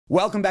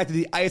Welcome back to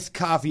the Iced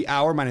Coffee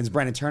Hour. My name is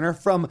Brandon Turner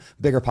from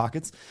Bigger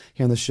Pockets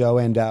here on the show,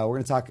 and we're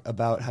going to talk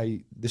about how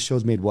this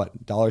show's made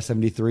what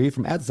 $1.73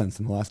 from AdSense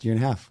in the last year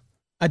and a half.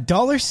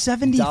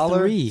 $1.73.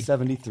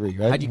 $1.73,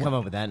 right? How'd you come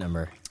up with that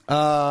number?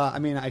 I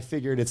mean, I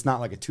figured it's not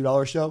like a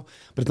 $2 show,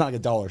 but it's not like a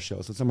dollar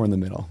show, so it's somewhere in the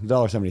middle.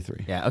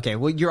 $1.73. Yeah. Okay.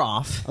 Well, you're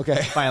off. Okay.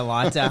 By a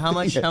lot. How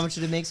much? Yes. How much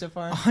did it make so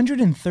far?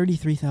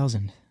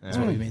 $133,000. That's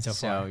what we made so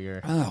far. So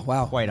you're Oh,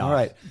 wow. quite off. All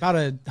right. About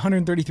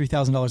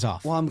 $133,000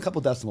 off. Well, I'm a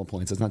couple decimal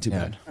points. It's not too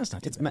bad. That's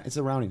not too It's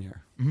a rounding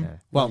error. Yeah.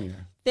 Well, Rounding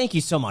error. thank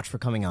you so much for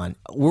coming on.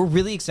 We're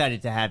really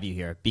excited to have you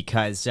here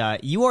because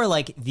you are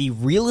like the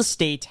real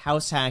estate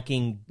house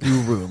hacking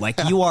guru. Like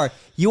you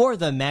are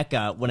the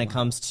mecca when it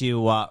comes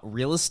to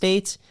real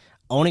estate,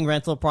 owning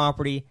rental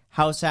property,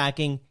 house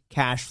hacking,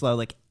 cash flow,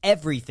 like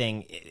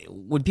everything.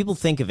 When people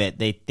think of it,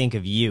 they think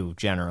of you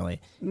generally.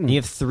 And you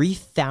have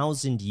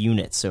 3,000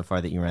 units so far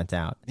that you rent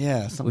out.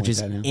 Yeah, something which like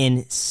is that, yeah.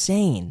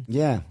 insane.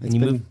 Yeah, it's you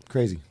been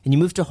crazy. And you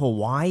moved to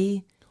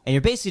Hawaii, and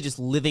you're basically just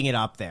living it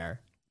up there.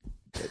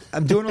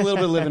 I'm doing a little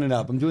bit of living it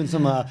up. I'm doing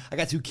some. I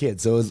got 2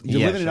 kids, so you're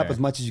Yeah, living it up sure. as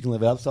much as you can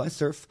live it up. So I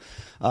surf.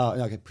 I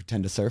can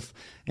pretend to surf,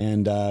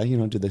 and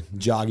do the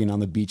jogging on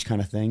the beach kind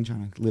of thing,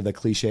 trying to live that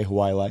cliche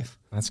Hawaii life.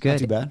 That's good. Not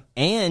too bad.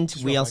 And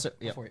we Real also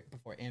quick,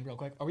 before and real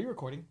quick, are we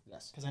recording?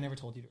 Yes. Because I never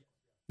told you to.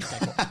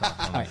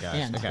 oh my gosh.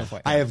 And Okay. go for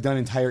it. I have done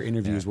entire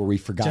interviews where we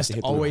forgot Just to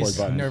hit the always record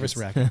button. nervous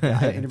wreck.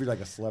 I interviewed like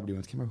a celebrity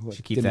once. Can't remember who.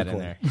 Should keep that in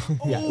there.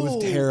 Yeah, it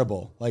was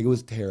terrible. Like it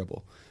was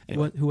terrible.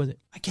 Anyway, Who was it?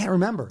 I can't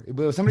remember. It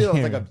was somebody that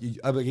was like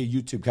a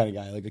YouTube kind of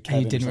guy, like a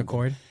Kevin. you didn't or something.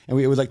 record? And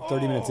it was like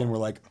 30 minutes in. We're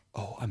like,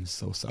 oh, I'm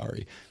so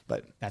sorry,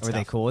 but That's Were they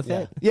tough. cool with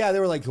it? yeah, they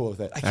were like cool with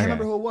it. I can't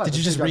remember who it was. Did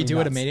you just It drives me redo it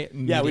nuts. and made it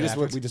Yeah, we immediate just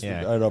afterwards?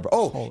 Yeah. read it over.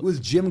 Oh, it was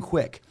Jim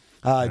Quick.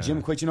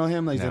 Jim Quick, you know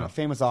him? He's No. like a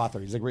famous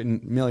author. He's like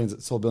written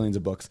millions, sold billions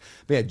of books.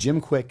 But yeah,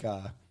 Jim Quick,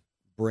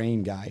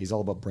 brain guy. He's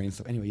all about brain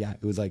stuff. Anyway, yeah,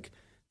 it was like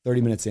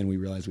 30 minutes in, we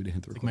realized we didn't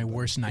hit the record My button.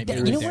 worst nightmare.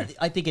 You right know there. what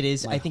I think it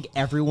is? I think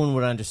everyone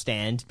would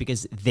understand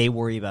because they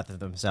worry about them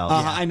themselves.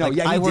 I know. Like,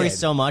 Yeah, I you worry did.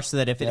 so much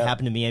that if it Yeah.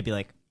 happened to me, I'd be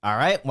like, all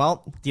right,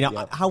 well,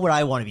 how would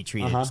I want to be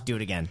treated? Just do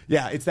it again.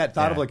 Yeah, it's that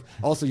thought of Yeah. like,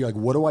 also you're like,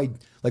 what do I,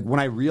 like when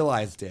I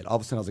realized it, all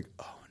of a sudden I was like,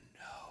 oh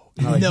no.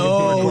 And I, like, hit the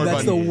No, record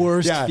that's button. the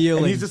worst Yeah,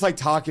 feeling. And he's just like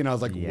talking. I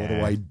was like, what do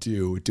Yeah. I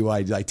do? Do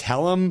I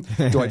tell him?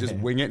 Do I just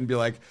wing it and be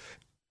like,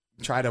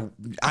 try to,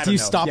 I don't Do you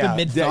know. stop in Yeah,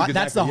 mid-thought? yeah,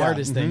 That's the exactly,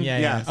 hardest thing. Mhm.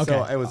 Yeah. So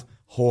Okay. it was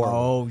horrible.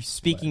 Oh,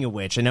 speaking of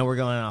which, I know we're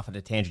going off on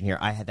a tangent here.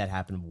 I had that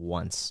happen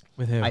once.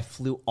 With who? I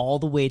flew all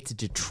the way to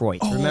Detroit.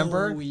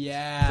 Remember? Oh,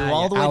 yeah. Flew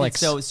all the way Alex.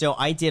 so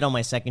I did on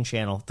my second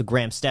channel, the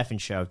Graham Stephan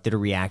Show, did a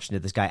reaction to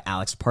this guy,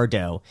 Alex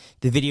Pardo.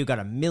 The video got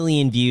 1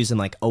 million views in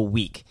like a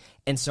week.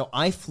 And so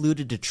I flew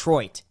to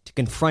Detroit to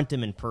confront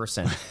him in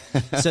person.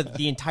 So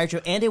the entire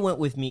trip, and I went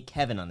with Meet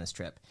Kevin on this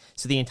trip.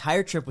 So the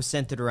entire trip was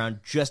centered around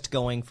just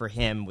going for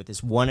him with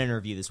this one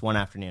interview this one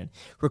afternoon.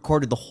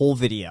 Recorded the whole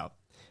video.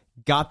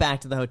 Got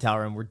back to the hotel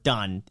room. We're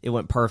done. It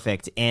went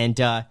perfect. And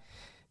the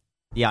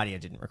audio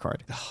didn't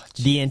record.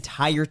 The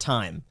entire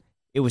time.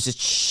 It was just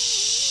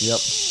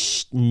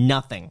shh,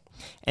 nothing.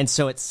 And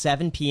so at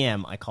 7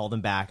 p.m., I called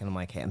him back and I'm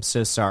like, hey, I'm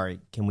so sorry.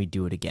 Can we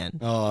do it again?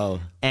 Oh,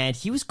 And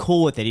he was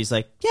cool with it. He's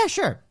like, yeah,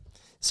 sure.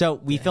 So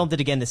we filmed it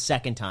again the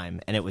second time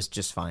and it was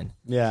just fine.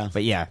 yeah.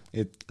 But yeah.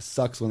 It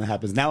sucks when that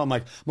happens. Now I'm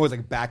always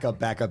like back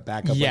up,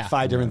 Yeah. like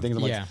 5 different things.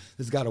 I'm Yeah. like,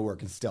 this has got to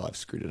work, and still I've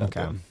screwed it up.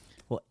 Okay.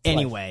 Well,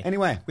 anyway.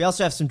 Anyway. We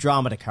also have some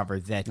drama to cover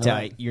that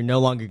right. you're no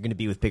longer going to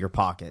be with Bigger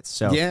Pockets.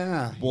 So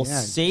Yeah, we'll yeah,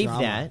 save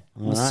drama. that.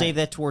 All We'll right. save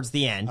that towards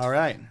the end. All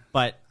right.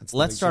 But the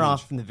let's big start change.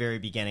 off from the very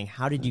beginning.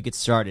 How did you get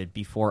started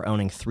before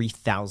owning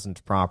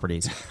 3,000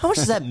 properties? How much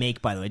does that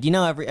make, by the way? Do you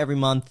know every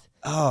month?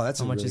 Oh, that's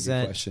a much really is good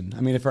that? question.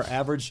 I mean, if our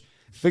average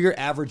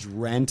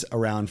rent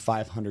around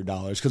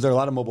 $500 because there are a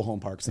lot of mobile home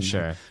parks in there,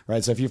 Sure.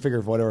 right? So if you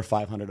figure whatever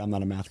 500, I'm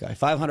not a math guy.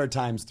 500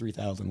 times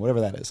 3,000, whatever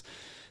that is,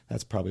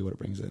 that's probably what it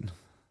brings in.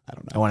 I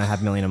don't I know. want to have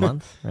 $1 million a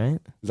month, right?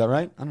 Is that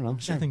right? I don't know. I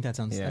Sure. think that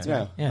sounds. Yeah. That's Yeah,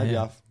 right. Yeah. I'd be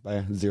yeah. off by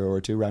a 0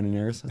 or 2 rounding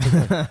errors.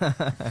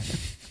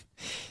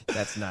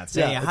 That's nuts.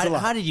 Yeah, Yeah, it's a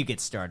lot. how did you get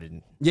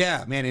started?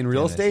 Yeah, man, in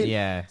real estate.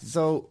 Yeah.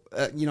 So,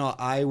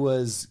 I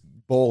was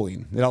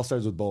bowling. It all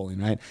starts with bowling,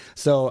 right?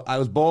 So I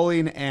was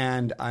bowling,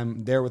 and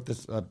I'm there with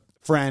this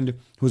friend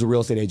who's a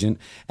real estate agent,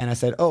 and I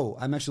said, "Oh,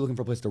 I'm actually looking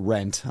for a place to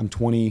rent. I'm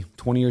 20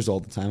 years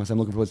old at the time. I said, I'm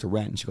looking for a place to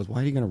rent." And she goes,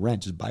 "Why are you going to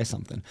rent? Just buy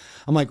something."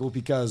 I'm like, "Well,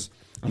 because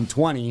I'm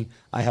 20.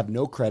 I have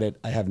no credit.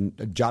 I have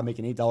a job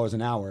making $8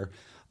 an hour,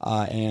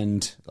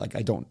 and like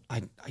I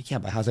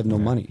can't buy a house. I have no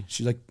money."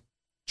 She's like,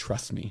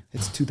 "Trust me,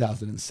 it's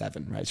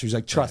 2007, right?" So she's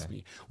like, "Trust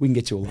me, we can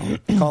get you a loan."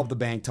 Call up the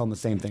bank, tell them the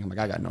same thing. I'm like,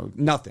 "I got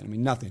nothing. I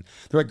mean, nothing."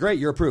 They're like, "Great,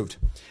 you're approved,"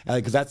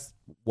 because that's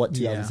what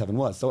 2007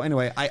 was. So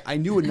anyway, I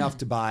knew enough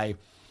to buy,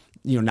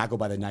 not go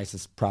buy the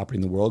nicest property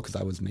in the world because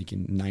I was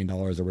making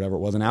 $9 or whatever it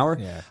was an hour.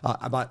 Yeah.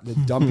 I bought the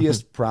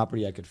dumpiest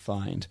property I could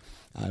find.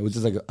 It was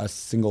just like a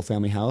single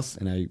family house,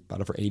 and I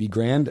bought it for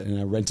 $80,000, and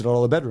I rented out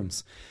all the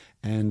bedrooms,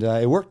 and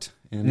it worked.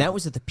 And that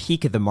was at the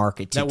peak of the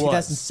market too. That was.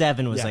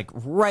 2007 was Yeah. like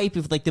right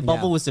before like the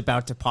bubble was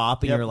about to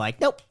pop, and Yep. you're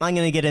like, nope, I'm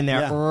gonna get in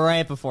there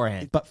right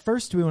beforehand. But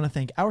first, we want to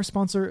thank our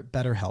sponsor,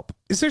 BetterHelp.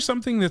 Is there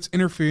something that's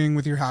interfering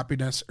with your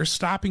happiness or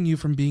stopping you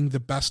from being the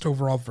best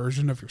overall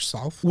version of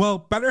yourself?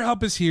 Well,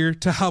 BetterHelp is here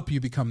to help you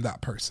become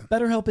that person.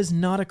 BetterHelp is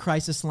not a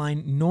crisis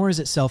line, nor is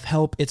it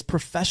self-help. It's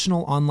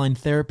professional online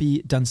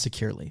therapy done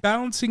securely.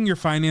 Balancing your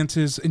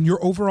finances and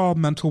your overall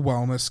mental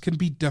wellness can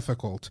be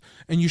difficult,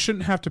 and you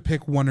shouldn't have to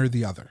pick one or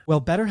the other.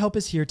 Well, BetterHelp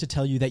is here to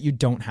tell you that you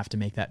don't have to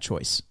make that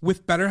choice.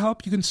 With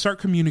BetterHelp, you can start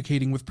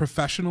communicating with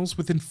professionals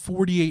within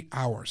 48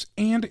 hours,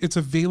 and it's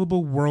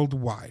available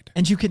worldwide.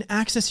 And you can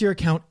access your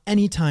account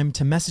anytime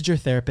to message your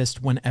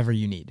therapist whenever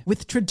you need.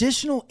 With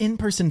traditional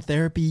in-person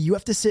therapy, you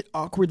have to sit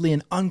awkwardly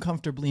and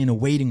uncomfortably in a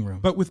waiting room.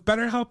 But with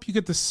BetterHelp, you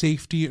get the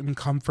safety and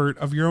comfort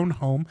of your own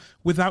home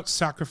without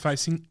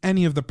sacrificing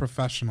any of the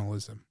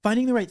professionalism.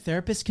 Finding the right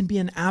therapist can be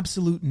an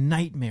absolute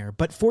nightmare,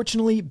 but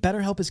fortunately,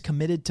 BetterHelp is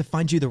committed to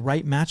find you the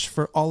right match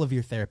for all of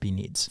your therapy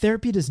needs.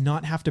 Therapy does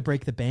not have to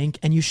break the bank,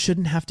 and you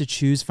shouldn't have to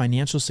choose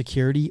financial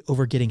security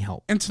over getting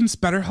help. And since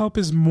BetterHelp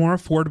is more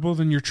affordable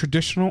than your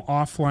traditional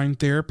offline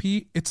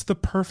therapy, it's the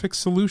perfect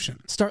solution.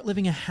 Start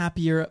living a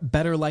happier,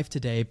 better life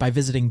today by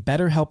visiting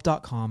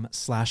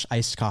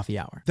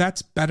betterhelp.com/icedcoffeehour.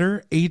 That's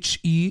better,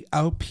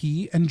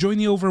 HELP, and join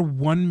the over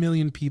 1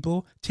 million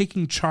people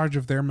taking charge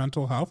of their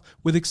mental health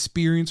with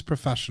experienced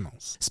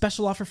professionals.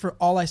 Special offer for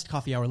all Iced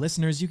Coffee Hour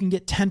listeners. You can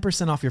get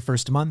 10% off your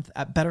first month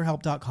at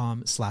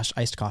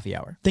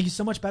betterhelp.com/icedcoffeehour. Thank you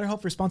so much,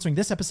 BetterHelp, for sponsoring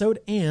this episode,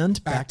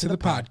 and Back to the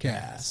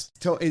podcast.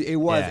 So it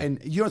was, Yeah. and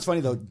you know what's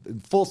funny though?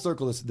 Full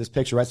circle this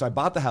picture, right? So I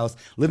bought the house,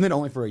 lived in it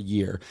only for a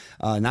year,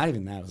 not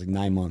even that. It was like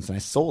 9 months, and I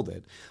sold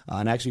it,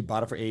 and I actually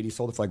bought it for 80,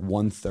 sold it for like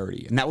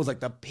 130, and that was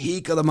like the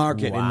peak of the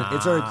market, and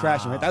it started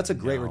crashing. Right, that's a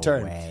great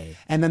return. Way.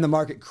 And then the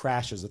market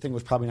crashes. The thing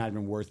was probably not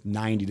even worth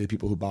 90 to the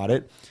people who bought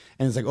it,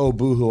 and it's like, oh,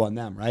 boo-hoo on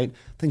them, right?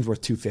 Thing's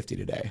worth 250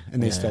 today,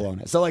 and they still own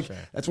it. So like,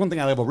 that's one thing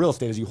I love about real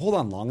estate is you hold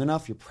on long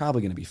enough, you're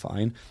probably going to be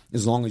fine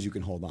as long as you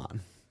can hold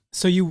on.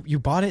 So you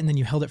bought it and then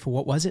you held it for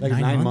what was it? Like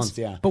 9 months,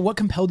 yeah. But what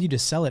compelled you to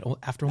sell it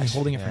after only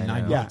holding it for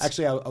 9 Yeah, months?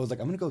 actually, I was like,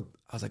 I want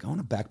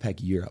to backpack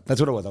Europe. That's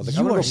what it was. I was like,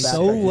 You I'm gonna are go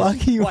so backpack.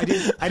 lucky. Well, I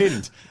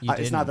didn't. It's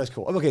didn't. not that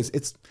cool. Okay,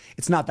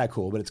 it's not that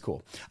cool, but it's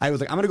cool. I was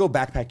like, I'm gonna go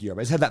backpack Europe.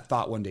 I just had that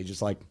thought one day,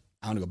 just like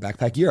I want to go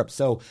backpack Europe.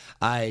 So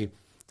I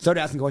started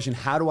asking the question,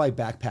 how do I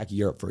backpack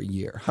Europe for a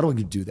year? How do I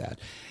do that?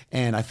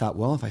 And I thought,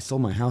 well, if I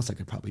sold my house, I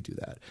could probably do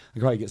that. I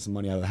could probably get some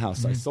money out of the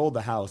house. So I sold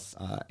the house.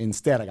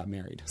 Instead, I got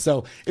married.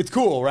 So it's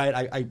cool,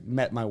 right? I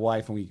met my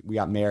wife and we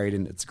got married,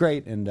 and it's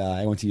great. And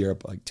I went to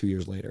Europe like 2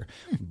 years later.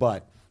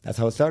 But that's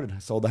how it started. I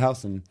sold the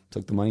house and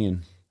took the money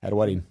and had a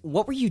wedding.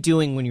 What were you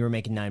doing when you were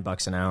making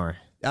 $9 an hour?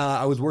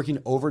 I was working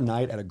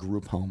overnight at a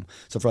group home.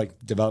 So for like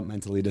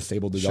developmentally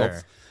disabled adults.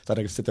 Sure. So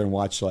I'd sit there and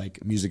watch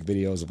like music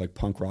videos of like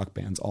punk rock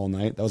bands all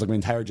night. That was like my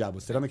entire job,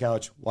 was sit on the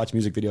couch, watch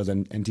music videos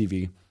on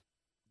MTV,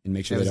 and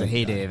make sure It was they a don't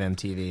heyday die. of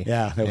MTV.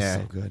 Yeah, that was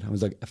so good. I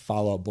was like a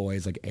Fall Out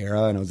Boys like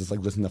era, and I was just like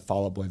listening to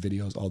Fall Out Boy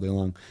videos all day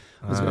long.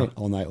 It was great,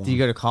 all night long. Did you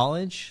go to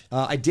college?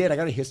 I did. I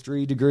got a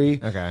history degree.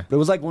 Okay. But it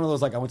was like one of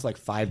those, like I went to like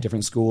 5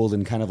 different schools,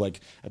 and kind of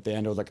like at the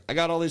end I was like, I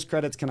got all these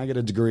credits, can I get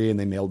a degree? And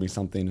they mailed me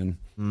something,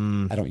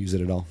 and I don't use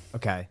it at all.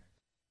 Okay.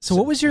 So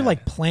what was your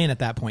like plan at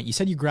that point? You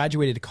said you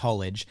graduated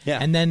college, Yeah.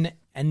 and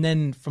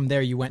then from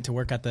there you went to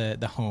work at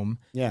the home,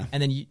 Yeah.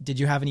 And then did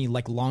you have any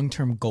like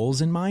long-term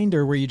goals in mind,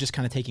 or were you just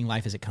kind of taking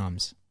life as it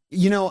comes?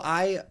 You know,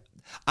 I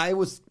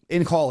was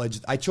in college.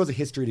 I chose a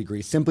history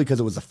degree simply because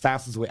it was the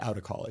fastest way out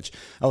of college.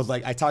 I was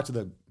like, I talked to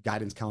the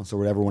guidance counselor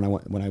or whatever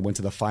when I went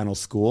to the final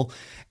school,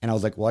 and I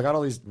was like, well, I got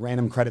all these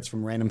random credits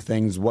from random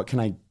things. What can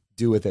I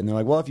do with it? And they're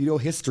like, well, if you do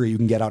history, you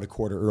can get out a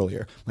quarter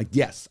earlier. I'm like,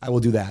 yes, I will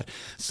do that.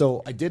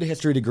 So I did a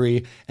history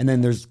degree, and then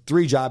there's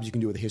 3 jobs you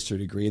can do with a history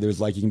degree. There's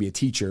like, you can be a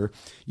teacher,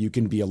 you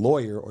can be a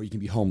lawyer, or you can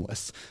be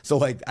homeless. So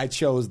like I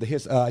chose the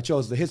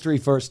history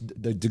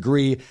first, the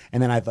degree,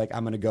 and then I'm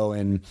going to go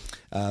and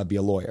be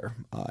a lawyer.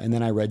 And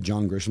then I read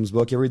John Grisham's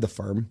book. You ever read The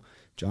Firm?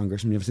 John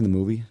Grisham, you ever seen the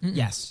movie?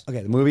 Yes.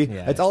 Okay, the movie.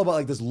 Yeah. It's all about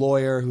like this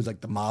lawyer who's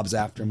like the mob's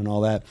after him and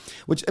all that.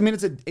 Which, I mean,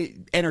 it's an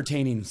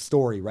entertaining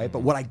story, right? But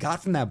what I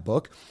got from that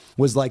book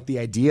was like the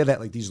idea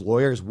that like these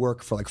lawyers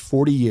work for like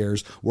 40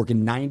 years,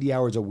 working 90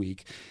 hours a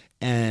week.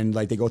 And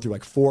like they go through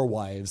like 4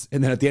 wives,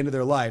 and then at the end of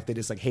their life, they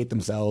just like hate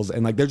themselves,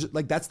 and like they're just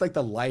like, that's like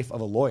the life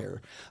of a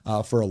lawyer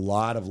for a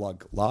lot of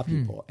like law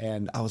people.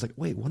 And I was like,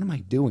 wait, what am I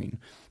doing?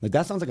 Like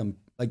that sounds like I'm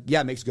like,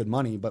 yeah, it makes good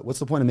money, but what's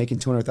the point of making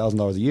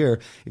 $200,000 a year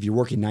if you're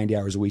working 90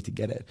 hours a week to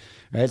get it,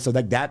 right? So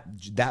like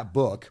that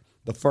book,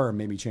 The Firm,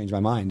 made me change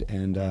my mind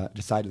and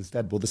decided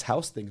instead, well, this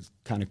house thing is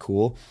kind of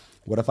cool.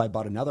 What if I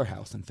bought another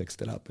house and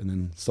fixed it up and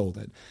then sold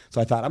it?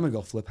 So I thought I'm gonna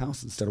go flip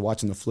houses. Started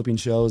watching the flipping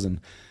shows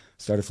and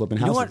started flipping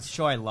You know houses. what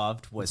show I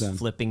loved was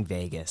Flipping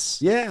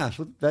Vegas. Yeah,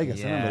 Flip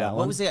Vegas. I remember that What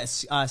one. was it?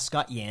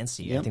 Scott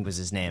Yancey, I think was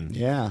his name.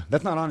 Yeah,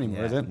 that's not on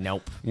anymore, is it?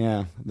 Nope.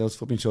 Yeah, those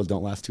flipping shows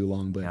don't last too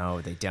long, but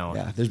No, they don't.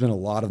 yeah, there's been a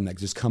lot of them that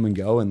just come and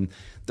go, and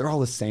they're all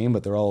the same,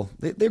 but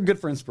they're good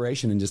for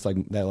inspiration and just like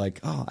that, like,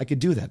 oh, I could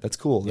do that. That's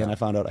cool. Then I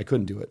found out I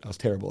couldn't do it. I was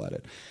terrible at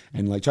it,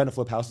 and like trying to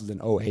flip houses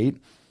in '08,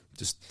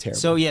 just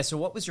terrible. So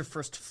what was your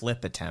first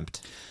flip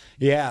attempt?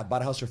 Yeah,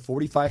 bought a house for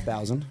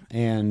 $45,000,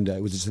 and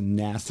it was just a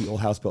nasty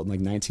old house built in like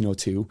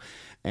 1902,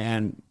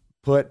 and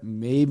put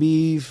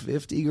maybe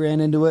 50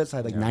 grand into it. So I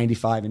had like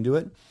 95 into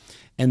it,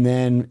 and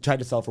then tried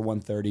to sell for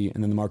 130,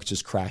 and then the market's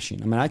just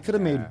crashing. I mean, I could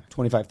have made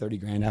 25, 30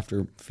 grand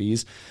after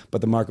fees,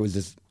 but the market was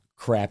just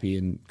crappy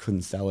and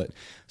couldn't sell it.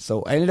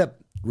 So I ended up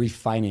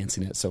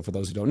refinancing it. So for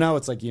those who don't know,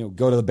 it's like,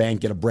 go to the bank,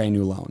 get a brand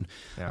new loan.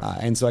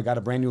 And so I got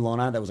a brand new loan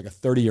on it that was like a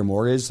 30-year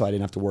mortgage, so I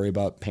didn't have to worry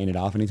about paying it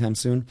off anytime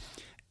soon.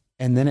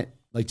 And then it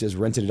like just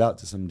rented it out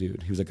to some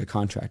dude. He was like a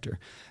contractor.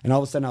 And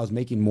all of a sudden I was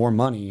making more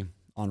money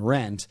on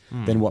rent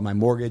than what my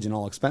mortgage and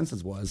all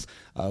expenses was.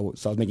 So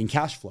I was making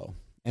cash flow.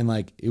 And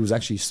like, it was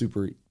actually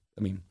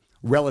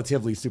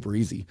relatively super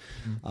easy.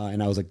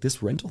 And I was like,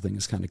 this rental thing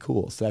is kind of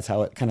cool. So that's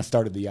how it kind of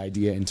started the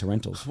idea into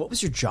rentals. What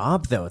was your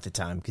job though at the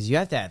time? Because you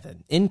had to have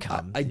an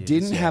income. I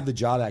didn't have the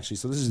job actually.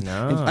 So this is,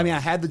 I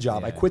had the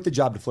job. I quit the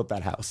job to flip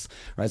that house,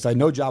 right? So I had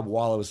no job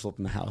while I was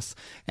flipping the house.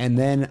 And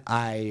then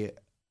I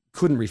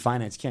couldn't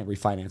refinance. You can't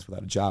refinance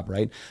without a job,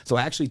 right? So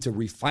actually to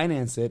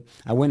refinance it,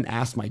 I went and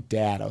asked my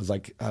dad. I'm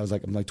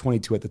like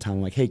 22 at the time.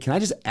 I'm like, hey, can I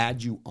just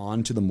add you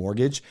on to the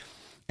mortgage?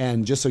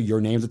 And just so your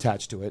name's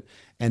attached to it.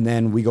 And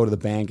then we go to the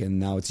bank and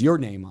now it's your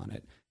name on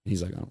it. And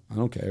he's like, I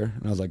don't care.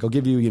 And I was like, I'll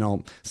give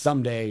you,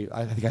 someday,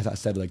 I think I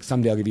said like,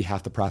 someday I'll give you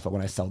half the profit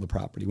when I sell the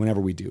property, whenever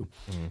we do.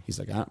 He's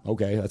like,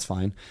 okay, that's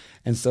fine.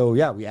 And so,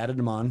 yeah, we added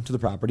him on to the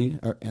property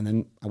and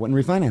then I went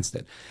and refinanced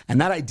it.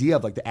 And that idea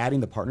of like adding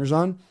the partners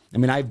on, I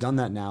mean, I've done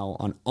that now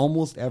on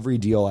almost every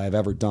deal I've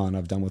ever done,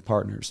 I've done with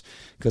partners.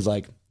 Because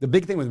like the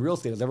big thing with real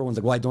estate is everyone's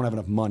like, well, I don't have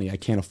enough money. I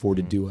can't afford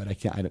to do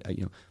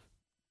it.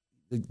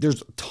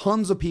 There's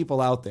tons of people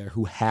out there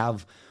who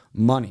have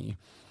money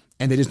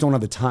and they just don't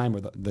have the time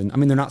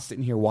they're not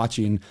sitting here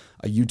watching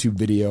a YouTube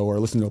video or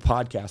listening to a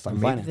podcast on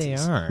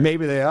finances.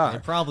 Maybe they are. They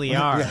probably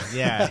are.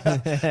 Yeah.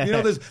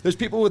 There's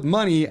people with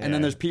money and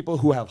then there's people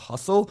who have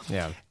hustle.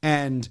 Yeah.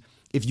 And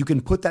if you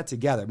can put that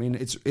together, I mean,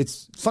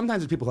 it's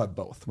sometimes there's people who have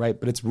both, right?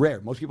 But it's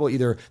rare. Most people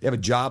either they have a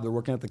job, they're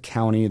working at the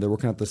county, they're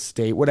working at the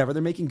state, whatever.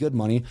 They're making good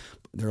money.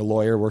 They're a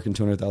lawyer working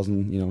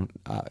 200,000,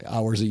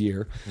 hours a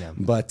year. Yeah.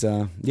 But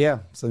so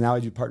now I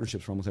do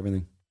partnerships for almost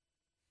everything.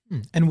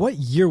 And what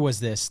year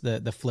was this,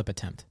 the flip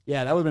attempt?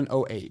 Yeah, that would have been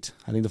 2008.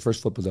 I think the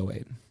first flip was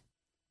 2008.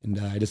 And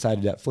I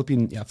decided that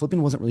flipping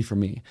wasn't really for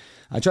me.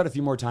 I tried a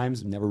few more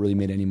times, never really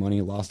made any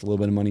money, lost a little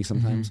bit of money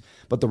sometimes.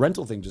 But the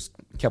rental thing just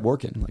kept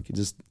working. Like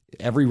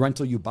every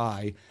rental you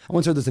buy, I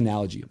once heard this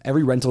analogy.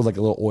 Every rental is like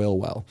a little oil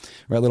well,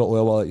 right? A little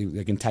oil well,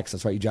 like in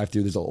Texas, right? You drive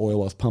through, there's an oil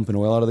wells pumping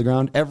oil out of the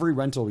ground. Every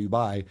rental you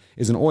buy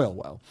is an oil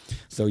well.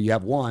 So you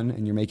have one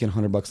and you're making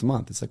 $100 a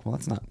month. It's like, well,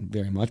 that's not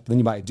very much. But then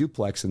you buy a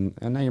duplex and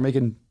now you're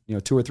making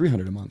 $200 or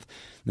 $300 a month.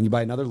 Then you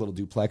buy another little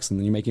duplex and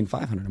then you're making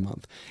 $500 a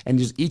month. And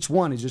just each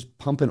one is just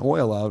pumping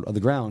oil out of the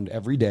ground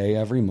every day,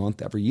 every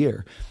month, every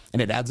year.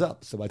 And it adds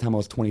up. So by the time I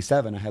was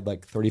 27, I had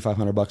like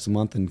 $3,500 a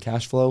month in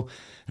cash flow.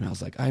 And I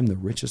was like, I'm the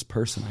richest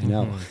person I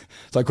know.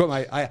 So I quit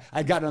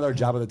I got another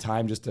job at the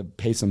time just to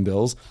pay some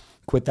bills,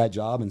 quit that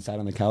job and sat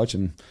on the couch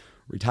and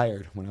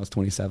retired when I was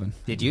 27.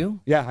 Did you?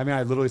 Yeah. I mean,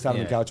 I literally sat on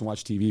the couch and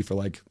watched TV for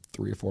like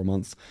 3 or 4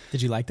 months.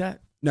 Did you like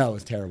that? No, it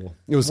was terrible.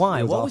 It was Why?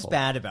 It was What awful. was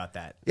bad about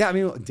that? Yeah, I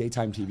mean,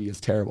 daytime TV is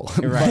terrible.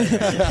 Right.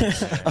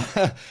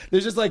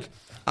 There's just like,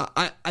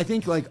 I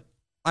think like,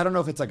 I don't know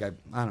if it's like I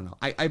don't know.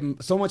 I'm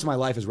so much of my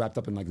life is wrapped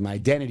up in like my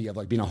identity of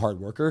like being a hard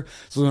worker.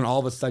 So then all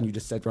of a sudden you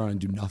just sit around and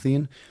do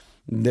nothing,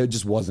 that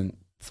just wasn't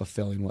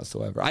fulfilling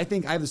whatsoever. I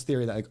think I have this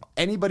theory that like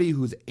anybody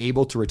who's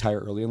able to retire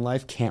early in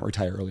life can't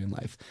retire early in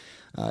life.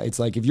 It's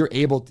like if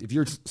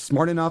you're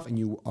smart enough and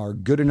you are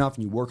good enough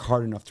and you work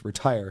hard enough to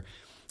retire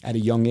at a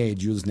young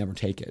age, you'll just never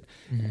take it.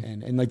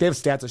 And like they have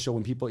stats that show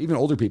when people, even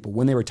older people,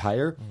 when they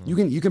retire, you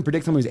can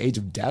predict somebody's age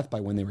of death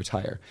by when they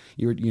retire.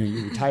 You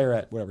retire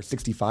at whatever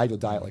 65, you'll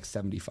die at like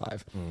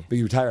 75. But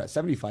you retire at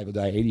 75, you'll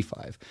die at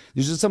 85.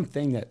 There's just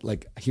something that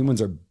like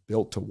humans are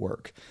built to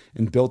work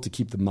and built to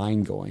keep the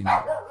mind going.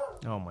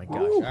 Oh my gosh!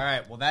 All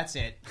right, well that's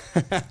it.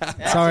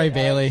 Sorry,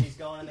 Bailey. She's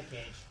going in the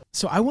cage.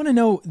 So I want to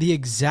know the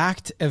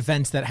exact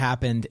events that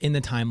happened in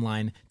the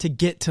timeline to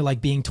get to like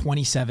being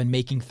 27,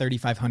 making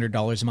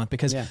 $3,500 a month,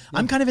 because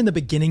I'm kind of in the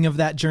beginning of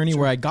that journey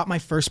where I got my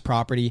first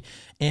property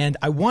and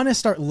I want to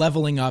start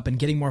leveling up and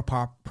getting more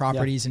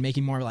properties and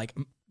making more like,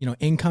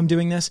 income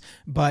doing this.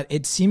 But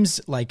it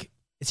seems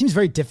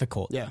very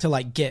difficult to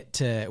like get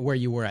to where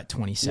you were at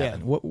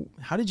 27.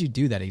 How did you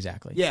do that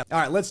exactly? Yeah. All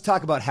right. Let's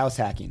talk about house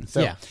hacking.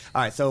 So, all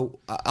right. So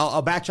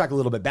I'll backtrack a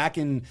little bit. Back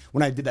in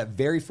when I did that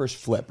very first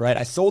flip, right?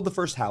 I sold the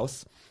first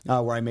house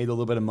where I made a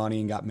little bit of money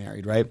and got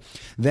married, right?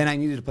 Then I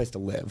needed a place to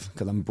live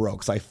because I'm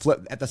broke. So I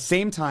flipped at the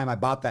same time I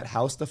bought that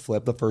house to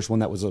flip, the first one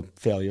that was a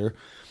failure.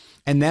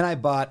 And then I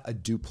bought a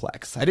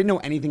duplex. I didn't know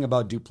anything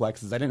about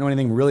duplexes. I didn't know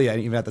anything really,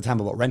 even at the time,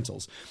 about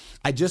rentals.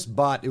 I just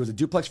bought, it was a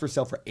duplex for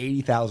sale for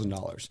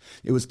 $80,000.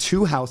 It was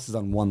 2 houses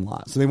on one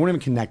lot. So they weren't even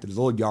connected. There's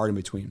a little yard in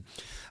between.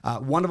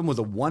 One of them was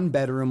a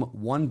 1-bedroom,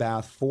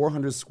 1-bath,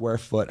 400 square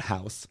foot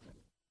house.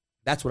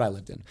 That's what I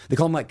lived in. They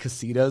call them like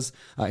casitas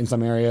in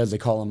some areas. They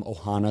call them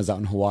ohanas out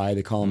in Hawaii.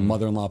 They call them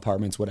mother-in-law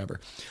apartments, whatever.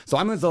 So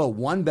I'm in this little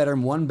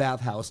 1-bedroom,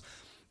 1-bath house,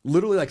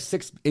 literally like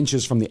 6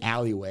 inches from the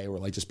alleyway where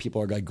like just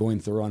people are like going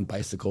through on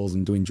bicycles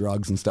and doing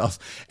drugs and stuff.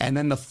 And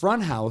then the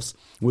front house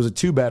was a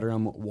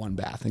 2-bedroom,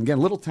 1-bath. And again,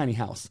 a little tiny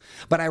house.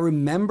 But I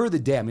remember the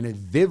day, I mean, it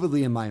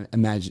vividly in my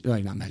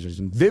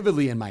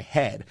vividly in my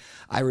head.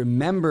 I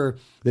remember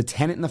the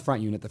tenant in the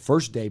front unit the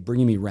first day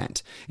bringing me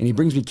rent. And he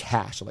brings me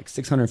cash of like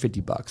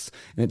 $650.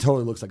 And it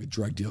totally looks like a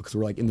drug deal because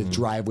we're like in the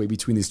driveway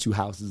between these 2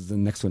 houses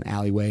and next to an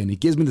alleyway. And he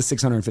gives me the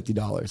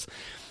 $650.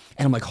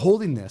 And I'm like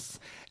holding this.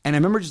 And I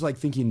remember just like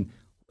thinking,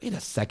 wait a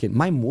second,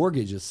 my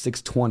mortgage is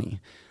 $620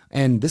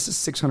 and this is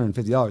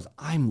 $650.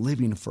 I'm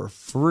living for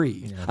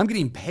free. Yeah. I'm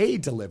getting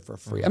paid to live for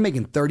free. I'm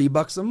making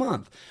 $30 a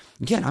month.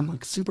 Again, I'm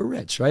like super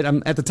rich, right?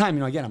 I'm at the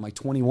time, again, I'm like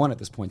 21 at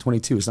this point,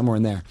 22, somewhere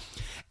in there.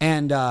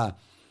 And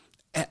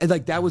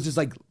like that was just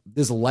like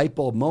this light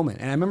bulb moment.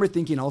 And I remember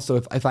thinking also,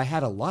 if I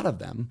had a lot of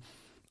them,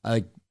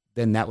 like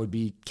then that would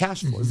be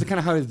cash flow. This is kind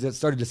of how I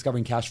started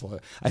discovering cash flow.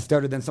 I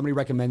started, then somebody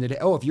recommended,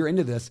 oh, if you're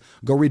into this,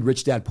 go read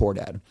Rich Dad, Poor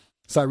Dad.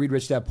 So I read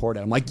Rich Dad, Poor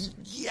Dad. I'm like,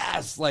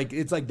 yes! Like,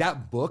 it's like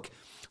that book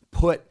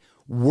put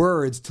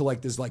words to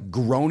like this like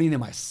groaning in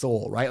my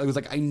soul, right? Like, it was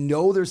like, I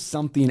know there's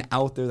something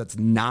out there that's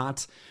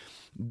not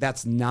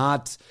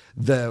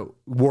the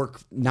work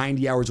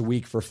 90 hours a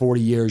week for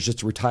 40 years just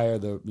to retire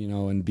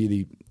and be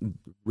the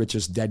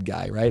richest dead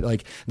guy, right?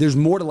 Like, there's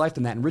more to life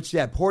than that. And Rich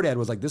Dad, Poor Dad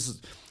was like,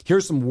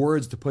 here's some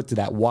words to put to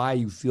that, why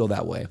you feel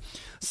that way.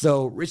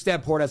 So Rich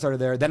Dad, Poor Dad started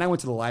there. Then I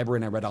went to the library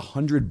and I read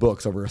 100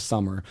 books over a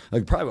summer,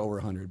 like probably over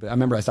 100, but I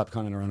remember I stopped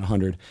counting around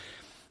 100.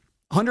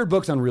 100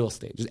 books on real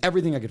estate, just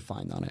everything I could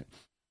find on it.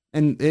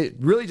 And it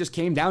really just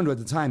came down to, at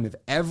the time, if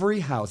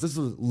every house, this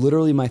was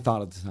literally my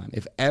thought at the time,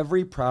 if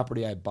every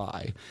property I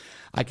buy,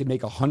 I could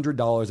make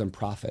 $100 in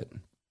profit,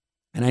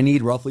 and I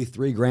need roughly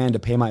 $3,000 to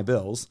pay my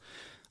bills,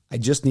 I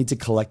just need to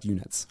collect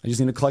units. I just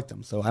need to collect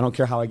them. So I don't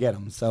care how I get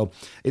them. So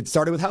it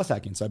started with house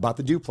hacking. So I bought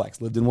the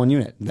duplex, lived in one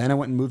unit. Then I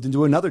went and moved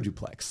into another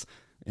duplex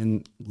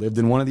and lived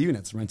in one of the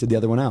units, rented the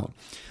other one out.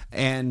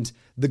 And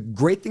the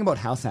great thing about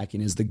house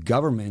hacking is the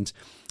government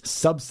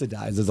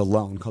subsidizes a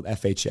loan called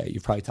FHA.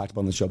 You've probably talked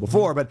about on the show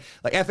before, but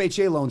like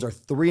FHA loans are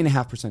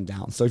 3.5%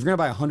 down. So if you're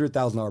going to buy a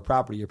 $100,000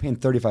 property, you're paying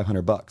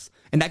 $3,500,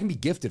 and that can be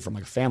gifted from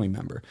like a family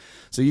member.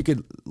 So you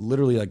could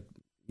literally like,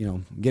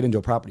 get into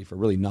a property for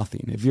really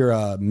nothing. If you're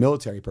a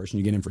military person,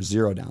 you get in for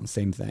 $0 down,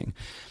 same thing.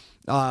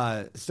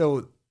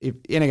 So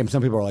and again,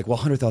 some people are like, well,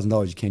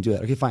 $100,000, you can't do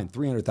that. Okay, fine,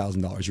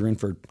 $300,000, you're in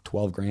for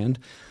 $12,000.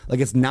 Like,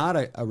 it's not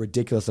a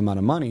ridiculous amount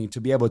of money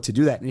to be able to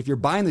do that. And if you're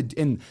buying the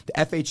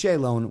FHA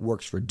loan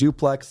works for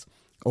duplex,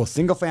 or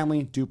single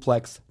family,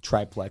 duplex,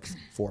 triplex,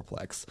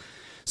 fourplex.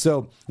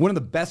 So one of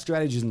the best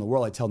strategies in the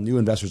world, I tell new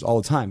investors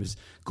all the time, is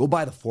go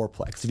buy the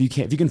fourplex if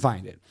you can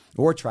find it,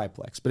 or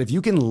triplex. But if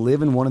you can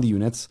live in one of the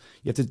units,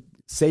 you have to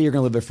say you're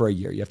going to live there for a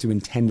year. You have to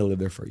intend to live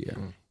there for a year.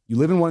 You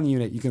live in one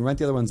unit, you can rent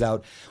the other ones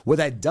out. What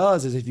that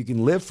does is, if you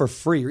can live for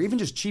free, or even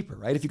just cheaper,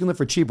 right? If you can live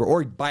for cheaper,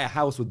 or buy a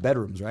house with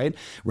bedrooms, right?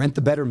 Rent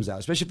the bedrooms out,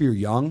 especially if you're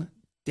young.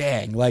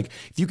 Dang, like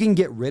if you can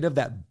get rid of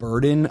that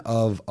burden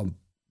of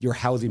your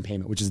housing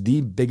payment, which is the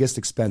biggest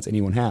expense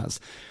anyone has,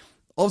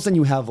 all of a sudden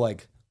you have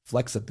like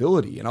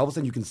flexibility, and all of a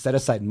sudden you can set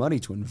aside money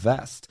to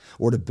invest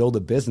or to build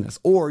a business,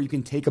 or you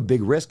can take a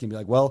big risk and be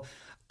like, well,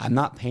 I'm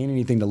not paying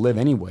anything to live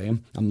anyway.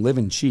 I'm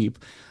living cheap.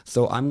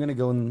 So I'm going to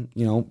go and,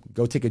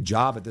 go take a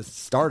job at this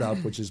startup,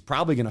 which is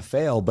probably going to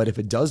fail. But if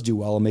it does do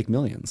well, I'll make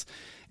millions.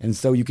 And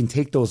so you can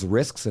take those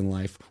risks in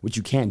life, which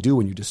you can't do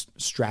when you're just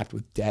strapped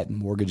with debt and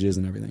mortgages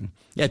and everything.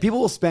 Yeah,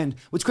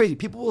 what's crazy,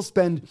 people will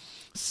spend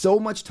so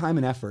much time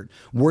and effort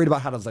worried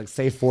about how to like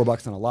save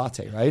 $4 on a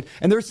latte, right?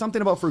 And there's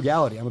something about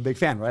frugality. I'm a big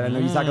fan, right? I know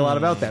you talk a lot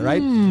about that,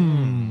 right?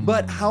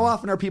 But how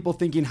often are people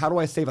thinking, how do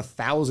I save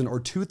 $1,000 or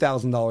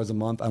 $2,000 a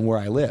month on where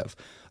I live?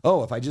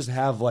 Oh, if I just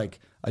have like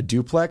a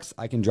duplex,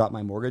 I can drop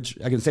my mortgage.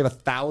 I can save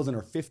 $1,000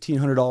 or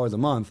 $1,500 a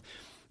month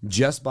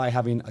just by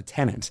having a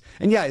tenant.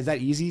 And yeah, is that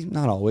easy?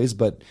 Not always,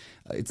 but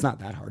it's not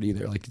that hard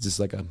either. Like, it's just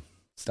like a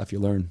stuff you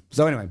learn.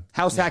 So anyway,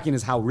 house hacking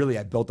is how really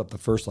I built up the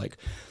first like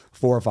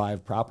 4 or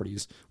 5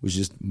 properties, was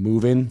just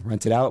move in,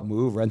 rent it out,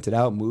 move, rent it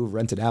out, move,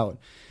 rent it out.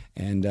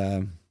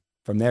 And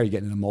from there you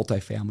get into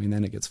multifamily, and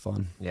then it gets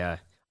fun. Yeah.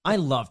 I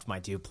loved my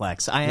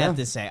duplex. I have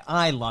to say,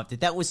 I loved it.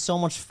 That was so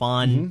much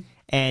fun.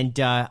 And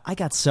I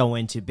got so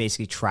into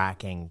basically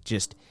tracking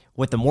just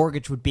what the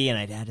mortgage would be, and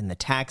I'd add in the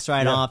tax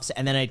write-offs,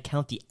 and then I'd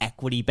count the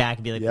equity back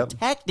and be like, well,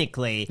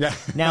 technically,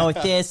 now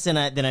with this, and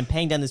then I'm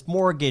paying down this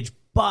mortgage,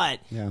 but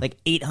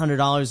like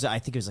 $800, I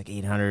think it was like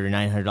 $800 or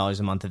 $900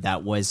 a month of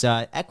that was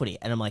equity.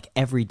 And I'm like,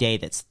 every day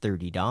that's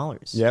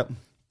 $30. Yep.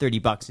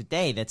 $30 a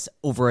day, that's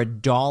over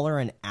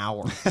 $1 an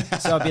hour.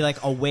 So I'll be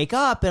like, I'll wake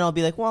up and I'll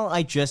be like, well,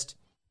 I just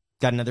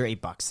got another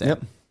 $8 there.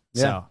 Yep.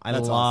 So I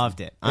that's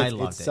loved awesome. it. I It's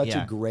loved it. such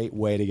Yeah. a great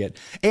way to get,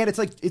 and it's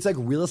like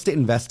real estate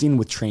investing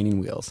with training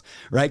wheels,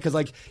 right? Because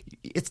like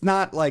it's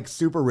not like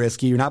super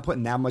risky. You're not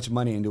putting that much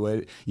money into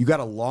it. You got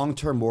a long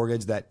term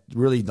mortgage that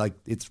really like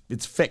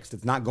it's fixed.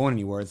 It's not going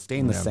anywhere. It's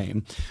staying the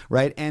same,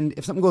 right? And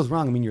if something goes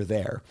wrong, I mean, you're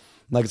there.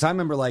 Like so, I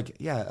remember like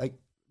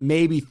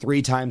maybe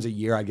 3 times a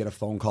year I'd get a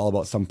phone call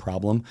about some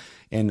problem,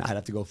 and I'd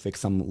have to go fix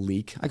some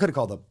leak. I could have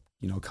called a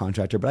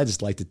contractor, but I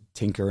just like to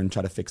tinker and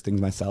try to fix things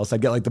myself. So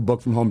I'd get like the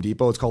book from Home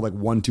Depot. It's called like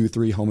 1, 2,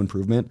 3 Home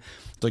Improvement.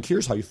 It's like,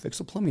 here's how you fix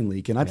a plumbing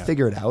leak. And I'd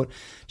figure it out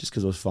just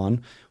because it was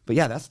fun. But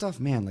yeah, that stuff,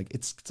 man, like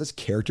it's just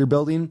character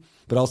building,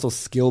 but also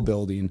skill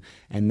building.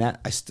 And that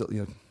I still,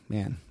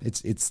 man,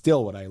 it's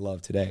still what I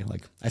love today.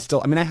 Like I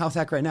have a house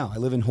hack right now. I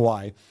live in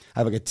Hawaii. I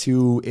have like a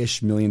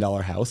 $2-ish million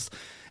house.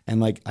 And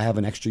like I have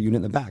an extra unit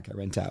in the back I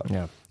rent out.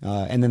 Yeah.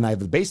 And then I have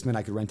the basement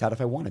I could rent out if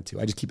I wanted to.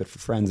 I just keep it for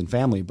friends and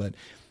family. But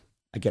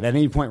I could at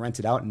any point rent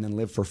it out and then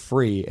live for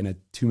free in a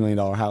 $2 million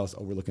house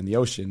overlooking the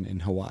ocean in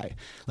Hawaii.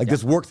 Like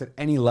this works at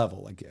any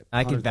level. Like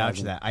I can vouch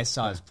for that. I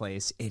saw his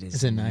place.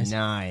 Is it nice?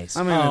 Nice.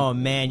 I mean, oh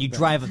man, you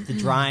drive up the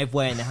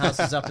driveway and the house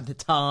is up at the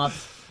top.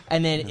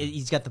 And then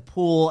he's got the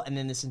pool, and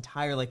then this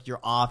entire, like, your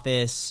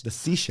office. The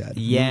sea shed.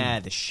 Yeah,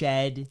 the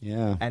shed.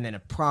 Yeah. And then a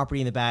property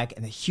in the back,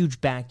 and a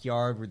huge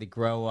backyard where they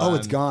grow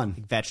it's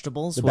gone.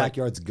 vegetables. The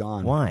backyard's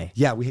gone. Why?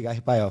 Yeah, we got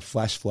hit by a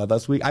flash flood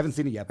last week. I haven't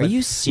seen it yet. Are But you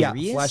Yeah,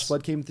 serious? flash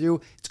flood came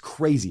through. It's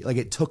crazy. Like,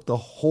 it took the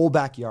whole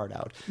backyard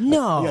out.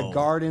 No. Like, we got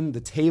garden,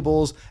 the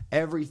tables,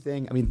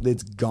 everything. I mean,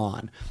 it's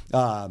gone. You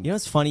know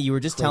what's funny? You were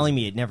just telling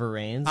me it never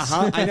rains.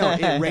 I know.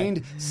 It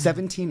rained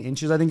 17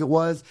 inches, I think it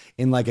was,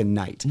 in like a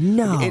night.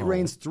 No. It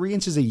rains 3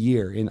 inches a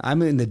year. And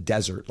I'm in the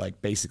desert,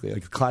 like basically,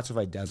 like a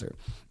classified desert.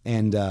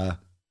 And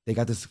they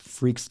got this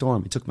freak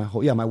storm. It took my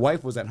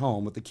wife was at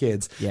home with the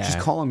kids. Yeah.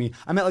 She's calling me.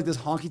 I'm at like this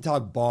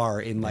honky-tonk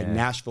bar in like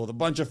Nashville with a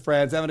bunch of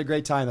friends having a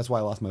great time. That's why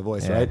I lost my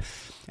voice, right?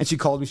 And she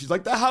called me. She's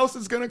like, the house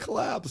is going to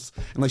collapse.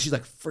 And like, she's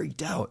like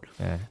freaked out.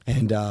 Yeah.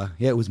 And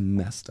it was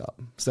messed up.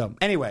 So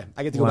anyway,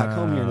 I get to go back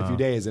home here in a few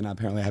days, and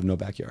apparently I have no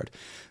backyard.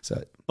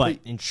 So, But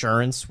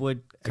insurance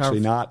would cover.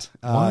 actually not.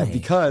 Why?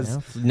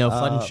 Because No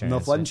flood insurance. No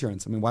flood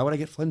insurance. I mean, why would I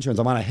get flood insurance?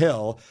 I'm on a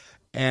hill.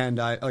 And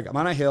I'm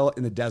on a hill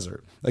in the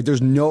desert. Like,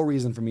 there's no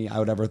reason for me I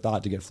would ever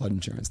thought to get flood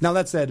insurance. Now,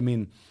 that said, I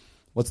mean,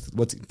 what's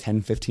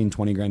 10, 15,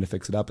 20 grand to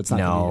fix it up? It's not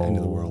going to be the end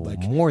of the world.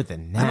 Like, more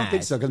than that. I don't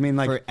think so. Because I mean,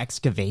 like, for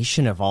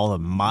excavation of all the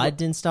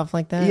mud and stuff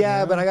like that.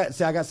 yeah, but I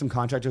got some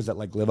contractors that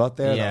like live out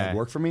there that like,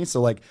 work for me. So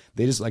like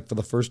they just like for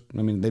the first,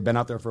 I mean, they've been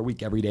out there for a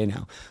week every day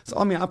now. So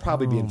I mean, I'll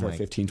probably be in for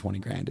 15, 20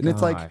 grand, and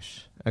it's like,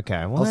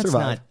 okay, well, I'll that's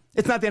survive. not.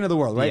 It's not the end of the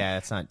world, right? Yeah,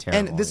 it's not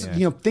terrible. And this,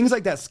 things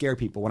like that scare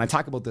people. When I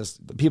talk about this,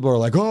 people are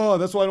like, "Oh,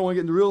 that's why I don't want to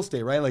get into real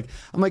estate," right? Like,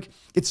 I'm like,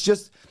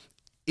 it's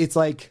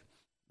like,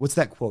 what's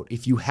that quote?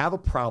 If you have a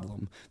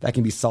problem that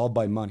can be solved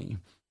by money,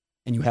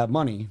 and you have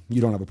money, you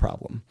don't have a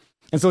problem.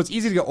 And so it's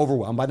easy to get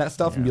overwhelmed by that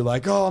stuff and be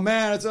like, "Oh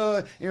man, it's a,"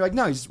 and you're like,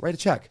 "No, you just write a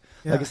check.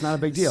 Like it's not a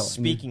big deal."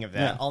 Speaking of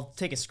that, I'll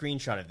take a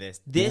screenshot of this.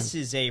 This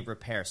is a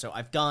repair. So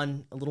I've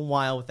gone a little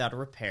while without a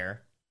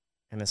repair,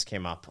 and this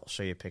came up. I'll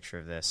show you a picture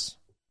of this.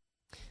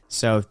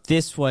 So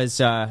this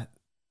was not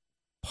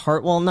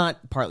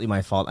partly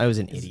my fault. I was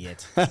an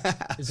idiot.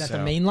 Is that the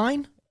main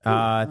line?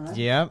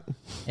 Yep.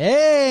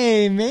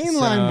 Hey,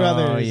 Mainline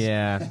Brothers. Oh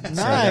yeah,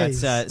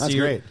 Nice. That's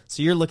great.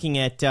 So you're looking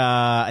at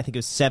I think it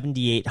was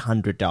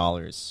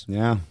 $7,800.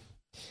 Yeah.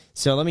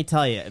 So let me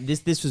tell you,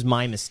 this was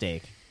my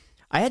mistake.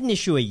 I had an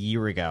issue a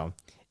year ago,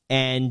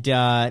 and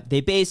they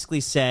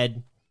basically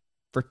said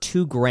for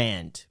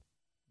 $2,000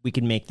 we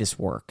can make this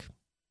work.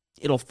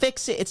 It'll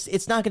fix it.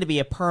 It's not going to be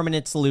a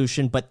permanent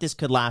solution, but this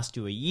could last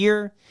you a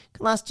year,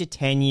 could last you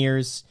 10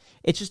 years.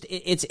 It's just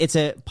it's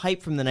a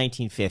pipe from the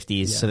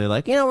 1950s. So they're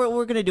like, we're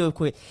going to do it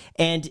quick.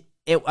 And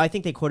I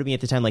think they quoted me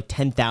at the time like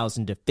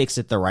 $10,000 to fix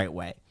it the right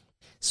way.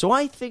 So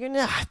I figured,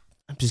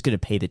 I'm just going to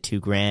pay the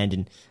 $2,000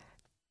 and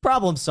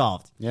problem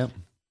solved. Yep.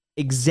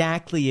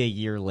 Exactly a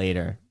year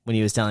later, when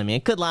he was telling me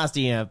it could last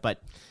a year,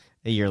 but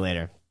a year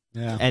later.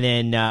 Yeah. And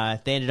then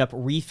they ended up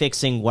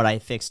refixing what I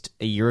fixed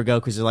a year ago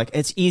because they're like,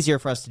 it's easier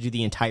for us to do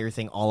the entire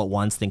thing all at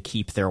once than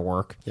keep their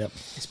work. Yep.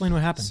 Explain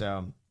what happened.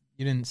 So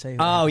You didn't say.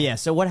 Oh yeah.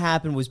 So what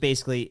happened was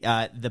basically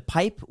the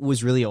pipe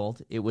was really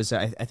old. It was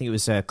I think it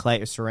was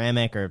clay or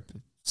ceramic or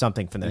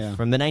something from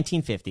the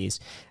 1950s.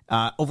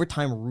 Over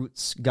time,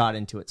 roots got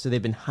into it, so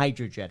they've been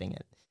hydrojetting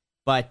it.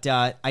 But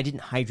I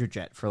didn't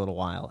hydrojet for a little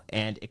while,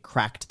 and it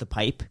cracked the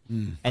pipe.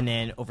 And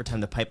then over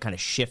time, the pipe kind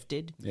of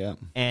shifted. Yeah.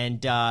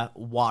 And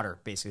water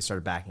basically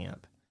started backing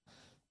up.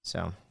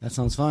 So that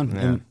sounds fun.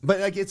 Yeah. But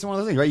like, it's one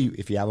of those things, right?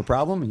 If you have a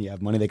problem and you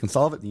have money, they can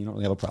solve it. Then you don't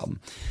really have a problem.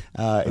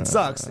 It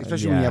sucks,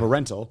 especially when you have a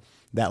rental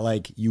that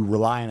like you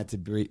rely on it to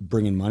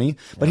bring in money.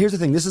 But here's the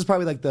thing: this is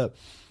probably like the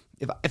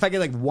if I get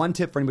like one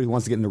tip for anybody who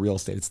wants to get into real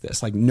estate, it's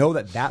this: like, know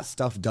that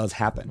stuff does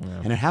happen,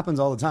 and it happens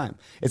all the time.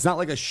 It's not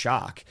like a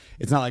shock.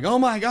 It's not like, oh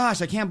my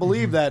gosh, I can't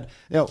believe that.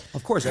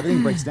 Of course,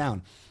 everything breaks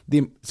down.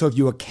 So if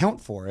you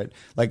account for it,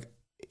 like,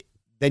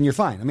 then you're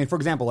fine. I mean, for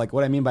example, like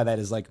what I mean by that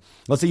is like,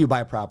 let's say you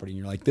buy a property and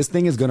you're like, this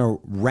thing is going to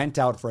rent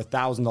out for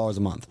 $1,000 a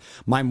month.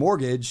 My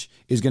mortgage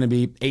is going to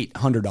be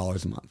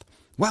 $800 a month.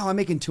 Wow, I'm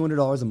making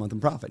 $200 a month in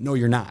profit. No,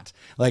 you're not.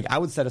 Like I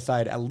would set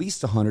aside at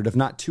least $100, if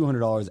not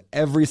 $200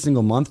 every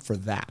single month for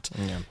that.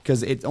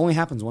 Because it only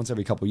happens once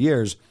every couple of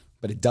years,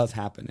 but it does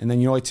happen. And then,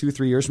 you know, like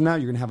 2-3 years from now,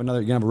 you're going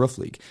to have a roof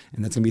leak,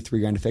 and that's going to be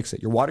 $3,000 to fix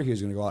it. Your water heater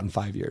is going to go out in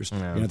 5 years. You're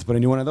going to have to put a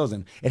new one of those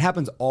in. It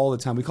happens all the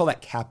time. We call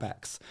that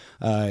CapEx.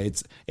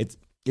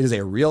 It is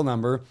a real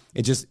number.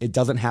 It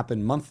doesn't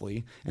happen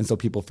monthly, and so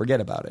people forget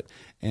about it.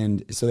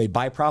 And so they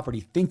buy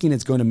property thinking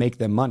it's going to make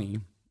them money,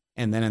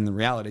 and then in the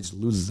reality, it just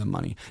loses them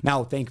money.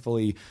 Now,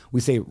 thankfully,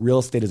 we say real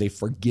estate is a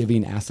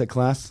forgiving asset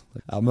class.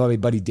 My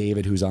buddy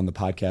David, who's on the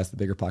podcast, the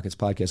Bigger Pockets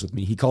podcast with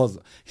me, he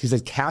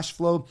says cash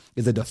flow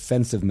is a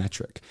defensive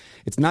metric.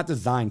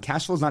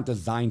 Cash flow is not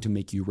designed to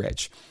make you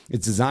rich.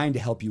 It's designed to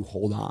help you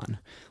hold on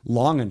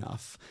long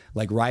enough,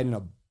 like riding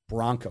a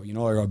Bronco, you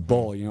know, or a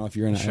bull, you know, if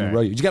you're in a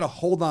rodeo. You got to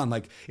hold on.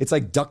 Like it's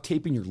like duct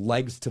taping your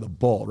legs to the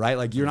bull, right?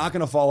 Like you're not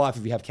going to fall off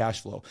if you have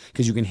cash flow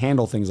because you can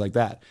handle things like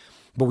that.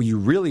 But what you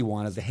really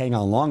want is to hang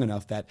on long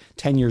enough that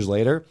 10 years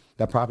later,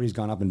 that property's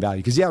gone up in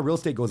value. Because real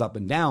estate goes up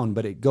and down,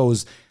 but it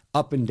goes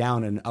up and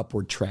down in an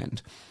upward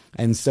trend.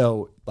 And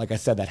so, like I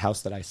said, that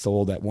house that I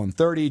sold at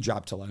 130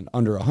 dropped to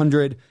under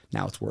 100.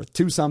 Now it's worth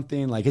 2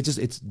 something. Like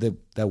it's the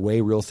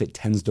way real estate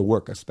tends to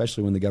work,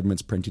 especially when the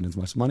government's printing as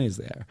much money as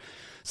they are.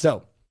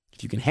 So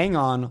if you can hang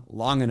on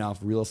long enough,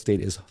 real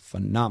estate is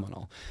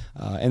phenomenal.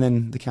 And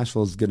then the cash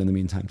flow is good in the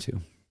meantime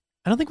too.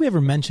 I don't think we ever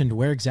mentioned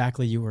where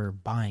exactly you were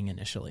buying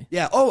initially.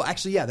 Yeah. Oh,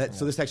 actually, yeah.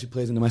 So this actually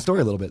plays into my story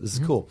a little bit. This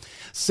is cool.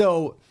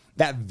 So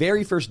that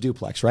very first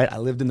duplex, right? I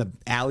lived in the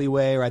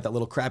alleyway, right? That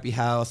little crappy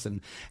house,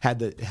 and had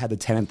the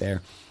tenant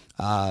there.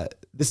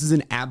 This is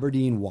in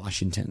Aberdeen,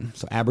 Washington.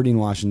 So Aberdeen,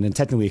 Washington,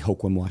 technically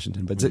Hoquiam,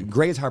 Washington, but it's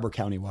Grays Harbor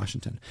County,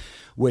 Washington,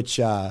 which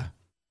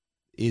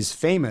is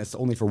famous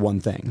only for one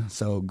thing.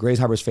 So Grays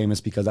Harbor is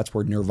famous because that's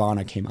where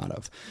Nirvana came out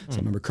of. So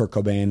remember Kurt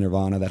Cobain,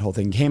 Nirvana, that whole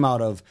thing came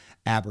out of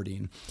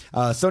Aberdeen.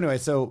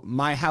 So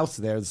my house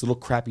there, this little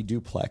crappy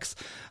duplex,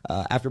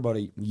 after about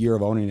a year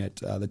of owning it,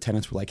 the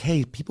tenants were like,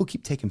 hey, people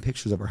keep taking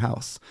pictures of our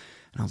house.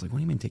 And I was like, what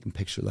do you mean taking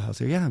pictures of the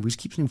house? Yeah, we just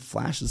keep seeing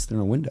flashes through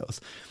our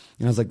windows.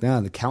 And I was like, nah,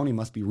 the county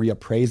must be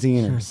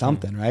reappraising or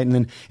something, right? And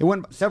then it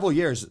went several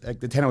years. Like,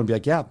 the tenant would be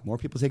like, yeah, more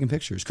people taking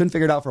pictures. Couldn't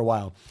figure it out for a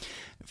while.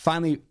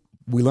 Finally,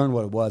 we learned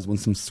what it was when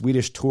some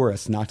Swedish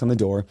tourists knocked on the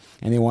door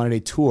and they wanted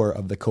a tour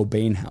of the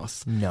Cobain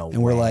house.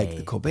 And we're like,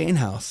 the Cobain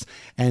house.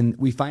 And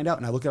we find out,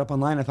 and I look it up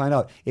online, I find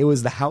out it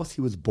was the house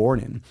he was born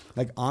in,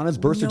 like on his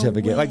birth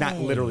certificate, like not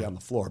literally on the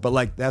floor, but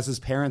like that's his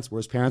parents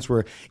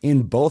were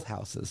in both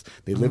houses.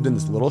 They lived in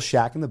this little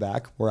shack in the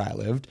back where I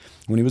lived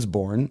when he was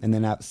born. And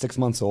then at 6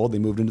 months old, they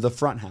moved into the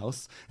front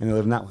house and they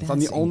lived in that one. So I'm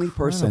the only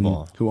person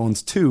who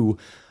owns 2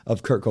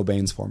 of Kurt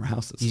Cobain's former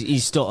houses. You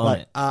still own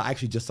it? I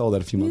actually just sold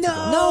it a few months ago.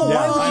 No,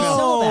 why would you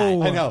sell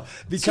that? I know.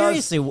 Because,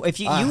 seriously,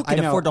 if you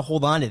can afford to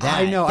hold on to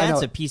that,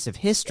 that's a piece of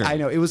history. I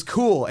know. It was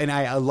cool, and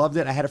I loved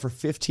it. I had it for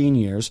 15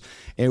 years.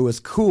 It was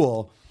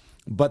cool,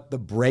 but the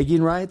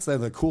bragging rights,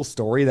 the cool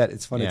story that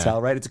it's fun to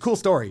tell, right? It's a cool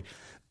story.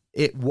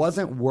 It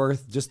wasn't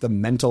worth just the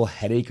mental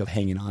headache of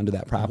hanging on to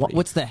that property.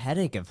 What's the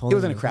headache of holding it?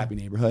 Was in a crappy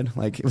neighborhood.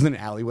 Like, it was in an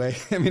alleyway.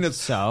 I mean, it's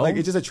so like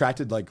it just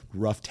attracted like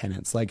rough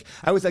tenants. Like,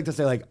 I always like to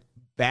say like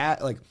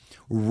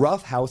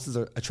rough houses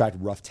attract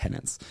rough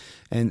tenants,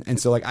 and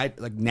so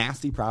like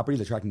nasty properties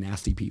attract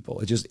nasty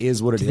people. It just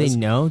is what it is. Do they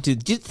know? Do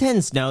the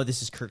tenants know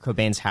this is Kurt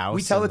Cobain's house?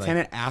 We tell the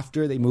tenant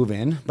after they move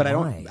in, but I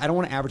don't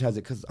want to advertise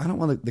it because I don't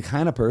want the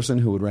kind of person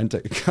who would rent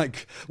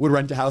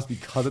a house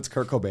because it's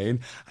Kurt Cobain.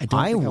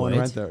 I would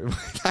rent there.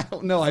 I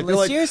don't know. I feel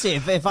like seriously,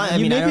 if I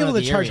you mean, may I be able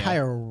to charge area.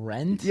 higher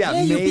rent.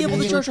 Yeah, you'd be able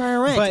to charge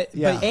higher rent,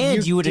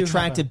 and you would do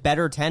attract a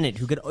better tenant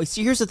who could.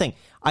 See, here's the thing.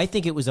 I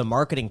think it was a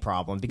marketing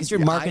problem because you're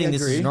marketing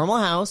this as a normal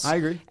house. I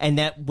agree. And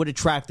that would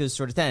attract those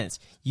sort of tenants.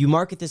 You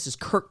market this as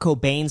Kurt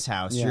Cobain's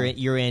house. Yeah.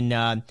 You're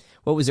in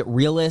what was it,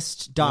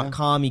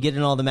 realist.com. You get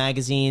in all the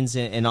magazines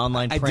and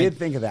online print. I did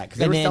think of that because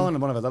they were selling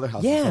one of his other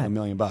houses for $1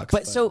 million.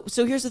 But so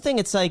here's the thing.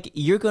 It's like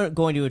you're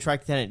going to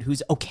attract a tenant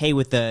who's okay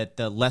with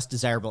the less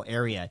desirable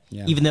area,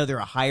 even though they're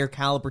a higher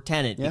caliber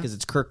tenant because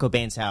it's Kurt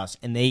Cobain's house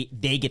and they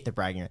get the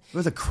bragging. It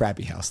was a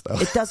crappy house, though.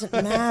 It doesn't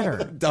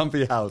matter.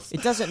 Dumpy house.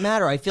 It doesn't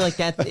matter. I feel like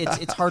that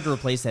it's hard to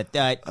replace that.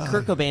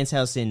 Kurt Cobain's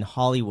house in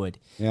Hollywood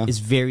is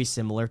very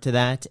similar to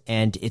that,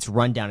 and it's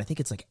run down. I think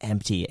it's like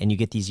empty, and you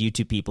get these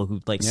YouTube people who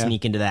like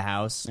sneak into the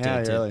house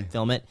to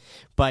film it.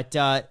 But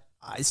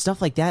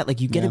stuff like that,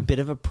 like you get a bit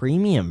of a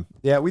premium.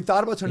 Yeah, we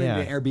thought about turning it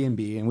into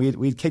Airbnb, and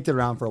we kicked it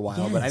around for a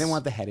while, but I didn't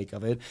want the headache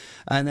of it.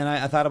 And then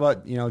I thought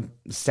about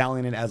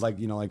selling it as like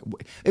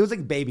it was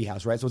like baby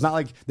house, right? So it's not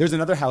like there's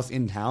another house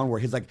in town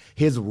where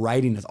his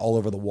writing is all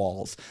over the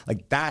walls.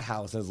 Like that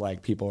house is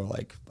like people are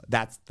like,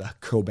 that's the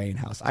Cobain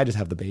house. I just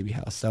have the baby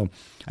house, so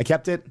I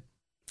kept it.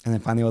 And then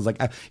finally I was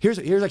like, here's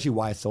actually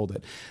why I sold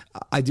it.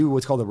 I do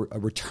what's called a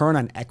return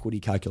on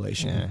equity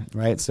calculation,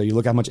 right? So you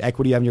look how much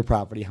equity you have in your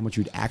property, how much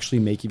you'd actually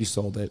make if you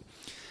sold it.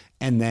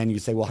 And then you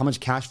say, well, how much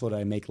cash flow did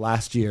I make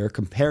last year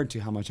compared to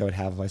how much I would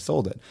have if I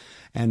sold it?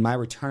 And my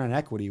return on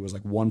equity was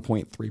like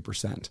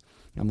 1.3%.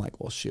 I'm like,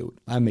 well, shoot,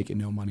 I'm making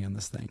no money on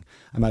this thing.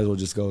 I might as well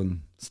just go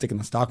and stick in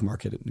the stock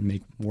market and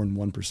make more than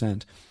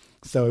 1%.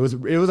 So it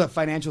was a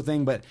financial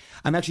thing, but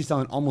I'm actually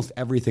selling almost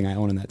everything I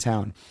own in that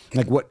town.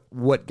 Like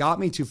what got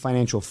me to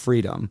financial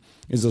freedom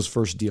is those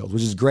first deals,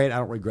 which is great. I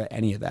don't regret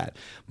any of that.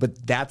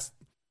 But that's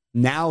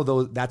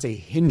a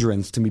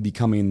hindrance to me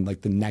becoming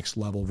like the next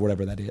level of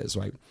whatever that is,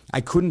 right?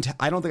 I don't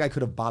think I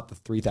could have bought the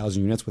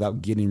 3,000 units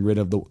without getting rid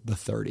of the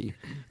 30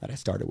 that I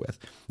started with.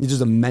 It's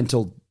just a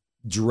mental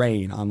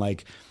drain on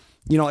like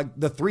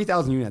the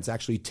 3,000 units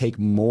actually take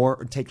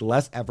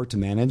less effort to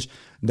manage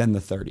than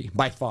the 30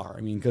 by far.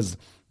 I mean, because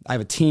I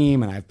have a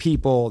team and I have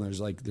people and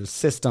there's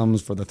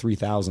systems for the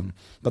 3,000,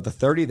 but the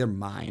 30, they're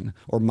mine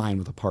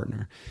with a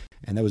partner.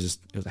 And it was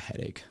a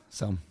headache.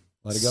 So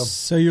let it go.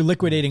 So you're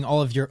liquidating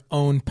all of your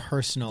own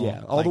personal,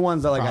 all the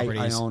ones that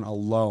I own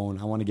alone.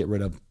 I want to get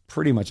rid of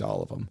pretty much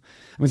all of them.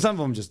 I mean, some of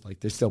them just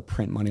like, they still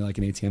print money like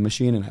an ATM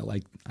machine and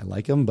I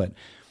like them, but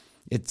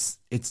it's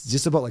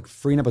just about like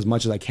freeing up as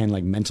much as I can,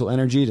 like mental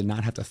energy to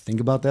not have to think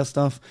about that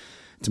stuff,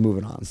 to move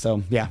it on.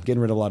 So yeah,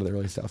 getting rid of a lot of the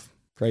early stuff.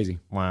 Crazy.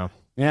 Wow.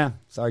 Yeah.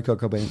 Sorry, Kurt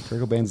Cobain.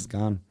 Kurt Cobain's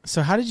gone.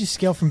 So how did you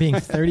scale from being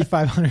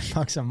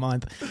 $3,500 a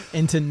month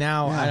into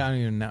now, I don't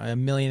even know, $1.5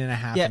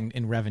 million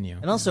in revenue?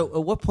 And also,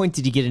 at what point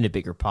did you get into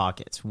Bigger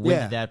Pockets? When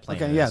did that play?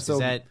 Okay, yeah.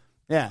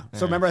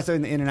 So remember I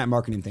started the internet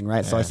marketing thing,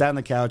 right? Yeah. So I sat on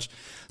the couch,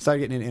 started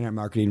getting into internet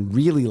marketing,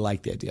 really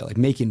liked the idea, like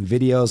making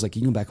videos. Like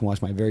you can go back and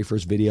watch my very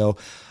first video.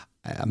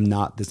 I'm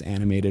not this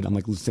animated. I'm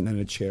like sitting in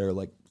a chair,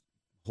 like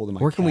holding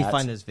my Where can cat. we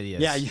find those videos?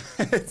 Yeah,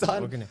 it's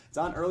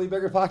on Early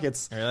Bigger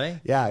Pockets.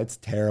 Really? Yeah, it's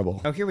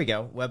terrible. Oh, here we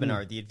go.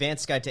 Webinar, The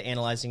Advanced Guide to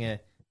Analyzing a...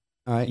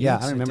 yeah, I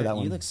don't remember that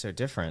one. You look so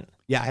different.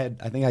 Yeah,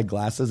 I think I had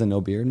glasses and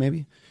no beard,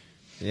 maybe.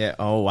 Yeah.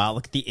 Oh, wow.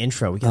 Look at the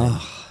intro. We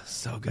got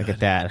so good. Look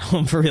at that.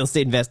 Home for Real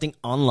Estate Investing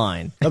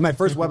Online. That was my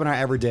first webinar I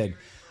ever did.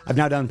 I've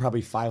now done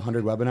probably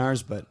 500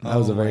 webinars, but that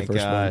was the very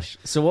first one.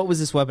 So what was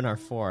this webinar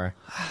for?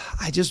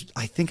 I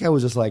think I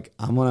was just like,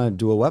 I'm going to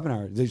do a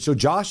webinar. So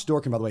Josh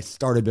Dorkin, by the way,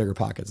 started Bigger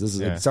Pockets.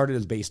 It started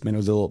his basement. It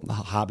was a little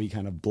hobby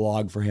kind of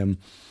blog for him.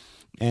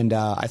 And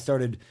I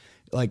started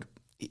like,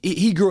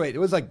 he grew it. It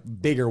was like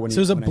bigger when So it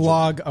was a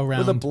blog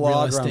around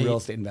real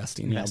estate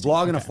investing. Yeah,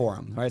 blog and a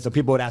forum, right? So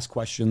people would ask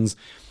questions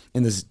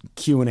in this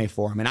Q&A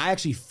forum. And I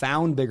actually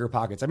found Bigger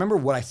Pockets. I remember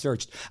what I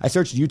searched. I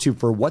searched YouTube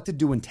for what to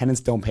do when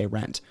tenants don't pay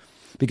rent.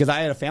 Because I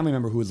had a family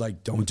member who was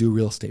like, don't do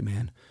real estate,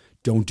 man.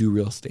 Don't do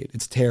real estate.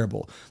 It's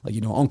terrible. Like,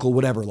 Uncle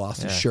whatever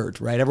lost his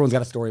shirt, right? Everyone's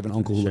got a story of an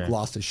uncle who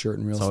lost his shirt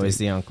in real estate. It's always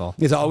the uncle.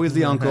 It's always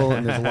the uncle,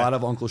 and there's a lot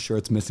of uncle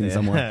shirts missing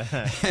somewhere.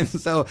 And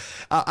so,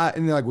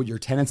 and they're like, well, your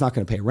tenant's not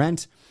going to pay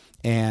rent,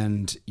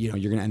 and you're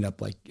going to end up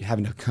like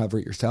having to cover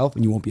it yourself,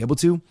 and you won't be able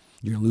to.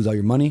 You're going to lose all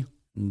your money,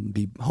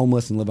 be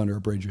homeless, and live under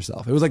a bridge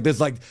yourself. It was like this,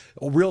 like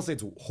real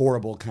estate's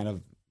horrible kind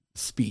of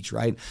speech,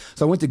 right?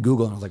 So I went to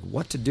Google and I was like,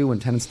 what to do when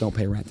tenants don't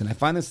pay rent? And I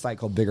find this site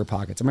called Bigger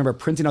Pockets. I remember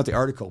printing out the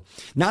article.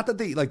 Not that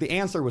the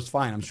answer was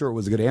fine. I'm sure it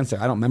was a good answer.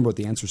 I don't remember what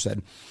the answer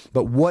said.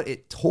 But what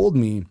it told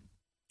me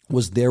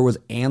was there was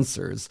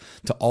answers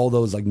to all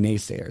those like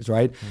naysayers,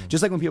 right?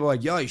 Just like when people are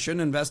like, yo, you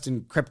shouldn't invest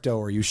in crypto,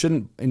 or you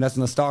shouldn't invest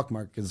in the stock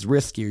market, it's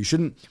risky, or you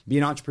shouldn't be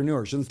an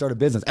entrepreneur, you shouldn't start a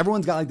business.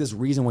 Everyone's got like this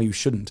reason why you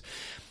shouldn't.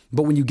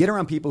 But when you get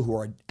around people who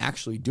are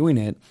actually doing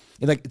it,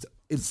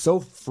 it's so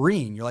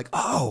freeing. You're like,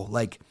 oh,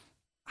 like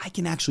I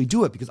can actually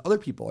do it because other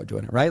people are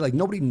doing it, right? Like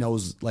nobody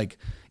knows, like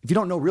if you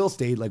don't know real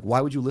estate, like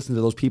why would you listen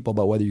to those people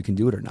about whether you can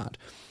do it or not?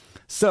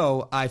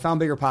 So I found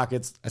Bigger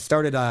Pockets. I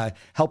started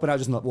helping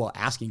out,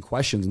 asking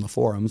questions in the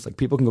forums. Like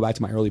people can go back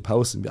to my early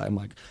posts and be like, I'm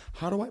like,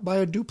 how do I buy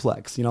a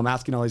duplex? I'm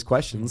asking all these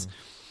questions.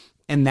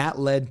 And that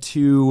led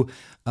to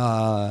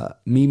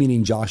me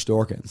meeting Josh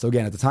Dorkin. So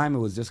again, at the time, it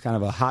was just kind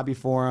of a hobby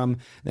forum.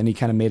 Then he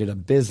kind of made it a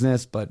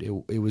business, but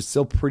it was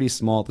still pretty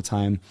small at the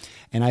time.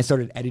 And I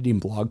started editing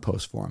blog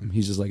posts for him.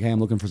 He's just like, hey, I'm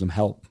looking for some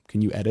help.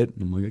 Can you edit?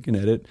 And I'm like, I can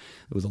edit.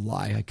 It was a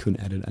lie. I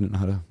couldn't edit. I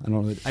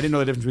didn't know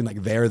the difference between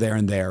like there,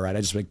 and there, right? I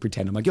just like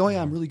pretend. I'm like, oh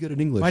yeah, I'm really good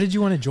at English. Why did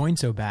you want to join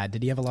so bad?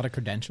 Did he have a lot of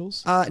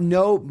credentials?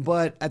 No,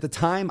 but at the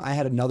time I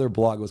had another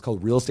blog. It was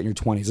called Real Estate in Your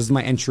 20s. This is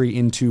my entry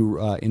into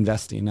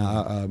investing.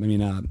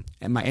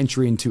 And my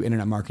entry into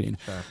internet marketing.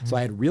 Sure. So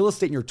I had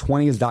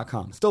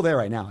realestateinyour20s.com. Still there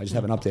right now. I just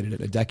haven't updated it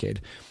in a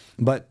decade.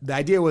 But the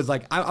idea was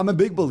like, I'm a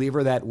big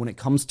believer that when it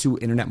comes to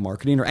internet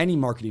marketing, or any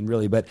marketing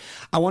really, but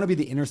I want to be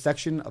the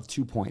intersection of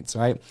 2 points,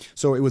 right?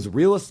 So it was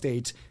real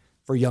estate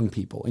for young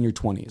people in your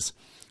 20s.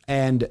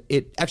 And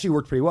it actually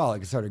worked pretty well.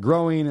 Like it started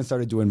growing and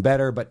started doing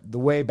better. But the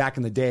way back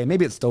in the day,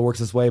 maybe it still works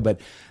this way, but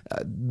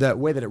the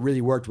way that it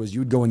really worked was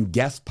you'd go and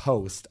guest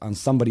post on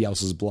somebody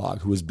else's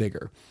blog who was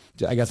bigger.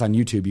 I guess on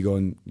YouTube, you go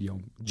and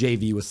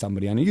JV with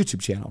somebody on a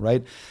YouTube channel,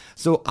 right?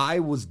 So I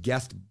was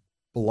guest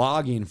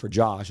blogging for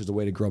Josh as a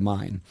way to grow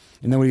mine.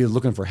 And then when he was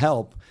looking for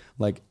help,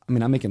 like, I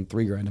mean, I'm making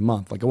 $3,000 a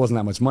month. Like, it wasn't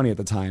that much money at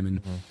the time.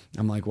 And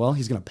I'm like, well,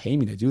 he's going to pay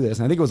me to do this.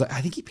 And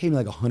I think he paid me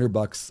like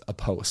 $100 a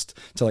post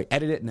to like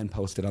edit it and then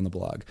post it on the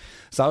blog.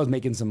 So I was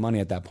making some money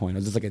at that point. I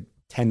was just like a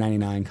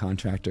 1099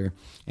 contractor.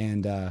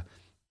 And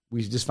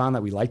we just found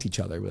that we liked each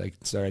other. We like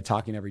started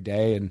talking every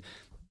day, and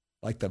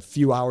like the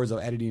few hours of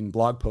editing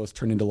blog posts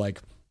turned into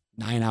like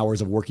 9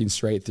 hours of working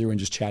straight through and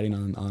just chatting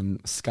on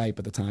Skype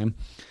at the time.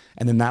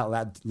 And then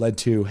that led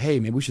to, hey,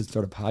 maybe we should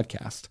start a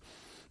podcast.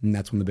 And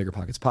that's when the Bigger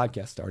Pockets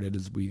podcast started,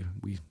 is we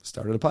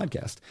started a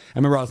podcast. I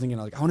remember I was thinking,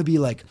 like, I want to be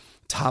like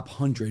top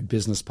 100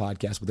 business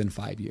podcast within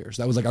 5 years.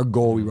 That was like our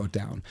goal we wrote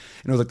down.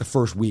 And it was like the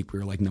first week we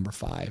were like number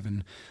 5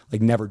 and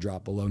like never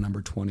dropped below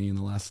number 20 in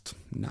the last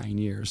 9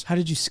 years. How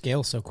did you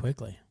scale so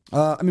quickly?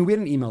 I mean, we had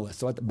an email list.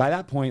 So by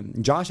that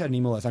point, Josh had an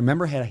email list. I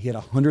remember he had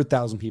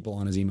 100,000 people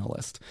on his email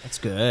list. That's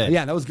good.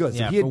 Yeah, that was good. So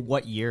Yeah, for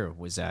what year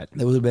was that?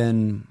 That would have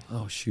been,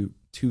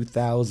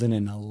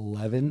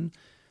 2011.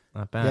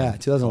 Not bad. Yeah,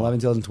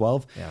 2011,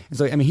 2012. Yeah. And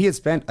so, I mean, he had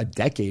spent a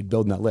decade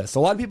building that list. So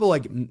a lot of people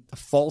like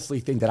falsely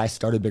think that I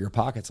started Bigger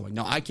Pockets. I'm like,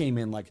 no, I came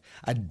in like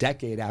a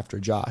decade after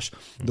Josh.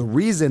 The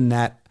reason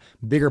that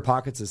Bigger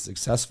Pockets is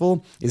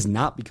successful is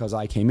not because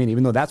I came in,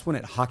 even though that's when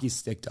it hockey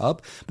sticked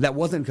up, but that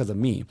wasn't because of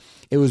me.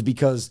 It was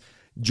because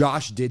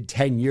Josh did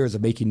 10 years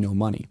of making no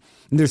money.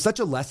 And there's such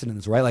a lesson in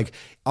this, right? Like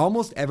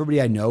almost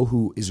everybody I know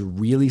who is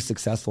really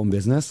successful in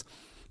business,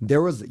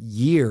 there was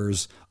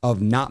years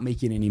of not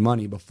making any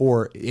money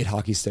before it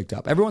hockey sticked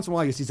up. Every once in a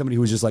while, you see somebody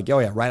who's just like, oh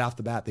yeah, right off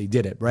the bat, they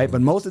did it, right?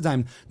 But most of the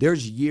time,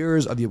 there's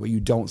years of what you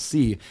don't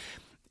see.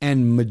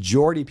 And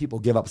majority of people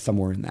give up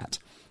somewhere in that,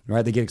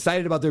 right? They get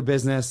excited about their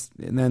business,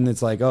 and then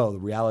it's like, oh, the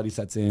reality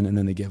sets in, and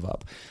then they give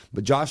up.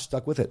 But Josh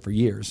stuck with it for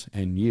years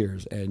and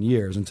years and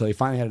years until he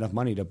finally had enough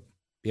money to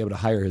be able to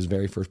hire his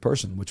very first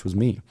person, which was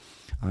me.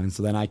 And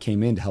so then I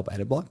came in to help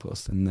edit blog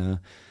posts and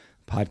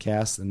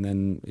podcast, and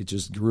then it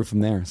just grew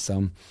from there.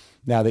 So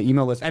yeah, the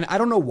email list, and I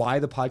don't know why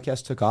the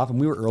podcast took off, and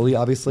we were early,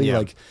 obviously. Yeah.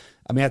 Like,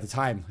 I mean, at the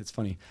time, it's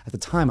funny. At the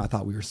time, I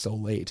thought we were so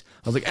late.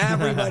 I was like,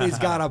 everybody's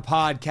got a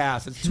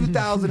podcast. It's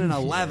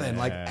 2011.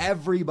 Like,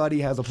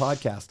 everybody has a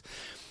podcast,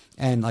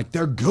 and like,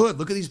 they're good.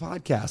 Look at these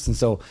podcasts. And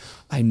so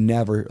I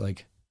never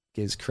like,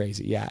 it's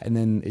crazy. Yeah. And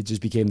then it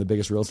just became the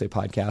biggest real estate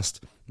podcast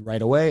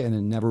right away, and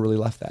it never really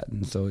left that.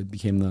 And so it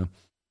became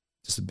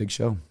just a big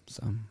show.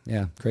 So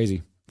yeah,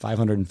 crazy.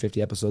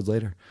 550 episodes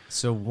later.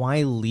 So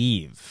why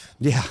leave?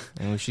 Yeah.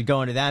 And we should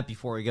go into that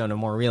before we go into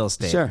more real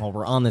estate. Sure. While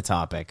we're on the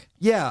topic.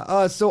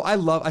 Yeah. So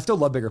I still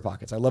love Bigger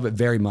Pockets. I love it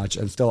very much.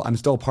 I'm still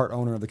a part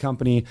owner of the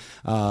company.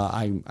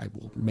 I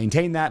will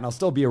maintain that, and I'll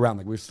still be around.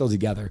 Like, we're still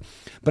together.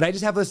 But I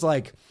just have this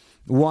like,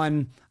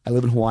 one, I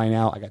live in Hawaii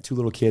now. I got 2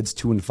 little kids,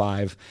 2 and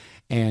 5.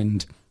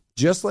 And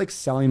just like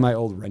selling my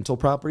old rental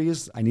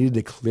properties, I needed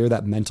to clear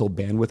that mental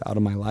bandwidth out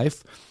of my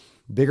life.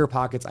 Bigger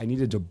Pockets, I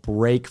needed to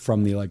break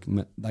from the like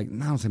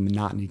not say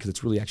monotony, because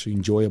it's really actually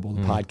enjoyable,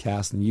 the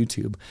podcast and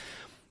YouTube,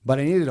 but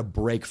I needed a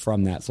break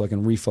from that so I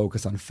can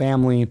refocus on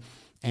family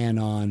and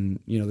on,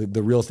 you know,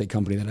 the real estate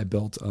company that I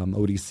built,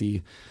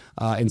 ODC.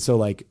 And so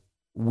like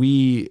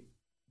we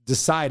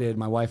decided,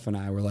 my wife and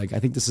I were like, I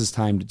think this is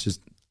time to just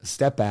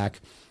step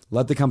back,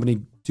 let the company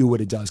do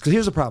what it does. Because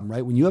here's the problem,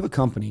 right? When you have a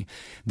company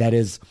that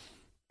is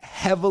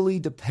heavily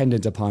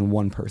dependent upon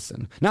one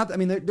person.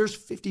 There's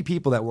 50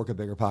 people that work at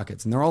Bigger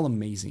Pockets, and they're all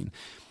amazing.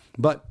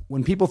 But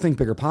when people think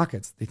Bigger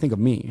Pockets, they think of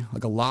me,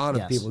 like a lot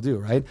of people do,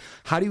 right?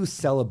 How do you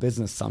sell a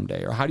business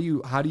someday? Or how do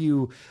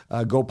you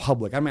go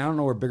public? I mean, I don't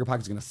know where Bigger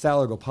Pockets is going to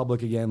sell or go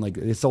public again. Like,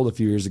 they sold a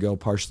few years ago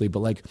partially, but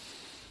like,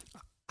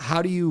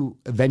 how do you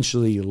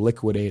eventually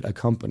liquidate a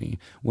company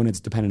when it's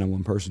dependent on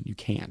one person? You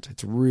can't.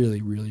 It's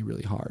really, really,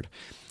 really hard.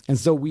 And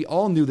so we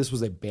all knew this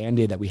was a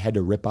Band-Aid that we had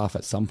to rip off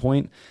at some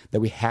point, that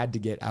we had to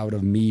get out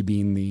of me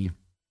being the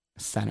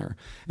center.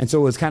 And so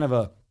it was kind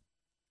of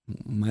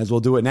might as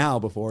well do it now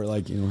before,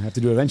 like, you know, have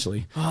to do it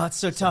eventually. Oh, it's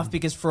so tough,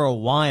 because for a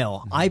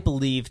while I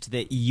believed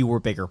that you were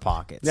Bigger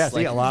Pockets. Yeah,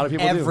 see, a lot of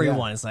people do.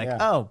 Everyone Yeah. is like, Yeah.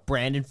 oh,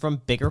 Brandon from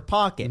Bigger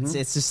Pockets.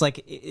 It's just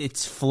like,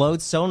 it's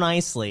flowed so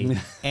nicely.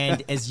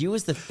 And as you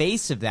as the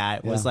face of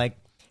that was like,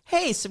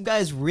 hey, some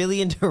guy's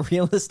really into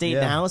real estate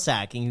and house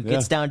hacking who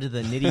gets down to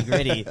the nitty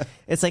gritty.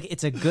 It's like,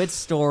 it's a good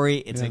story.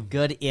 It's a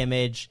good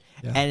image.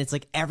 And it's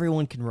like,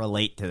 everyone can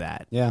relate to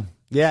that. Yeah.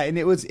 Yeah. And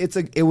it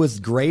was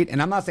great.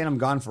 And I'm not saying I'm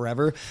gone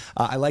forever.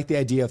 I like the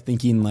idea of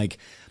thinking like,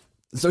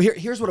 so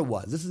here's what it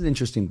was. This is an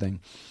interesting thing.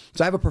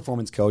 So I have a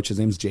performance coach. His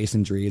name's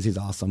Jason Dries. He's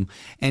awesome.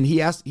 And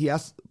he asked,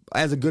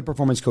 as a good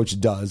performance coach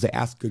does, they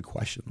ask good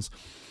questions.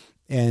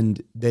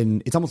 And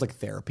then it's almost like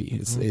therapy.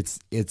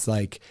 It's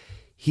like,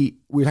 we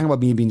were talking about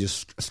me being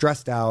just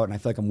stressed out, and I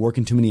feel like I'm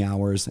working too many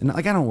hours. And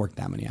like, I don't work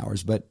that many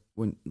hours, but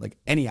when like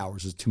any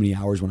hours is too many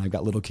hours when I've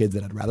got little kids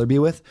that I'd rather be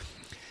with.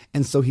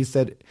 And so he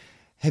said,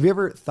 have you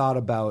ever thought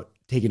about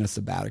taking a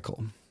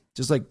sabbatical?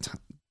 Just like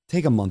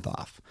take a month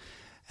off.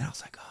 And I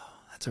was like, oh,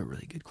 that's a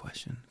really good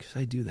question. Should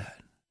I do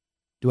that?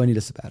 Do I need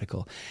a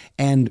sabbatical?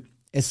 And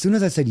as soon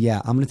as I said, yeah,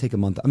 I'm going to take a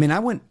month. I mean, I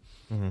went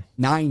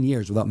 9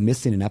 years without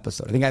missing an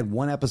episode. I think I had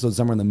one episode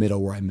somewhere in the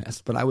middle where I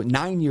missed, but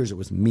 9 years it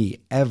was me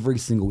every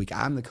single week.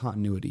 I'm the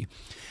continuity.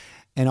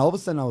 And all of a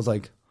sudden I was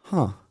like,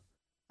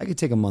 I could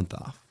take a month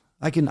off.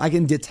 I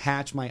can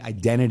detach my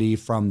identity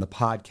from the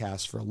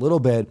podcast for a little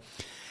bit.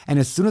 And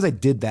as soon as I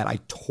did that, I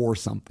tore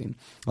something.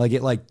 Like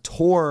it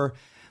tore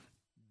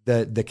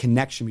the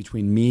connection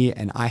between me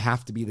and I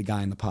have to be the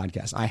guy in the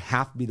podcast. I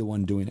have to be the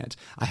one doing it.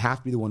 I have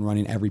to be the one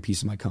running every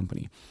piece of my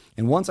company.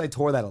 And once I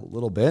tore that a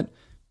little bit,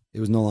 it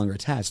was no longer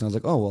attached. And I was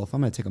like, oh, well, if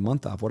I'm going to take a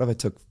month off, what if I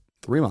took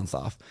 3 months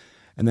off?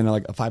 And then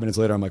like 5 minutes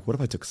later, I'm like, what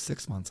if I took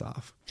 6 months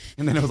off?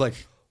 And then I was like,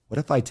 what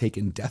if I take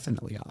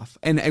indefinitely off?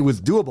 And it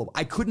was doable.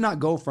 I could not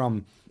go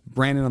from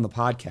Brandon on the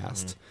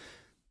podcast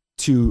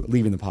to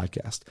leaving the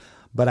podcast.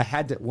 But I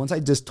had to, once I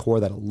just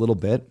tore that a little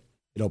bit,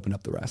 it opened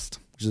up the rest,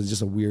 which is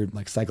just a weird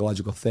like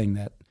psychological thing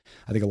that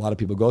I think a lot of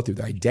people go through.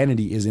 Their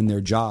identity is in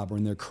their job or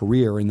in their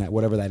career or in that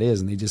whatever that is.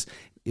 And it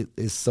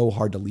is so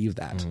hard to leave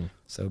that.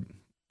 So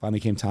finally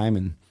came time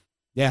and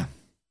yeah,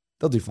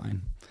 they'll do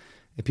fine.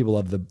 If people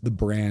love the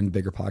brand,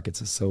 Bigger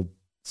Pockets is so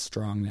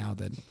strong now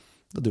that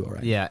they'll do all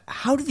right. Yeah.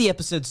 How do the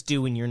episodes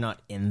do when you're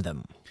not in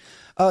them?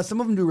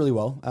 Some of them do really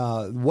well.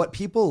 What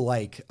people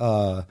like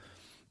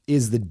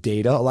is the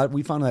data.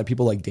 We found that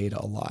people like data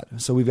a lot.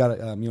 So we've got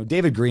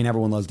David Green.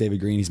 Everyone loves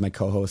David Green. He's my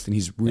co-host, and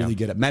he's really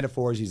good at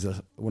metaphors. He's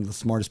one of the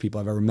smartest people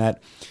I've ever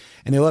met,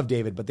 and they love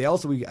David. But they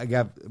also we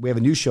have a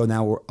new show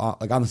now. We're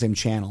like on the same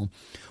channel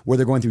where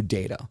they're going through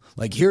data.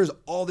 Like here's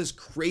all this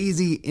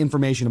crazy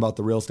information about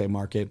the real estate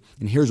market,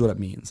 and here's what it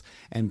means.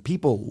 And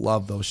people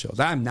love those shows.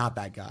 I'm not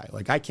that guy.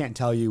 Like I can't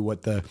tell you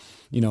what the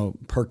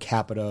per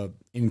capita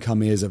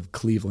income is of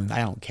Cleveland.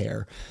 I don't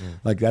care.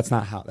 Like that's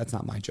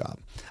not my job.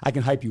 I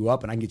can hype you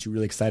up and I can get you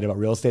really excited about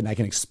real estate and I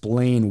can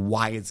explain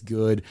why it's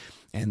good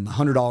and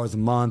 $100 a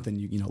month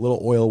and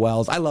little oil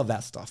wells. I love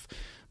that stuff,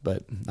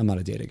 but I'm not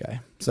a data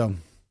guy. So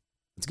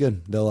it's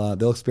good.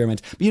 They'll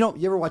experiment. But you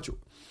ever watch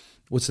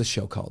what's the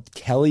show called?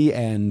 Kelly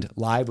and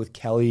Live with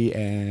Kelly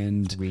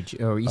and it used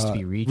to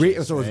be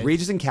Regis. So it was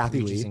Regis and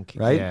Kathy Lee,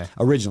 right? Yeah.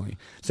 Originally.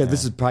 So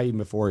this is probably even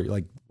before,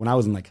 like when I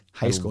was in like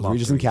high school,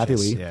 Regis and Kathy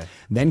Lee. Yeah.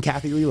 Then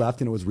Kathy Lee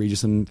left and it was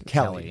Regis and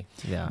Kelly.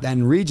 Yeah.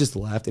 Then Regis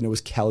left and it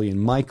was Kelly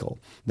and Michael.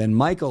 Then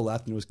Michael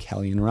left and it was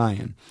Kelly and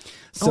Ryan.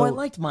 So, I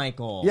liked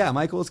Michael. Yeah,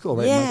 Michael was cool,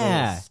 right?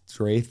 Yeah.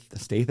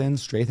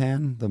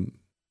 Strathan,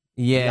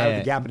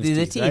 the gap in his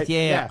the teeth, right?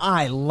 Yeah.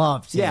 I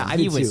loved him. Yeah, I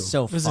he did was too.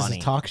 so funny. Was this a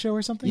talk show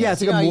or something? Yeah,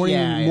 it's like a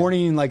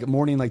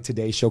morning like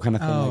Today Show kind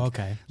of thing. Oh, like,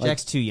 okay.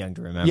 Jack's too young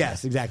to remember.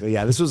 Yes, exactly.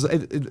 Yeah, this was so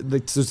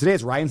today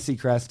it's Ryan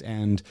Seacrest,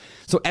 and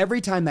so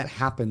every time that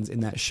happens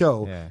in that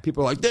show,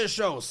 people are like, "This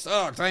show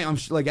sucks." I'm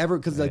like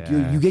because like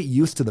you get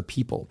used to the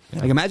people.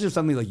 Like imagine if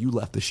suddenly like you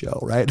left the show,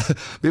 right?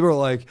 People are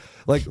like,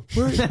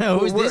 who's this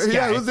guy?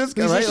 Yeah, who's this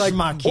guy? Who's right?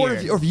 Like, or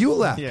if you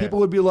left, people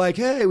would be like,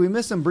 "Hey, we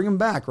miss him. Bring him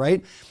back."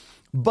 Right?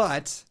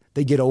 But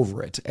they get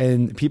over it,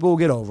 and people will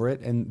get over it,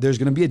 and there's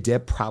going to be a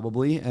dip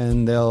probably,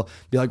 and they'll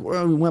be like,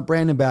 well, we want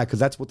Brandon back because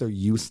that's what they're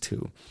used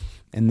to.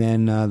 And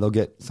then they'll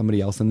get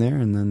somebody else in there,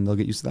 and then they'll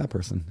get used to that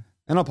person.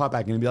 And I'll pop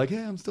back in and be like,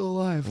 hey, I'm still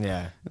alive.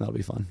 Yeah. And that'll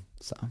be fun.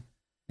 So,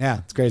 yeah,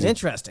 it's crazy.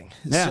 Interesting.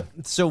 Yeah.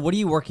 So what are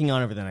you working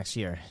on over the next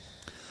year?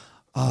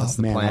 Oh,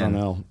 man, plan? I don't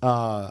know.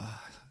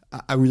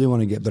 I really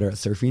want to get better at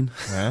surfing.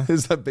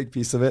 Is a big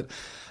piece of it.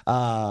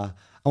 I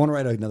want to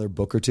write another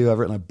book or two. I've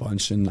written a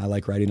bunch, and I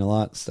like writing a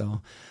lot,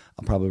 so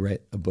I'll probably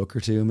write a book or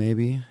two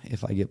maybe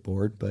if I get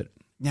bored. But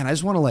man, I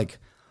just want to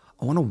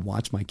I want to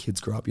watch my kids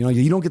grow up.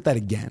 You don't get that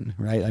again,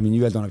 right? I mean,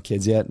 you guys don't have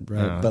kids yet,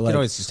 right? No, but you could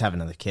always just have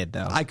another kid,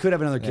 though. I could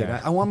have another kid.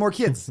 I want more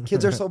kids.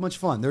 Kids are so much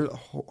fun. They're a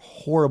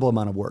horrible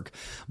amount of work,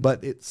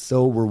 but it's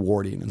so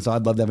rewarding. And so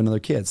I'd love to have another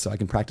kid so I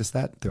can practice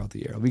that throughout the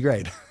year. It'll be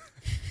great.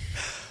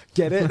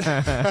 Get it?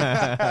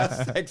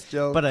 Sex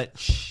joke. But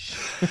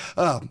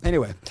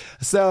anyway,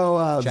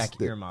 so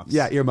Jack, earmuffs.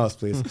 Yeah, earmuffs,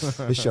 please.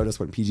 This show just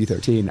went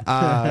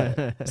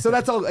PG-13. So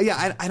that's all.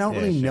 Yeah, I don't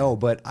really know,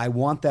 but I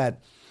want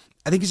that.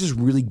 I think it's just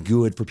really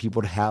good for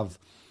people to have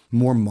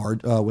more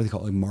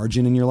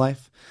margin in your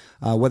life,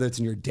 whether it's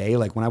in your day.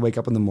 Like when I wake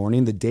up in the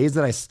morning, the days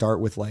that I start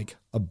with like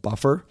a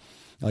buffer,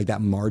 like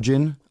that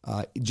margin,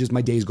 just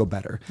my days go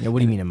better. Yeah, what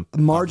do you mean? A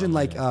margin,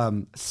 like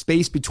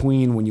space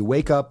between when you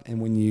wake up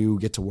and when you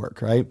get to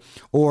work, right?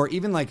 Or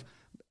even like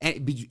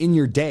in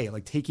your day,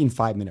 like taking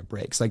 5-minute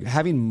breaks, like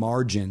having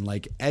margin,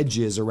 like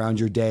edges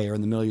around your day or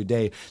in the middle of your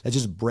day that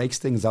just breaks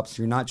things up.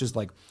 So you're not just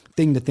like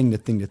thing to thing to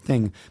thing to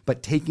thing,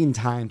 but taking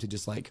time to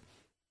just like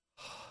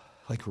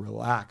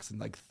relax and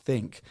like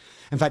think.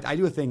 In fact, I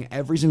do a thing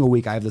every single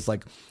week. I have this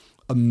like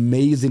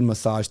amazing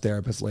massage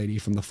therapist lady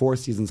from the Four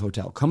Seasons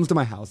Hotel comes to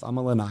my house. I'm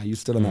a lanai. You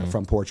stood on that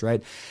front porch,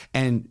 right?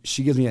 And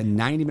she gives me a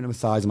 90-minute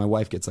massage, and my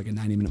wife gets like a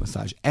 90-minute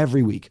massage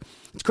every week.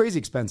 It's crazy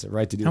expensive,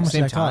 right? To do how much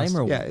same that time cost?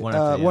 or yeah,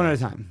 one at a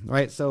time,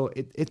 right? So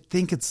I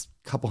think it's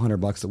a couple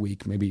 $100 a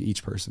week, maybe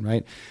each person,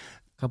 right?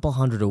 couple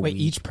hundred a Wait,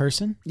 week. each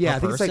person? Yeah, A I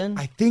think person?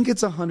 I think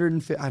it's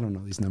 150. I don't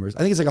know these numbers. I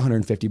think it's like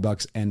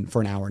 $150 and for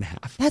an hour and a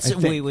half. That's I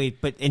think.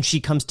 wait, but and she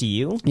comes to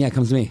you. Yeah, it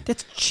comes to me.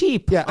 That's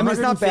cheap. Yeah, I mean, it's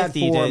not bad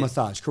 150 for to, a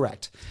massage,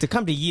 correct? to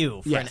come to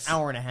you for Yes. an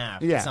hour and a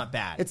half. Yeah, It's not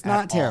bad. It's at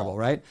not terrible, all.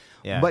 right?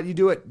 Yeah. But you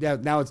do it. Yeah,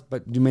 now it's.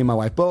 But you made my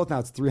wife both. Now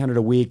it's $300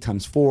 a week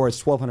times 4.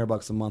 It's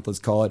 $1,200 a month. Let's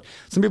call it.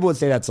 Some people would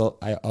say that's a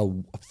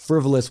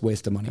frivolous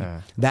waste of money.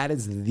 That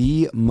is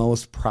the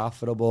most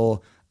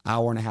profitable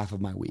hour and a half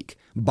of my week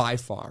by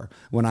far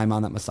when I'm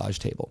on that massage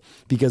table,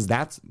 because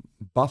that's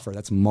buffer,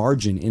 that's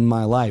margin in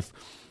my life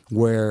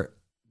where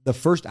the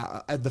first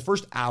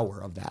hour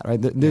of that, right?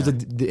 There's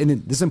and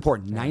this is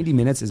important. 90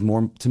 minutes is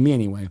more, to me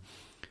anyway.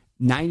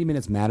 90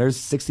 minutes matters,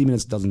 60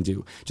 minutes doesn't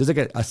do. Just like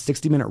a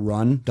 60-minute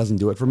run doesn't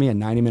do it for me, a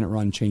 90-minute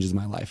run changes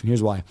my life. And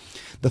here's why.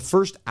 The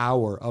first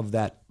hour of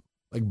that,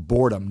 like,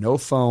 boredom, no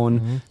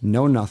phone,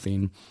 no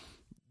nothing,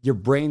 your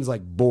brain's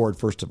like bored,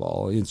 first of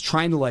all. It's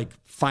trying to like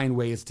find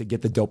ways to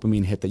get the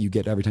dopamine hit that you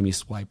get every time you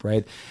swipe,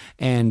 right?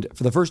 And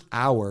for the first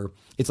hour,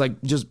 it's like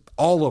just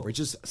all over. It's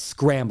just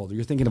scrambled.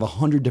 You're thinking of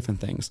 100 different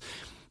things.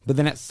 But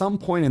then at some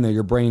point in there,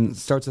 your brain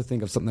starts to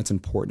think of something that's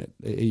important.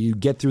 You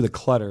get through the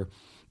clutter,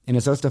 and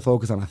it starts to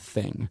focus on a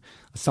thing,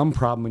 some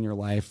problem in your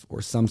life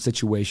or some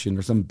situation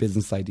or some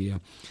business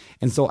idea.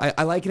 And so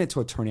I liken it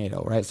to a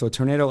tornado, right? So a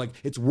tornado, like,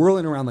 it's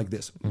whirling around like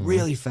this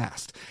really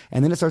fast.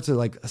 And then it starts to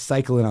like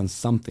cycle in on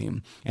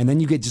something. And then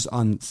you get just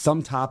on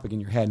some topic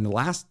in your head. And the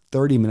last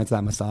 30 minutes of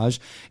that massage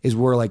is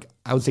where, like,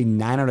 I would say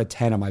 9 out of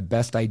 10 of my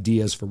best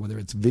ideas for whether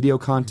it's video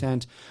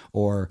content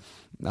or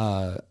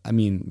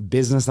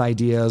business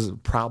ideas,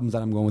 problems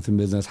that I'm going with in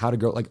business, how to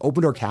grow, like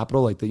Open Door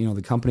Capital, like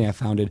the company I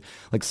founded,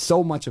 like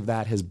so much of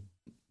that has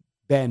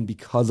been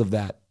because of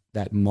that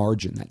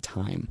margin, that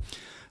time.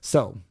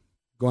 So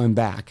going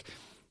back,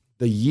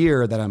 the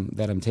year that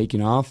I'm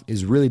taking off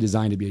is really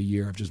designed to be a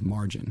year of just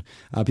margin.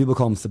 People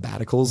call them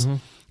sabbaticals.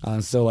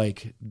 So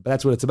like,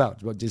 that's what it's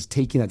about just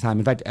taking that time.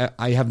 In fact,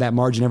 I have that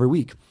margin every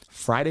week.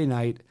 Friday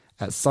night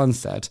at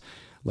sunset,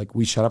 like,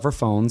 we shut off our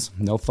phones,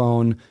 no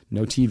phone,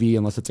 no TV,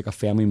 unless it's like a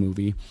family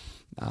movie,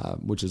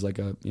 which is like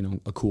a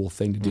cool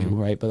thing to do,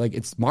 right? But like,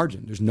 it's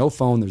margin. There's no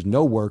phone, there's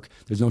no work,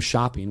 there's no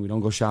shopping. We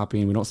don't go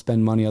shopping. We don't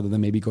spend money other than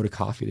maybe go to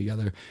coffee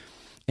together.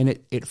 And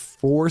it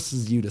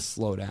forces you to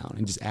slow down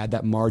and just add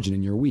that margin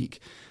in your week.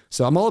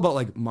 So I'm all about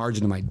like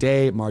margin in my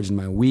day, margin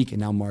in my week,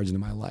 and now margin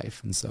in my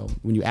life. And so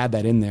when you add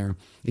that in there,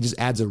 it just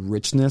adds a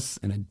richness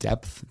and a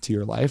depth to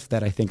your life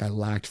that I think I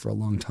lacked for a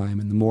long time.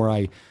 And the more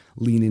I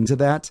lean into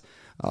that,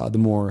 the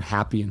more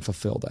happy and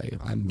fulfilled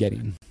I'm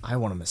getting. I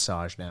want a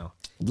massage now.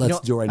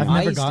 Let's do it right I've now.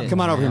 never gotten Come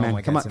on over here, Oh man.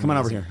 my Come God, on it's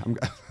over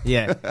here.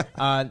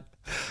 Yeah.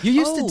 You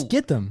used to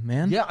get them,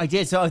 man. Yeah, I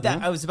did. So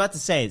I was about to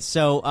say,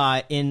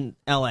 in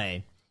LA,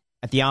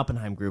 at the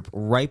Oppenheim Group,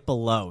 right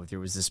below, there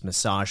was this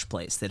massage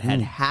place that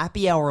had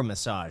happy hour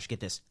massage. Get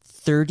this,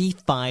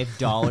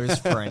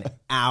 $35 for an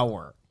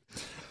hour.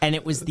 And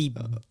it was the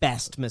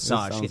best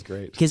massage. sounds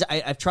great. Because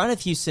I've tried a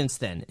few since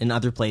then in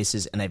other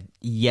places, and I've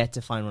yet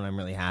to find one I'm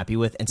really happy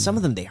with. And some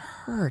of them, they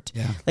hurt.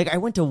 Yeah. Like, I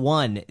went to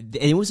one, and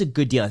it was a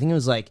good deal. I think it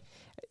was like,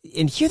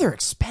 and here they're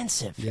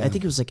expensive. Yeah. I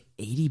think it was like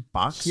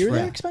 $80. Here for-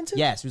 they're expensive?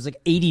 Yes, it was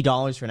like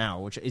 $80 for an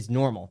hour, which is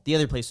normal. The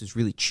other place was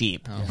really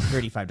cheap.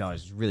 $35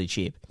 is really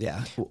cheap.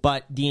 Yeah.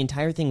 But the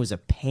entire thing was a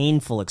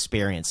painful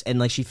experience. And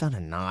like, she found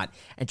a knot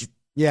and just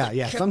Yeah.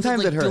 kept, Sometimes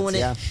like, it hurts. doing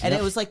Yeah. And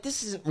it was like,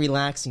 this isn't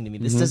relaxing to me.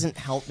 This doesn't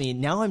help me.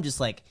 Now I'm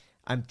just like,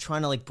 I'm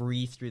trying to like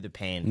breathe through the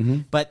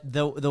pain. But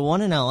the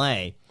one in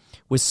LA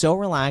was so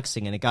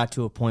relaxing, and it got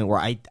to a point where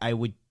I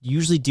would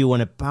usually do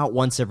one about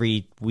once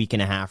every week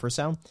and a half or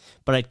so,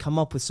 but I'd come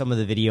up with some of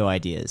the video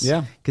ideas.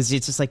 Yeah. Because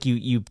it's just like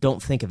you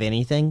don't think of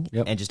anything,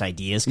 Yep. and just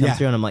ideas come Yeah.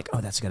 through, and I'm like,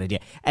 oh, that's a good idea.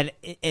 And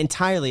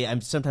entirely,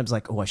 I'm sometimes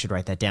like, oh, I should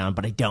write that down,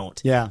 but I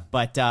don't. Yeah.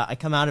 But I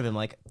come out of it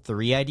like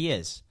 3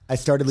 ideas. I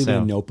started leaving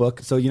So- a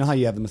notebook. So you know how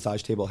you have the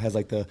massage table, it has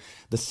like the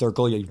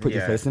circle, you put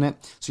your face in it.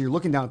 So you're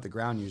looking down at the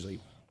ground usually.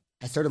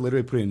 I started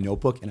literally putting a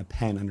notebook and a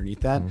pen underneath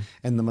that.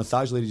 And the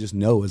massage lady just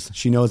knows.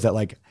 She knows that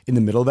like in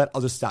the middle of that,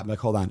 I'll just stop and like,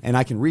 hold on. And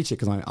I can reach it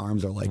because my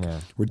arms are like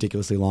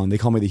ridiculously long. They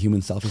call me the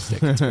human selfie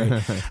stick. It's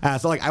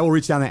great. So like I will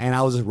reach down there and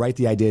I will just write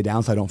the idea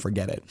down so I don't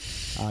forget it.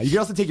 You can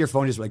also take your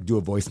phone, just like do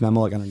a voice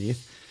memo like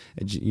underneath.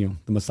 And,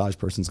 the massage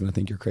person's going to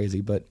think you're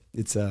crazy, but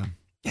it's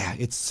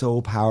it's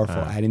so powerful.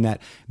 Adding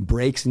that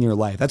breaks in your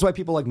life. That's why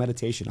people like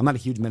meditation. I'm not a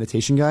huge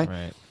meditation guy,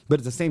 Right. but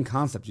it's the same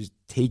concept. Just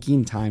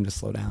taking time to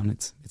slow down.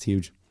 It's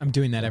huge. I'm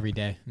doing that every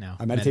day now.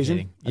 A meditation?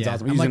 Meditating. That's Yeah.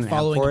 awesome. I'm Using like an app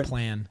following for a it?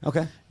 plan.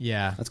 Okay,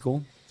 Yeah. that's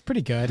cool. It's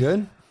pretty good.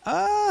 Good.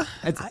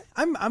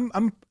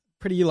 I'm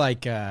pretty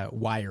like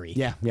wiry.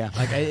 Yeah.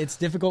 Like it's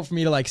difficult for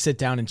me to like sit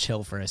down and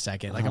chill for a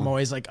second. Like I'm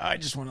always like, I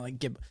just want to like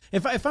get.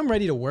 If I'm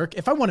ready to work,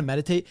 if I want to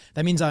meditate,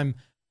 that means I'm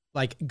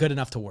like good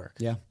enough to work.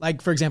 Yeah.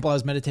 Like for example, I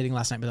was meditating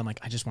last night, but I'm like,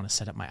 I just want to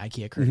set up my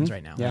IKEA curtains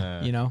right now.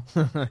 Yeah. You know.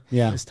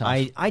 Yeah. It's tough.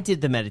 I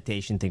did the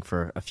meditation thing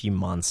for a few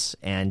months,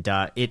 and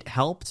it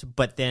helped,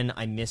 but then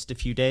I missed a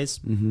few days.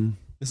 Mm-hmm.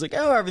 It's like,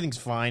 oh, everything's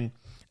fine.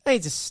 I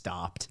just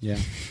stopped. Yeah.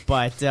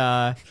 But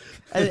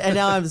and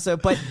now I'm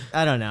but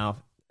I don't know.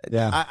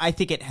 Yeah. I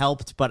think it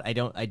helped, but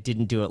I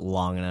didn't do it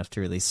long enough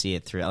to really see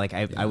it through. Like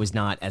I was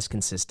not as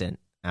consistent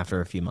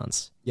after a few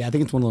months. Yeah, I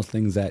think it's one of those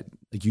things that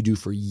like you do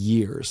for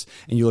years,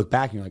 and you look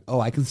back and you're like, oh,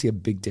 I can see a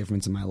big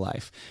difference in my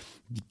life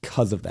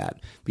because of that.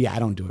 But yeah, I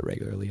don't do it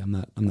regularly. I'm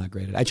not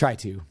great at it. I try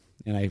to,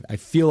 and I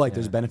feel like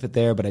there's benefit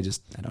there, but I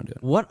don't do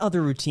it. What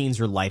other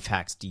routines or life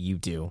hacks do you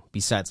do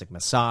besides like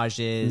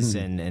massages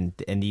and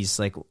these,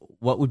 like,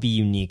 what would be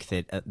unique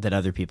that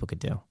other people could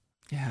do?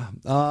 Yeah.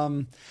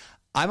 I'm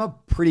a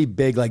pretty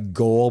big like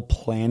goal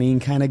planning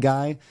kind of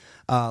guy,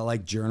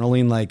 like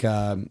journaling. Like,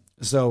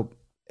 so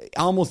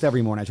almost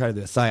every morning I try to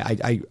do this.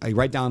 I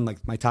write down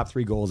like my top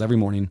 3 goals every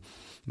morning.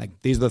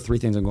 Like these are the 3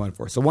 things I'm going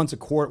for. So once a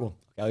quarter, well,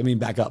 let me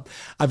back up.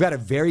 I've got a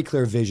very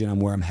clear vision on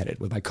where I'm headed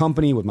with my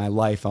company, with my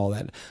life, all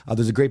that.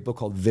 There's a great book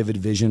called Vivid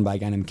Vision by a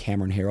guy named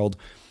Cameron Herold.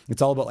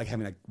 It's all about like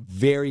having a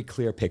very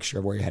clear picture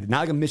of where you're headed. Not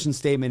like a mission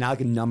statement, not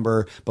like a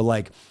number, but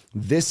like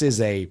this is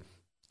a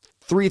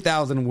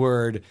 3,000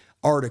 word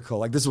article.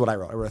 Like this is what I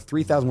wrote. I wrote a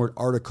 3,000 word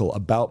article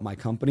about my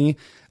company,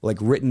 like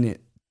written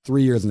it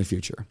 3 years in the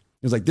future.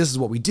 It was like, this is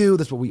what we do.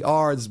 This is what we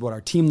are. This is what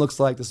our team looks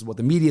like. This is what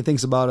the media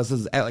thinks about us. This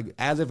is like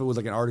as if it was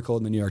like an article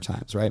in the New York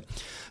Times, right?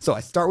 So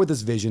I start with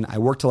this vision. I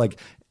work to like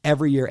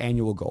every year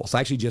annual goal. So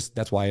actually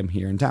that's why I'm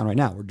here in town right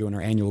now. We're doing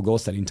our annual goal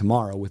setting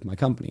tomorrow with my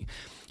company.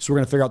 So we're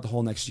going to figure out the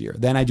whole next year.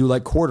 Then I do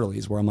like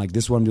quarterlies where I'm like,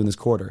 this is what I'm doing this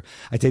quarter.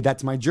 I take that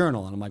to my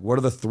journal and I'm like, what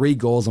are the 3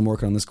 goals I'm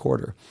working on this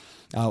quarter?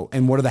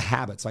 And what are the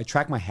habits? So I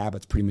track my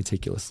habits pretty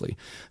meticulously.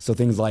 So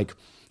things like,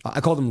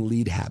 I call them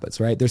lead habits,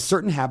 right? There's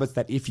certain habits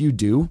that if you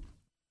do,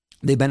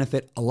 they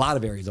benefit a lot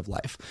of areas of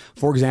life.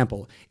 For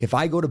example, if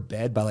I go to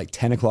bed by like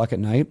 10 o'clock at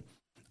night,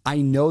 I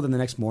know that the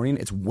next morning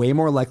it's way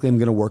more likely I'm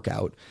going to work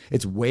out.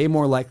 It's way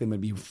more likely I'm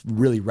going to be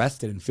really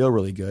rested and feel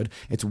really good.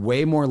 It's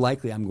way more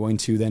likely I'm going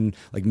to then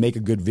like make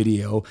a good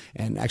video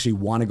and actually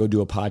want to go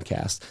do a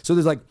podcast. So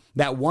there's like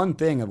that one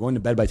thing of going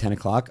to bed by 10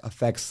 o'clock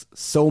affects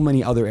so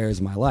many other areas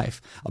of my life.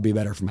 I'll be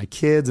better for my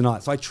kids and all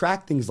that. So I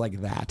track things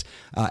like that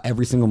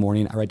every single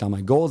morning. I write down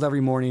my goals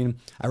every morning.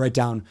 I write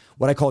down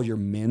what I call your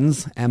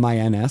MINS,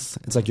 M-I-N-S.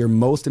 It's like your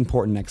most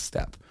important next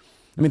step.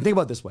 I mean, think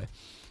about it this way.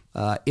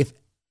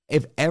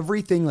 If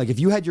everything, like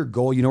if you had your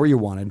goal, you know where you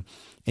wanted,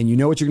 and you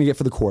know what you're going to get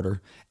for the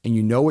quarter, and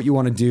you know what you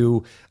want to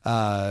do,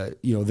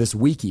 this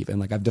week even,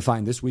 like I've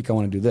defined this week, I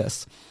want to do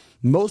this.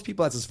 Most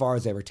people, that's as far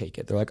as they ever take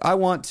it. They're like, I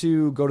want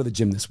to go to the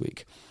gym this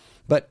week,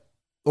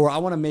 or I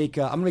want to make,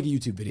 I'm going to make a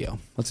YouTube video.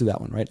 Let's do that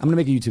one, right? I'm going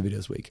to make a YouTube video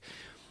this week.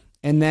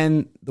 And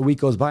then the week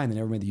goes by and they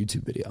never made the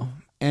YouTube video.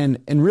 And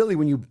really,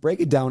 when you break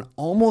it down,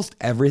 almost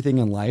everything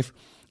in life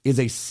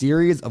is a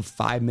series of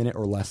 5-minute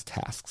or less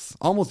tasks.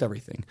 Almost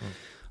everything.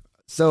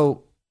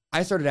 So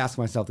I started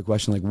asking myself the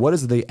question, like, what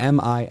is the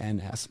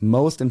MINS,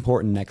 most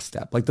important next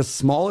step? Like the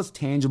smallest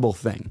tangible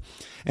thing.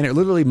 And it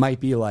literally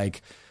might be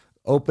like,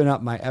 open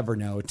up my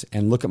Evernote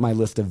and look at my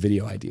list of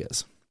video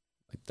ideas.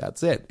 Like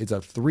that's it. It's a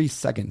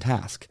 3-second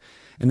task.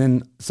 And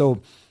then,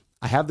 so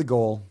I have the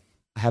goal,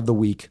 I have the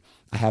week,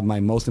 I have my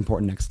most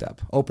important next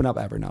step. Open up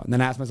Evernote. And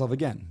then ask myself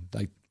again,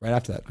 like right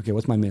after that, okay,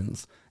 what's my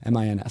MINS?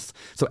 M-I-N-S.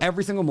 So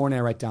every single morning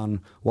I write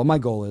down what my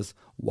goal is,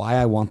 why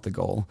I want the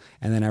goal,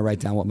 and then I write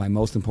down what my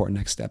most important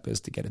next step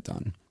is to get it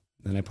done.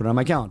 Then I put it on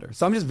my calendar.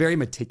 So I'm just very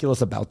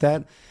meticulous about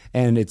that.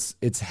 And it's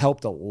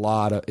helped in a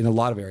lot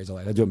of areas of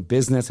life. I do it in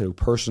business, I do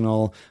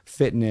personal,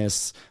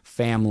 fitness,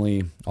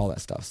 family, all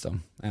that stuff. So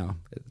I don't know,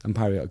 I'm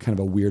probably kind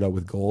of a weirdo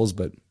with goals,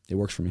 but it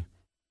works for me.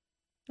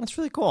 That's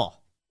really cool.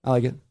 I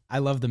like it. I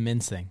love the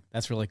MINS thing.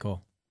 That's really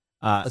cool.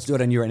 Let's do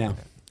it on you right now.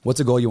 What's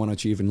a goal you want to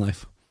achieve in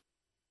life?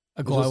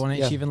 A goal I want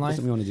to achieve in life? What's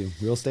something you want to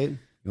do? Real estate? You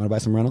want to buy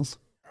some rentals?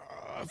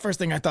 First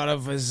thing I thought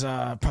of was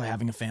probably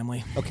having a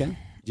family. Okay.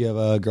 Do you have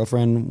a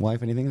girlfriend,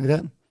 wife, anything like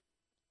that?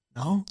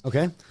 No.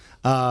 Okay.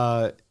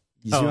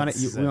 We want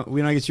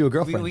to get you a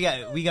girlfriend.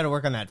 We got to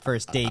work on that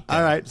first date.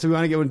 All right. So we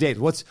want to get one date.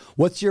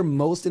 What's your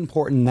most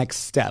important next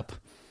step?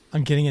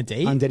 On getting a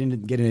date? On getting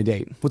a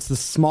date. What's the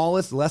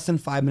smallest, less than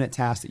 5-minute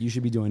task that you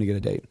should be doing to get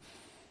a date?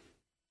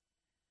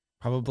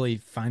 Probably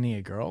finding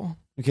a girl.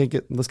 Okay,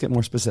 let's get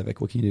more specific.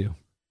 What can you do?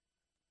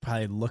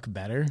 Probably look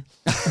better.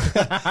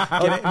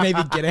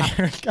 Maybe get a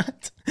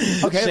haircut.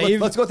 Okay,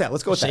 let's go with that.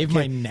 Let's go with that. Shave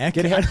my neck.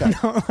 Get a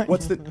haircut.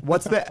 What's the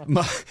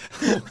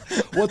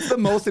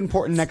most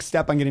important next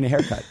step on getting a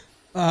haircut?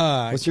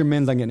 What's your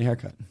MINS on getting a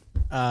haircut?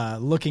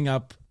 Looking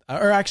up,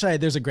 or actually,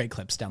 there's a Great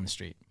Clips down the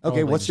street.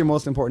 Okay, what's your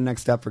most important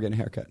next step for getting a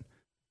haircut?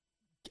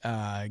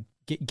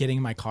 Getting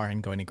in my car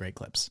and going to Great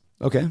Clips.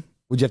 Okay.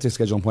 Would you have to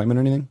schedule an appointment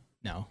or anything?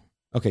 No.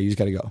 Okay, you just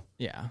got to go.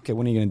 Yeah. Okay,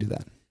 when are you going to do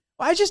that?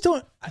 I just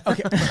don't.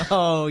 Okay.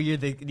 Oh, you're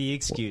the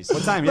excuse.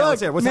 What time? Yeah,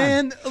 let's hear it. What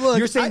time? Look,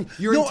 you're saying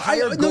your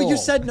entire goal. No,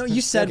 you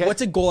said okay.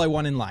 What's a goal I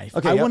want in life?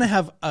 Okay, I want to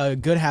have a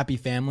good, happy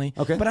family.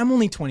 Okay. But I'm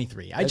only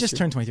 23. I just true.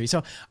 turned 23.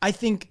 So I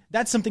think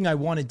that's something I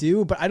want to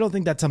do, but I don't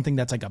think that's something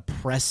that's like a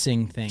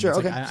pressing thing. Sure, It's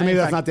okay. like, so maybe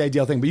that's not the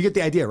ideal thing, but you get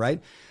the idea,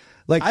 right?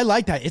 Like I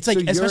like that. It's like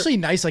so you're- especially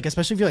nice, like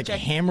especially if you're like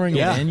hammering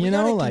Yeah. it in, We you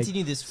gotta know, like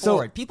continue this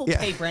forward. People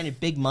pay Brandon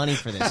big money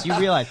for this. You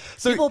realize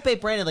people pay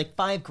Brandon like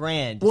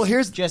 $5,000. Well,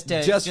 here's just for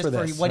this,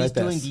 what he's right,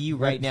 doing this. to you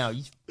right now.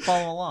 You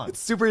follow along. It's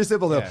super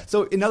simple though.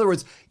 So in other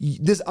words,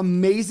 this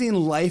amazing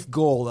life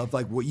goal of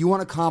like what you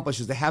want to accomplish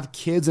is to have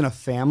kids and a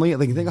family.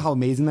 Like, think of how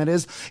amazing that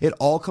is. It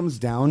all comes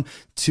down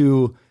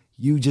to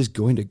you just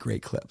going to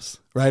Great Clips,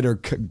 right? Or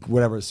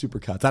whatever, super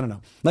cuts. I don't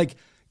know. Like,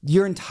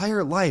 your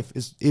entire life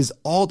is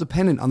all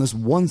dependent on this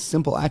one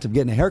simple act of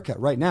getting a haircut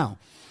right now.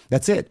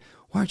 That's it.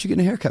 Why aren't you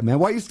getting a haircut, man?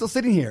 Why are you still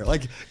sitting here?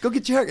 Like, go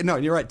get your haircut. No,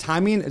 you're right.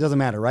 Timing, it doesn't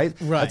matter, right?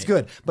 Right. That's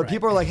good. But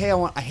people are like, hey,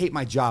 I hate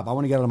my job. I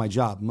want to get out of my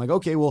job. I'm like,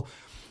 okay, well,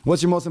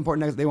 what's your most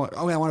important next? They want,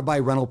 I want to buy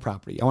rental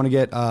property. I want to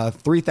get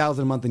 $3,000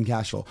 a month in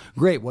cash flow.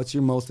 Great. What's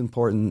your most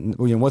important?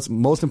 What's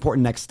most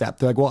important next step?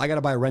 They're like, well, I got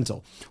to buy a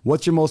rental.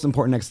 What's your most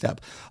important next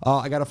step?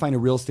 I got to find a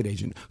real estate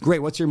agent.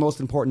 Great. What's your most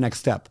important next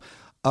step?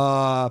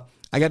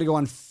 I got to go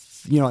on,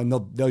 and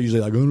they'll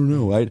usually like, I don't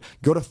know, right?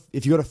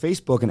 If you go to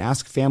Facebook and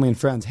ask family and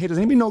friends, hey, does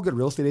anybody know a good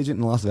real estate agent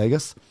in Las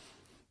Vegas?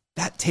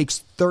 That takes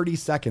 30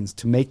 seconds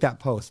to make that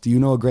post. Do you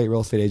know a great real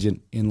estate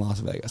agent in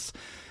Las Vegas?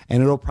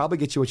 And it'll probably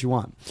get you what you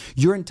want.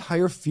 Your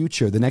entire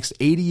future, the next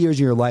 80 years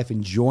of your life,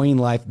 enjoying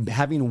life,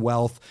 having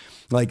wealth,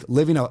 like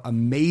living an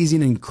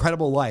amazing,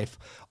 incredible life,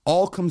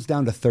 all comes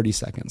down to 30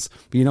 seconds.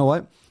 But you know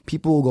what?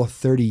 People will go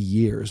 30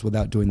 years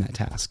without doing that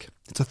task.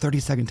 It's a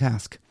 30-second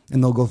task.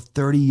 And they'll go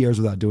 30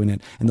 years without doing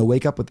it. And they'll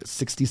wake up with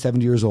 60,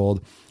 70 years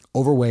old,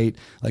 overweight,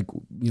 like,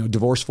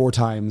 divorced 4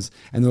 times.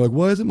 And they're like,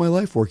 why isn't my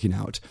life working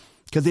out?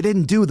 Because they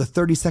didn't do the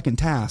 30-second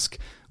task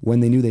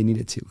when they knew they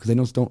needed to, because they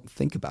just don't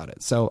think about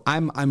it. So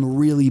I'm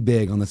really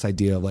big on this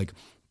idea of like,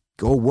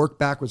 go work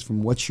backwards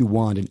from what you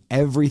want, and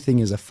everything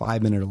is a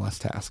 5-minute or less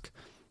task.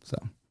 So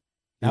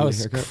that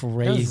was That was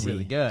crazy.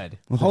 really good.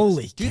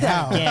 Holy Do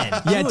cow.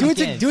 that again.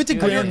 Yeah, do it to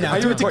Graham now.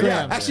 Do it to Yeah,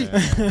 Graham.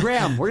 actually,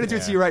 Graham, we're gonna do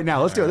it to you right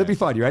now. Let's do it. That'd be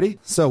fun. You ready?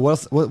 So,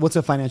 what's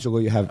a financial goal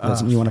you have?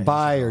 Something you want to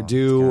buy or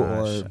do,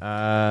 or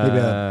maybe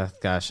a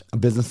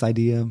business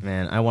idea?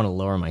 Man, I want to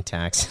lower my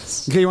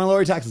taxes. Okay, you want to lower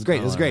your taxes? Great,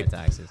 that's Lower my great.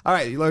 taxes. All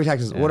right, you lower your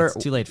taxes. Yeah, it's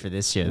too late for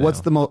this year. What's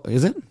though. the most?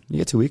 Is it? You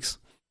get 2 weeks.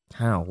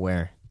 How?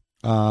 Where?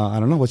 I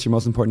don't know. What's your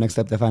most important next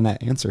step to find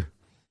that answer?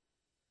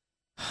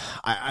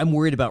 I'm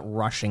worried about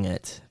rushing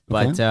it,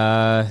 but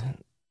I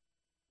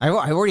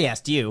already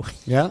asked you.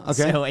 Yeah.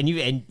 Okay. So and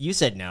you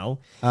said no.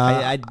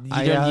 Yeah, you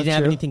didn't have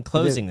true. anything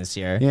closing this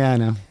year. Yeah, I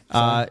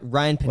know.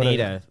 Ryan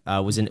Pineda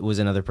was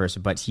another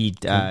person, but he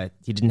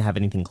didn't have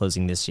anything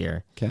closing this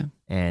year. Okay.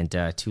 And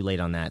too late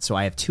on that. So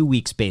I have 2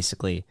 weeks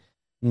basically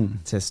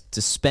to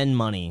spend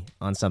money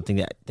on something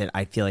that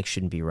I feel like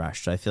shouldn't be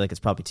rushed. So I feel like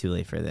it's probably too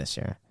late for this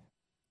year.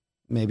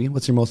 Maybe.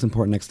 What's your most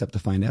important next step to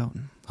find out?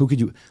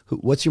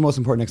 What's your most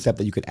important next step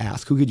that you could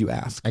ask? Who could you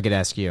ask? I could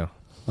ask you.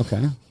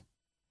 Okay.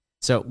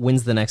 So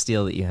when's the next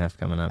deal that you have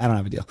coming up? I don't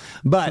have a deal,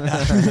 but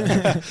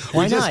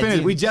Why not?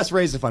 Dude? We just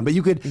raised the fund, but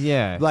you could.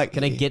 Yeah. Like,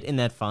 can I get in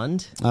that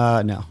fund? No,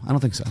 I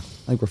don't think so. I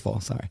think we're full.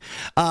 Sorry.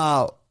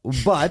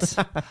 But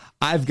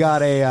I've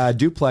got a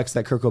duplex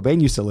that Kurt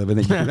Cobain used to live in.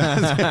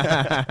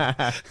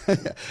 That you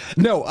can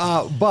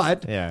No,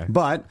 but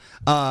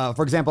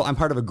for example, I'm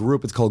part of a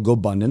group. It's called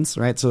GoBundance,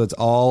 right? So it's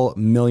all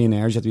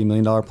millionaires. You have to be $1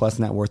 million plus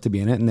net worth to be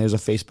in it. And there's a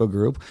Facebook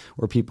group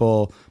where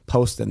people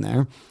post in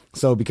there.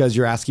 So because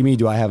you're asking me,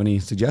 do I have any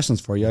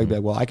suggestions for you? I'd be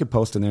like, well, I could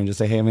post in there and just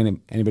say, hey,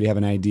 anybody have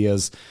any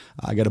ideas?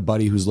 I got a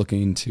buddy who's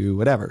looking to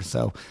whatever.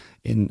 So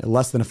in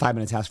less than a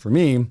 5-minute task for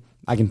me,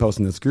 I can post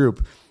in this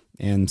group.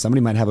 And somebody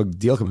might have a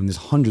deal coming. There's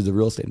hundreds of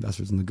real estate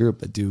investors in the group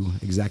that do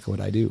exactly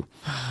what I do.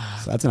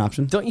 So that's an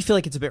option. Don't you feel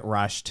like it's a bit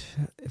rushed?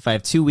 If I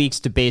have 2 weeks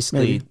to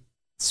basically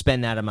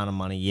spend that amount of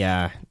money,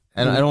 yeah.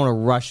 I don't want to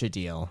rush a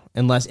deal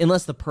unless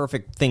the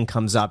perfect thing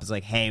comes up. It's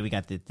like, hey, we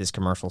got this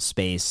commercial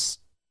space,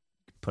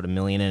 put $1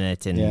 million in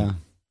it, and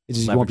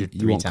it's just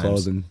you won't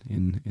close in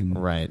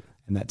right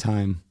in that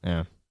time.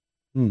 Yeah.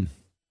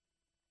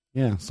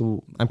 Yeah.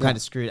 So I'm kind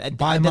of screwed.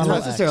 Buy not Model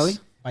necessarily.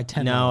 X. Buy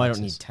 10 No, Model I don't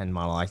Xs. need 10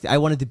 Model X. I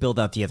wanted to build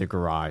out the other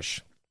garage.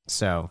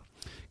 So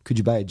Could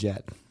you buy a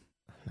jet?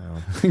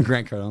 no.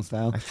 Grant Cardone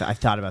style. I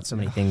thought about so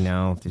many things.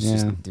 No,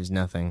 there's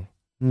nothing.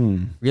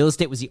 Real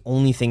estate was the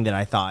only thing that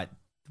I thought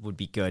would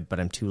be good, but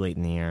I'm too late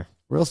in the year.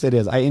 Real estate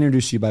is. I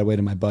introduced you, by the way,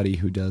 to my buddy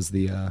who does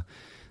the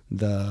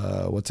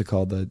what's it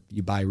called?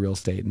 You buy real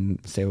estate and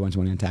save a bunch of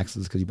money on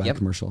taxes because you buy a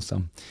commercial.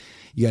 So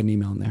you got an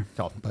email in there.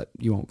 Cool. But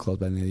you won't close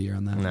by the end of the year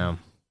on that. No.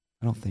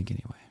 I don't think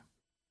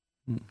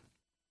anyway.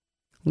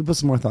 Let me put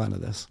some more thought into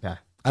this. Yeah.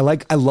 I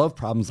love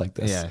problems like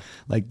this. Yeah.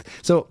 Like,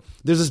 so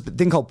there's this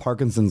thing called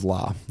Parkinson's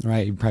Law,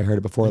 right? You've probably heard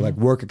it before. Like,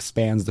 work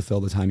expands to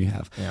fill the time you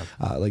have. Yeah.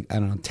 Like, I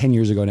don't know, 10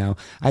 years ago now,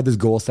 I had this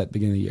goal set at the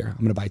beginning of the year.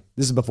 I'm going to buy,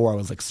 this is before I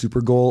was like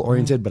super goal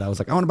oriented, but I was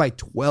like, I want to buy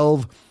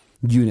 12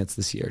 units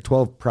this year,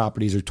 12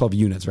 properties or 12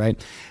 units,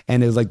 right?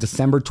 And it was like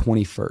December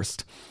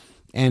 21st.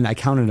 And I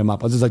counted them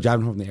up. I was just like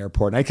driving home from the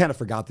airport. And I kind of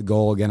forgot the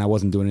goal again. I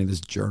wasn't doing any of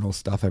this journal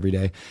stuff every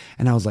day.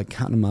 And I was like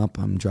counting them up.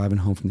 I'm driving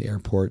home from the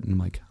airport and I'm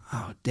like,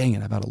 oh, dang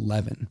it, I bought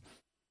 11.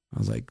 I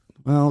was like,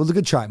 well, it was a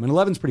good try. I mean,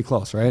 11's pretty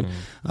close, right?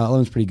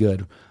 11's pretty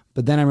good.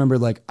 But then I remember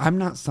like, I'm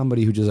not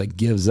somebody who just like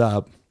gives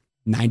up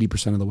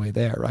 90% of the way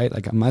there, right?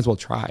 Like I might as well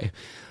try.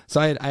 So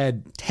I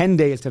had 10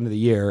 days to the end of the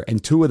year,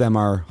 and 2 of them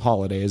are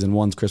holidays and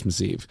one's Christmas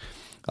Eve.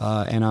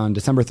 And on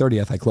December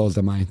 30th, I closed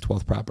on my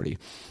 12th property.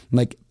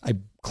 Like I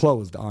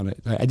closed on it.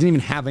 I didn't even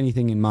have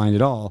anything in mind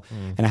at all.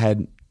 And I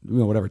had,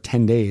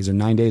 10 days or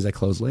 9 days I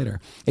closed later.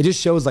 It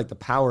just shows like the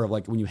power of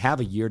like when you have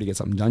a year to get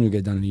something done, you'll get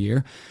it done in a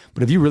year.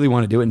 But if you really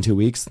want to do it in 2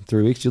 weeks,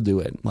 3 weeks, you'll do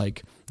it.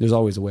 Like there's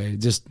always a way.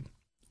 Just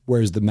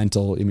where's the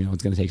mental, it's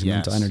going to take some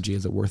mental energy.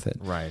 Is it worth it?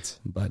 Right.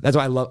 But that's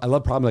why I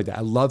love problems like that.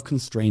 I love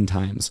constrained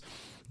times.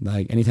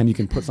 Like anytime you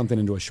can put something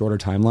into a shorter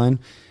timeline,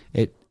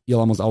 you'll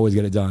almost always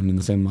get it done in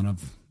the same amount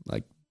of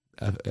like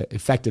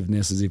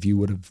effectiveness as if you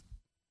would have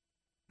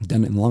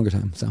done it in a longer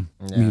time. So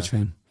I'm a huge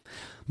fan.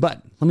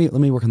 But let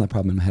me work on that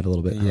problem in my head a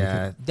little bit.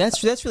 Yeah,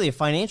 that's really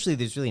financially.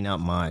 There's really not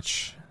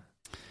much.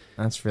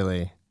 That's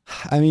really.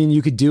 I mean,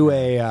 you could do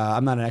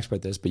I'm not an expert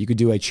at this, but you could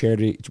do a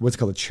charity, what's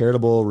called a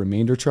charitable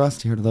remainder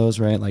trust. You heard of those,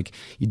 right? Like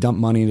you dump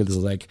money into this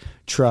like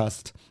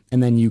trust,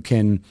 and then you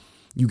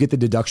get the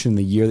deduction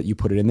the year that you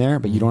put it in there,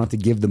 but you don't have to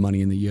give the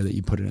money in the year that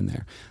you put it in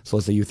there. So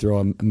let's say you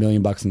throw $1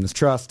 million in this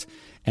trust,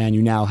 and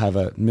you now have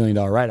 $1 million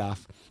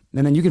write-off.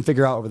 And then you can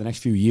figure out over the next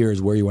few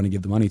years where you want to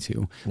give the money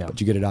to,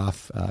 but you get it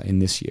off in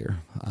this year.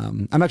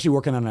 I'm actually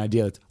working on an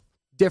idea that's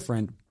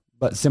different,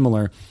 but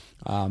similar.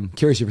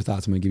 Curious your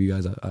thoughts. I'm going to give you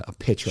guys a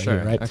pitch right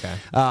here, right? Okay.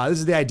 This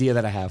is the idea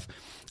that I have.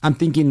 I'm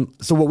thinking,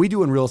 so what we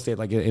do in real estate,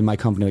 like in my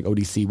company, like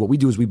ODC, what we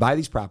do is we buy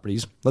these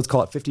properties. Let's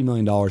call it $50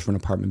 million for an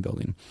apartment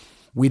building.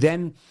 We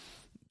then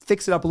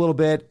fix it up a little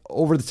bit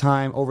over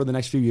the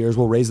next few years.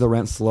 We'll raise the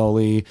rent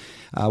slowly.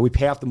 We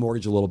pay off the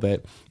mortgage a little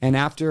bit. And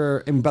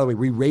by the way,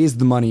 we raise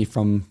the money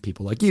from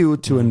people like you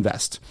to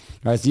invest.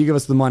 All right. So you give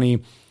us the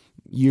money,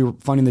 you're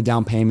funding the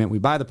down payment. We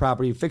buy the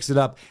property, fix it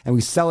up, and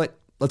we sell it.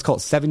 Let's call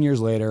it 7 years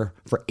later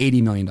for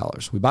 $80 million.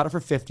 We bought it for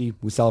 50,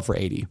 we sell it for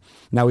 80.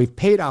 Now we've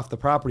paid off the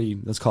property,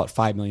 let's call it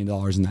 $5 million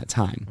in that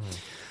time.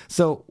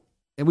 So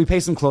and we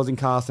pay some closing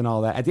costs and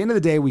all that. At the end of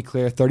the day, we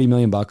clear $30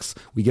 million.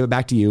 We give it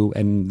back to you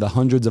and the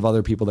hundreds of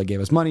other people that gave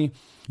us money.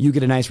 You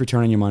get a nice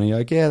return on your money. You're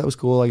like, yeah, that was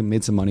cool. I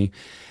made some money.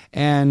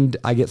 And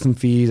I get some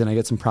fees and I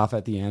get some profit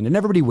at the end. And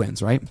everybody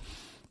wins, right?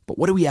 But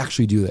what do we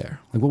actually do there?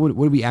 Like, what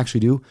do we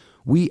actually do?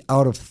 We,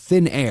 out of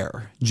thin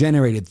air,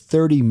 generated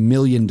 $30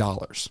 million.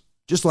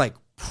 Just like,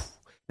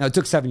 now it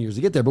took 7 years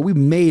to get there, but we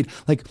made,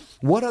 like,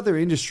 what other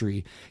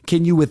industry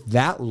can you, with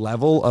that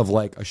level of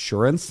like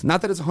assurance,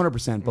 not that it's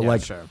 100%,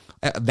 but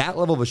at that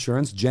level of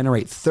assurance,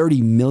 generate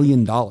 $30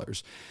 million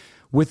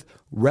with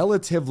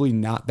relatively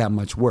not that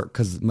much work?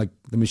 Because like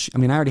the machine, I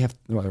mean, I already have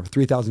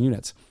 3,000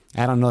 units.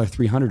 Add on another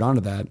 300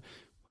 onto that.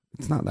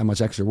 It's not that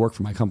much extra work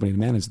for my company to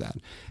manage that.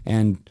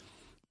 And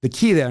the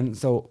key then,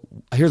 so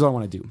here's what I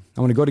want to do.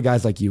 I want to go to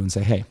guys like you and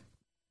say, hey,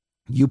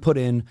 go put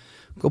in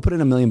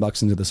 $1 million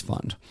into this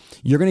fund.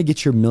 You're going to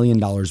get your $1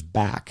 million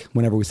back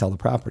whenever we sell the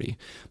property.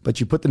 But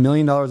you put the $1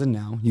 million in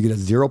now, you get a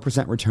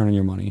 0% return on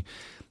your money,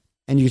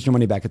 and you get your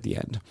money back at the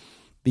end.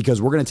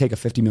 Because we're going to take a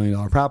 $50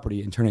 million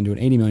property and turn it into an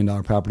 $80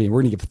 million property, and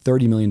we're going to give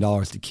 $30 million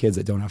to kids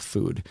that don't have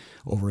food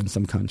over in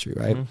some country,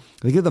 right?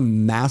 Think of the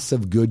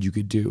massive good you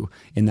could do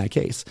in that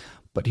case.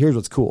 But here's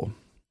what's cool.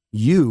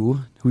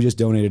 You, who just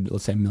donated,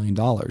 let's say $1 million,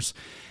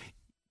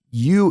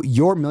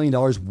 your $1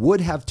 million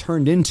would have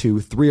turned into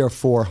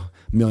 $3 or $4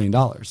 million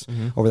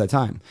over that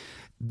time.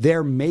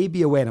 There may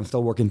be a way, and I'm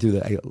still working through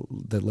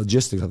the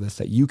logistics of this,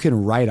 that you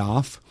can write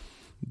off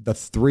the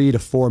 $3 to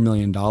 $4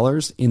 million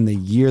in the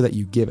year that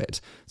you give it.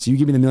 So you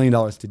give me the $1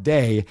 million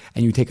today,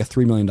 and you take a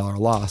 $3 million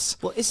loss.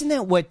 Well, isn't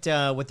that what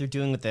they're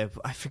doing with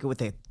I forget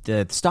what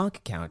the stock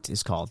account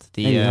is called?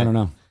 I don't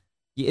know.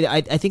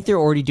 I think they're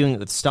already doing it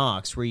with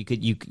stocks, where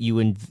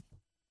you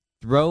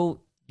throw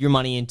your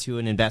money into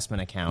an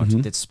investment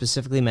account that's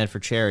specifically meant for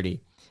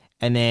charity,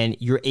 and then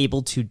you're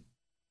able to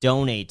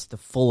donate the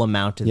full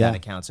amount of that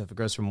account. So if it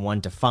goes from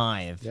 1 to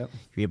 5, you're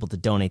able to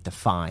donate the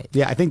 5.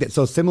 Yeah, I think that,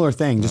 so similar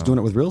thing, just doing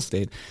it with real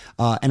estate.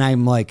 And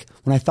I'm like,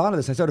 when I thought of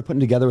this, I started putting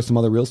together with some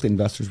other real estate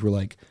investors who were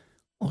like,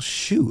 oh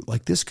shoot,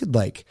 like this could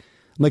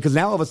because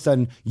now all of a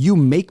sudden you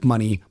make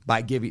money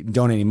by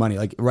donating money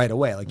like right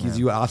away. Like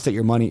you offset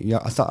your money, you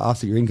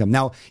offset your income.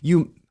 Now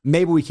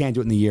maybe we can't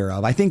do it in the year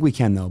of. I think we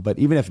can though, but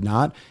even if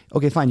not,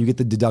 okay, fine. You get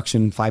the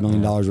deduction, $5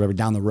 million or whatever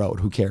down the road.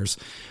 Who cares?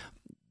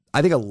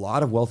 I think a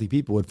lot of wealthy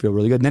people would feel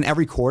really good. And then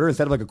every quarter,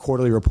 instead of like a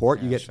quarterly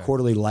report, you get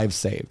quarterly lives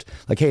saved.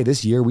 Like, hey,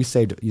 this year we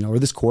saved, or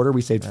this quarter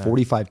we saved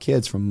 45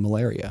 kids from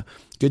malaria.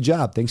 Good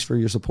job. Thanks for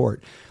your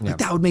support. Like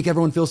that would make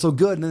everyone feel so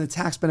good. And then the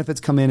tax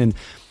benefits come in. And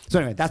so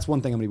anyway, that's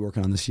one thing I'm going to be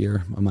working on this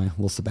year on my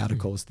little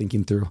sabbatical, is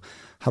thinking through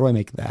how do I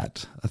make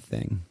that a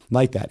thing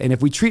like that. And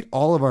if we treat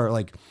all of our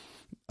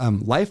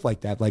life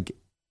like that, like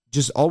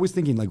just always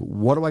thinking like,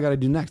 what do I got to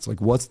do next? Like,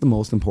 what's the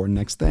most important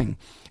next thing?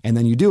 And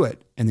then you do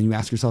it. And then you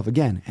ask yourself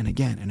again and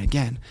again and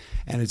again.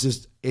 And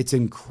it's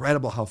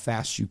incredible how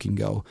fast you can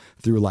go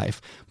through life.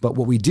 But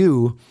what we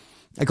do,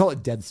 I call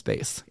it dead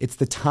space. It's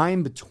the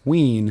time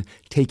between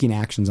taking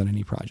actions on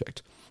any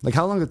project. Like,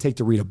 how long does it take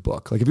to read a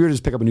book? Like, if you were to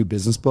just pick up a new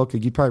business book,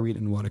 you'd probably read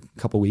it in a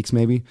couple weeks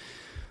maybe.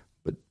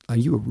 but are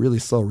you a really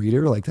slow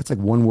reader? Like that's like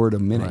one word a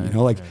minute, you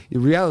know, like the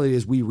reality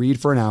is we read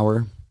for an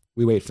hour,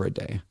 we wait for a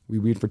day. We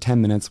read for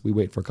 10 minutes, we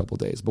wait for a couple of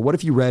days. But what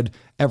if you read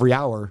every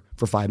hour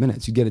for 5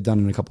 minutes? You get it done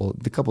in a couple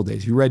of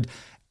days. If you read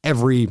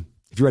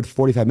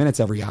 45 minutes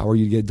every hour,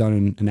 you get it done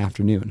in an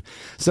afternoon.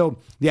 So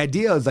the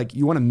idea is like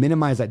you want to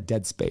minimize that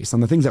dead space on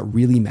the things that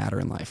really matter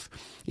in life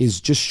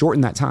is just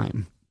shorten that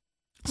time.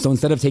 So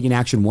instead of taking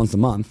action once a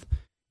month,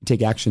 you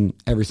take action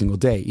every single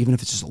day, even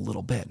if it's just a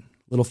little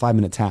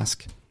 5-minute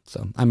task.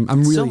 So I'm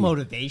really so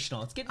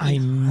motivational. It's getting I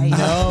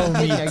know,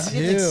 me I'm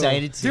too.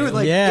 excited too. Dude,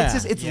 like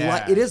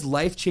Yeah. it is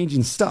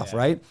life-changing stuff,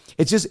 right?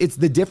 It's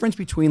the difference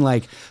between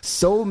like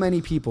so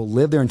many people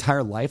live their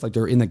entire life like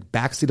they're in the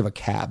backseat of a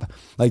cab.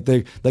 Like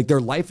their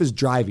life is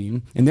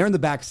driving and they're in the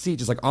back seat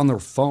just like on their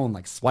phone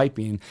like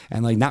swiping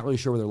and like not really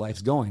sure where their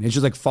life's going. It's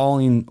just like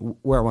following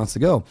where it wants to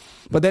go.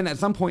 But then at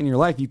some point in your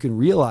life you can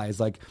realize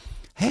like,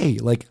 hey,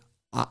 like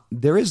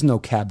there is no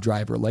cab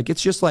driver. Like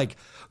it's just like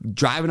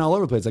driving all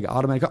over the place, like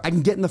automatic car. I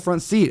can get in the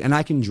front seat and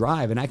I can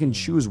drive and I can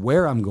choose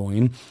where I'm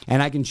going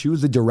and I can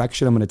choose the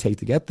direction I'm going to take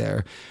to get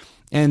there.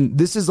 And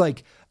this is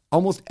like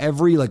almost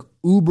every like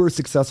uber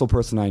successful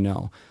person I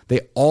know.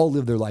 They all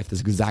live their life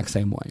this exact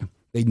same way.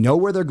 They know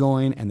where they're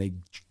going and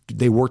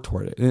they work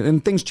toward it.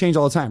 And things change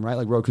all the time, right?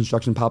 Like road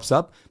construction pops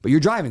up, but you're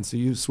driving. So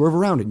you swerve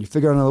around it and you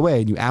figure out another way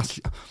and you ask,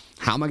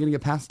 how am I going to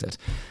get past it?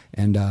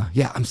 And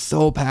I'm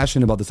so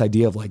passionate about this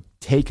idea of like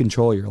take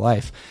control of your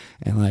life.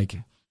 And like,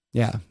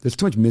 yeah, there's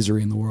too much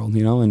misery in the world,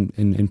 you know,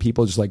 and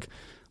people just like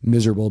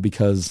miserable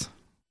because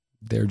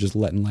they're just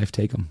letting life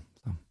take them.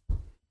 So,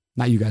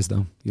 not you guys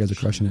though. You guys are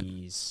crushing it.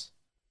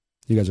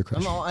 You guys are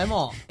crushing it. I'm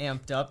all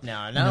amped up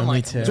now. Now No, I'm me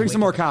like, too. Drink some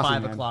more coffee,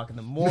 5 man. o'clock in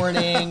the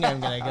morning. I'm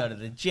gonna go to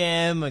the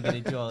gym. I'm gonna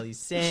do all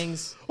these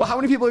things. Well, how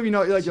many people have you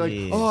know? You're like,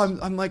 Jeez. oh,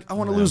 I'm like, I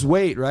want to lose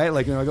weight, right?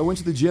 Like, you know, like I went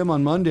to the gym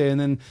on Monday and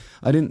then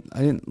I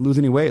didn't lose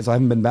any weight, so I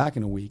haven't been back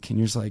in a week. And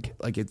you're just like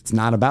it's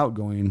not about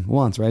going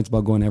once, right? It's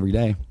about going every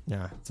day.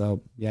 Yeah.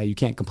 So yeah, you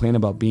can't complain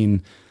about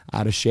being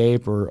out of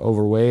shape or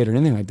overweight or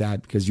anything like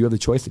that because you have the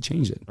choice to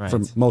change it for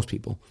most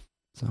people.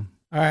 So.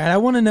 All right, I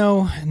want to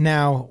know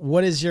now,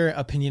 what is your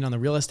opinion on the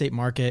real estate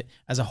market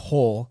as a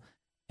whole,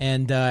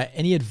 and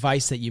any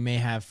advice that you may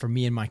have for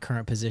me in my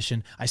current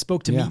position? I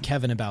spoke to Meet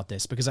Kevin about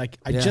this because I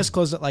just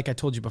closed it, like I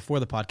told you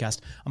before the podcast,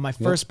 on my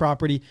first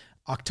property,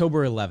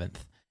 October 11th.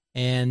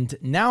 And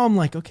now I'm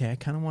like, okay, I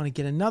kind of want to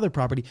get another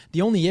property.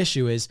 The only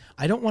issue is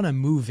I don't want to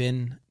move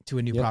in to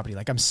a new property.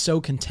 Like I'm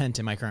so content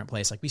in my current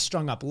place. Like we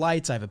strung up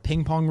lights. I have a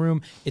ping pong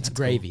room. It's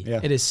gravy. Cool. Yeah.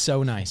 It is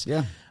so nice.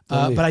 Yeah.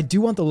 But I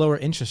do want the lower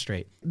interest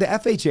rate. The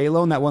FHA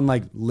loan, that one,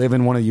 like live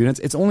in one of the units,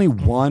 it's only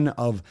one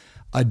of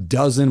a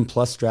dozen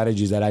plus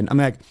strategies that I'm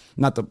like,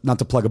 not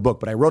to plug a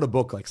book, but I wrote a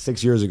book like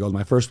 6 years ago.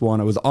 My first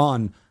one, it was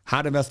on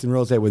how to invest in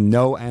real estate with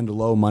no and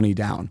low money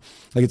down.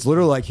 Like it's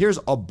literally like, here's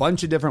a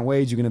bunch of different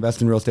ways you can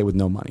invest in real estate with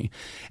no money.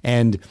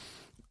 And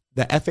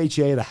the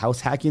FHA, the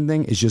house hacking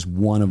thing, is just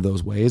one of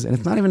those ways. And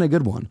it's not even a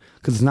good one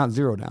because it's not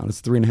 0 down.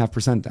 It's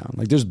 3.5% down.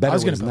 Like there's better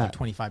ways than that. I was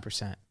going to put like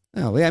 25%.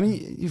 Oh, yeah, I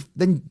mean,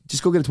 then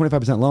just go get a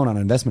 25% loan on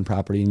an investment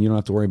property and you don't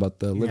have to worry about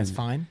the living. That's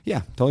fine?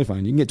 Yeah, totally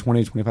fine. You can get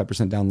 20 to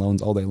 25% down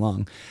loans all day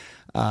long.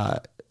 So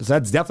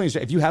that's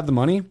definitely, if you have the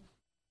money,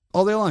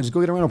 all day long, just go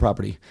get a rental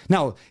property.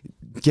 Now,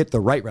 get the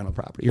right rental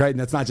property, right? And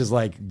that's not just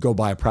like go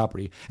buy a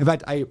property. In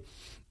fact,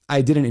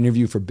 I did an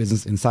interview for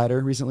Business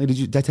Insider recently.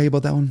 Did I tell you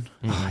about that one?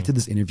 Mm-hmm. I did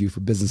this interview for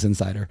Business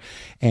Insider.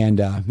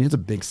 And it's a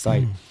big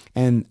site.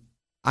 And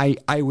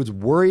I was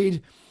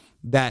worried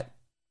that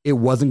it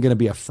wasn't going to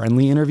be a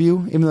friendly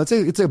interview, even though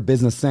it's a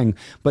business thing.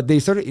 But they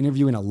started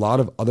interviewing a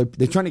lot of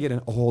they're trying to get a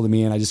hold of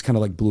me, and I just kind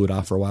of like blew it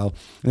off for a while.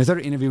 And they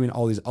started interviewing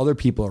all these other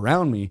people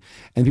around me,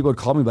 and people would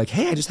call me like,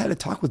 hey, I just had a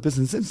talk with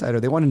Business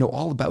Insider. They want to know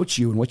all about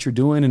you and what you're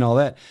doing and all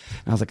that.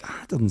 And I was like,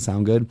 that doesn't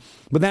sound good.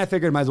 But then I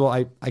figured I might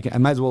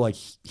as well like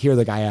hear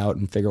the guy out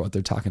and figure out what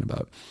they're talking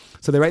about.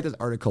 So they write this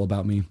article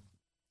about me.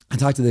 I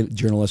talked to the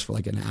journalist for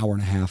like an hour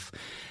and a half,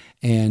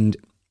 and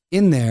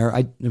in there,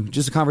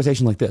 just a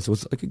conversation like this. It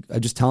was like I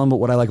just tell him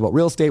what I like about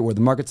real estate, where the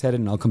market's headed,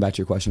 and I'll come back to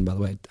your question, by the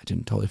way. I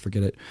didn't totally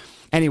forget it.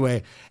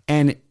 Anyway,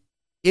 and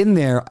in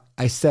there,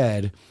 I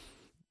said,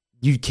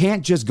 you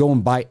can't just go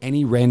and buy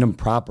any random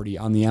property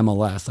on the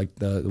MLS, like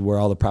where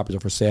all the properties are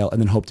for sale, and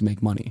then hope to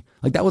make money.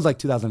 Like that was like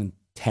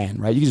 2010,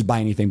 right? You could just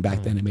buy anything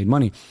back then and made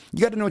money.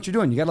 You got to know what you're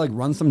doing. You got to like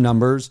run some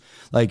numbers.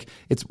 Like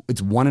it's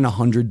 1 in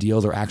 100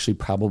 deals are actually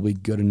probably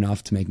good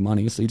enough to make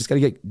money. So you just got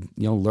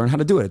to learn how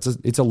to do it.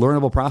 It's a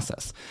learnable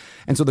process.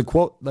 And so the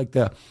quote, like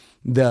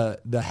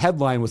the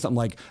headline was something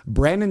like,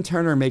 Brandon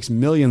Turner makes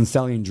millions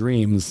selling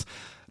dreams,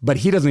 but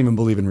he doesn't even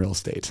believe in real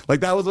estate.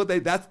 Like that was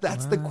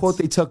that's the quote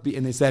they took.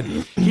 And they said,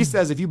 he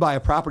says, if you buy a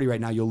property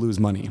right now, you'll lose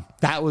money.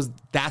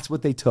 That's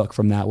what they took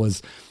from that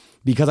was,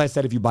 because I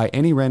said, if you buy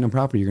any random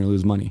property, you're going to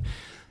lose money.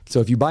 So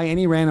if you buy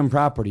any random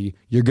property,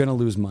 you're going to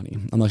lose money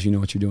unless you know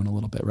what you're doing a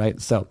little bit, right?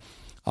 So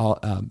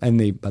And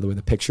they, by the way,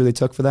 the picture they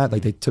took for that,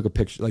 like they took a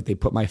picture, like they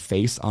put my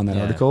face on that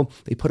article.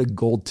 They put a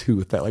gold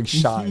tooth that like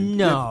shined.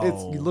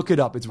 No. Look it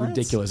up. It's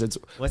ridiculous. It's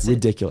What's it?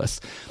 ridiculous.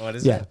 What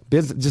is it?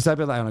 Just type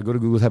it. I don't know. Go to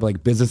Google. Type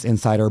like Business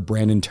Insider.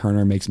 Brandon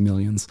Turner makes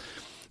millions.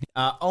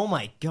 Oh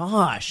my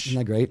gosh. Isn't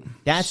that great?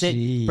 That's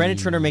it. Brandon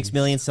Turner makes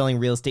millions selling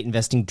real estate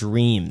investing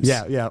dreams.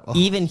 Yeah. Oh.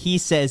 Even he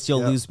says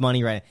you'll lose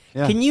money right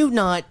now. Yeah. Can you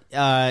not,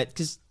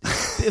 because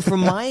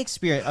from my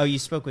experience, you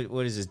spoke with,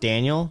 what is this,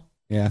 Daniel?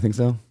 Yeah, I think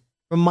so.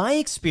 From my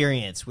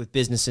experience with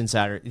Business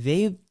Insider,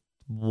 they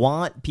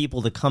want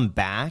people to come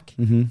back.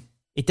 Mm-hmm.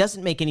 It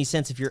doesn't make any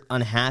sense if you're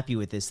unhappy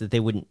with this that they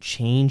wouldn't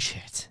change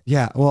it.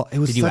 Yeah, well, it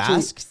was. Did you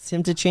ask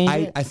him to change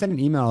it? I sent an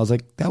email. I was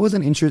like, that was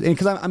an interesting,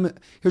 because I'm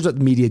here's what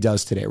the media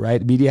does today,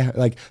 right? Media,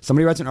 like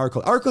somebody writes an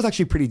article. Article's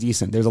actually pretty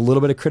decent. There's a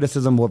little bit of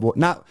criticism of what,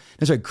 not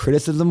necessarily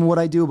criticism of what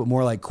I do, but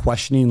more like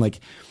questioning, like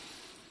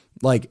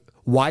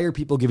why are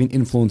people giving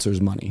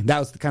influencers money? That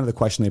was kind of the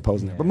question they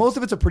posed in there. But most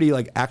of it's a pretty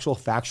like actual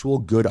factual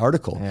good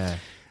article. Yeah.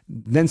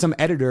 Then some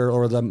editor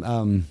or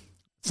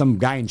some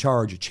guy in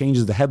charge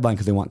changes the headline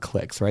because they want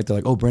clicks, right? They're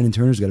like, oh, Brandon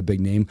Turner's got a big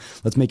name.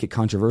 Let's make it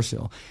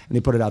controversial. And they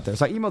put it out there.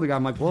 So I emailed the guy.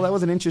 I'm like, well, that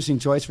was an interesting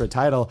choice for a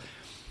title.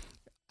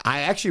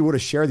 I actually would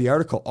have shared the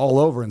article all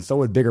over, and so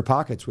would Bigger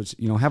Pockets, which,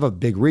 have a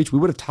big reach. We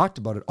would have talked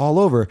about it all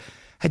over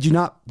had you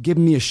not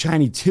given me a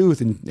shiny tooth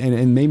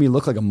and made me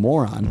look like a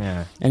moron.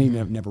 Yeah. And he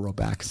never wrote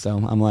back. So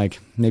I'm like,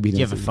 maybe he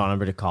didn't. Do you have a phone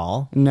number to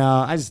call? No,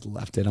 I just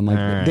left it. I'm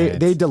like,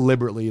 they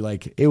deliberately,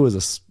 like, it was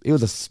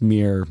a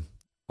smear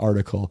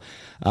article.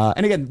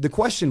 And again, the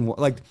question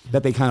like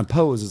that they kind of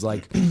pose is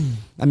like,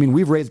 I mean,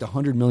 we've raised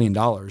 $100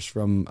 million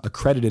from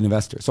accredited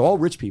investors. So all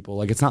rich people,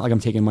 like, it's not like I'm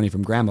taking money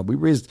from grandma. We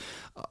raised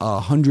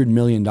 $100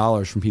 million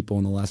from people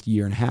in the last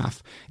year and a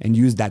half and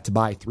used that to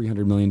buy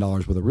 $300 million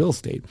worth of real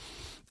estate.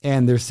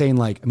 And they're saying,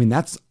 like, I mean,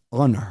 that's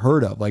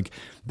unheard of. Like,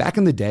 back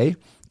in the day,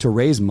 to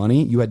raise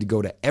money, you had to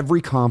go to every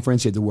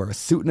conference. You had to wear a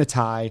suit and a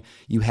tie.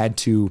 You had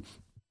to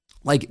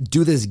like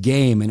do this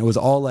game, and it was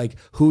all like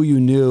who you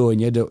knew, and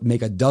you had to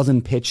make a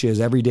dozen pitches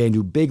every day and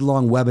do big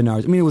long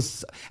webinars. I mean, it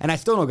was, and I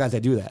still know guys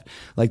that do that.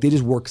 Like, they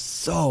just work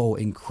so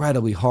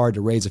incredibly hard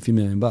to raise a few $1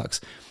 million.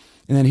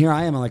 And then here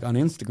I am, like, on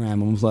Instagram,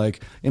 and I was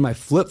like in my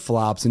flip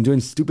flops and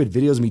doing stupid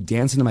videos of me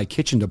dancing in my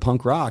kitchen to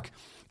punk rock.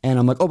 And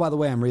I'm like, oh, by the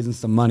way, I'm raising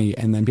some money.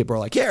 And then people are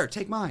like, here,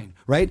 take mine,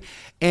 right?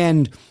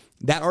 And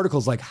that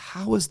article's like,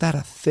 how is that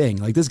a thing?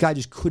 Like, this guy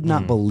just could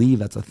not believe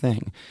that's a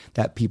thing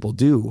that people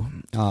do.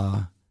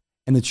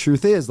 And the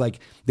truth is, like,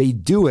 they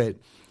do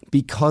it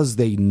because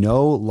they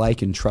know,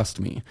 like, and trust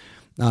me.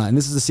 And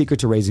this is the secret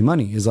to raising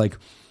money, is like,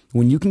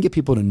 when you can get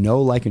people to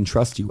know, like, and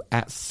trust you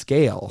at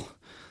scale,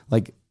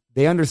 like,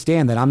 they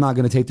understand that I'm not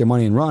going to take their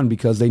money and run,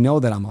 because they know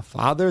that I'm a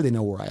father. They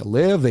know where I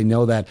live. They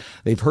know that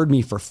they've heard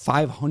me for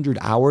 500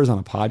 hours on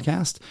a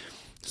podcast.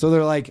 So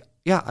they're like,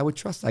 yeah, I would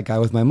trust that guy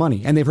with my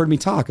money. And they've heard me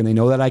talk, and they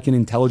know that I can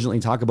intelligently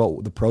talk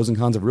about the pros and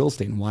cons of real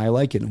estate and why I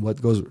like it and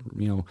what goes,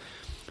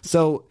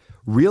 So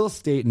real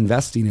estate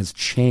investing has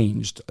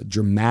changed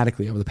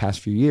dramatically over the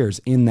past few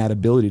years in that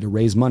ability to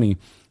raise money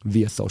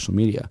via social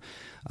media.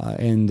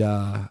 And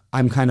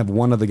I'm kind of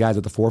one of the guys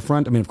at the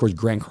forefront. I mean, of course,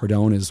 Grant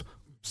Cardone is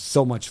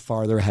so much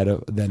farther ahead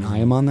than I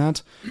am on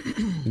that.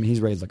 I mean, he's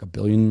raised like $1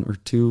 billion or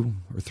 $2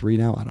 billion or $3 billion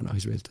now. I don't know.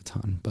 He's raised a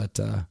ton, but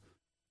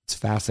it's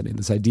fascinating.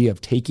 This idea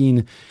of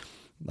taking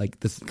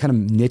like this kind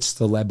of niche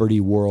celebrity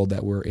world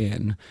that we're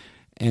in,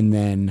 and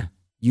then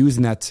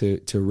using that to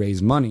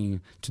raise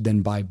money to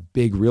then buy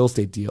big real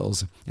estate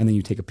deals, and then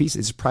you take a piece.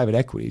 It's private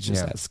equity, it's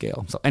just at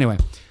scale. So anyway,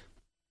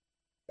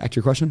 back to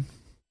your question.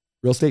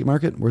 Real estate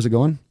market, where's it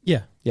going?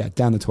 Yeah,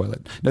 down the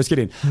toilet. No, just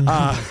kidding.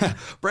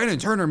 Brandon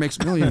Turner makes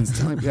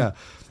millions. Yeah.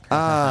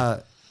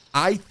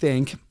 I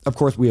think, of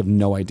course, we have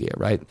no idea,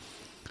 right?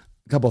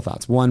 A couple of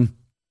thoughts. One,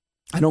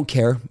 I don't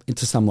care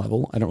to some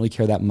level. I don't really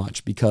care that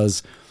much,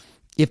 because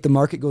if the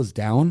market goes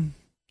down,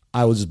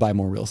 I will just buy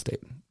more real estate.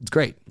 It's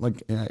great.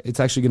 Like, it's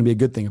actually going to be a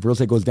good thing. If real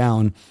estate goes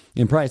down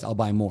in price, I'll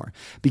buy more,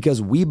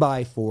 because we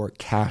buy for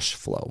cash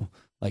flow.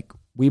 Like,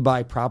 we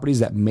buy properties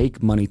that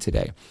make money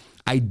today.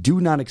 I do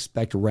not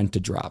expect rent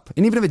to drop.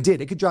 And even if it did,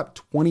 it could drop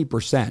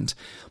 20%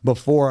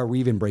 before we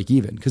even break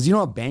even. Because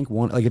a bank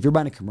won't, like, if you're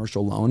buying a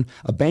commercial loan,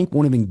 a bank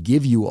won't even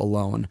give you a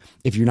loan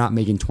if you're not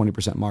making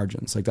 20%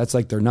 margins. Like, that's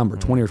like their number,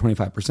 20 or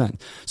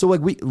 25%. So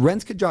like,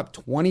 rents could drop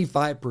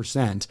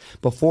 25%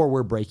 before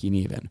we're breaking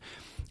even.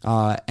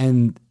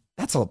 And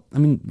that's all. I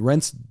mean,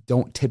 rents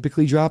don't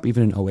typically drop.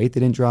 Even in 2008, they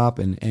didn't drop.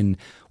 And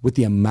with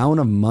the amount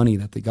of money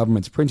that the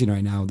government's printing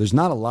right now, there's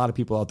not a lot of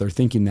people out there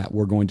thinking that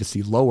we're going to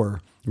see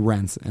lower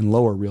rents and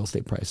lower real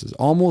estate prices.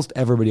 Almost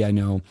everybody I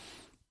know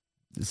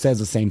says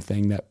the same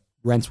thing, that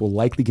rents will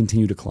likely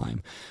continue to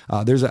climb.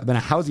 There's been a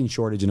housing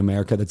shortage in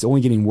America that's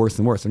only getting worse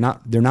and worse.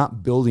 They're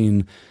not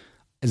building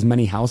as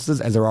many houses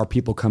as there are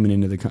people coming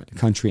into the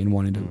country and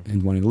wanting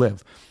to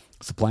live.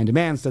 Supply and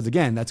demand says,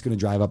 again, that's going to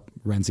drive up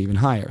rents even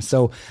higher.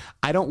 So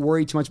I don't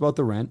worry too much about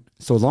the rent.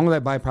 So as long as I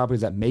buy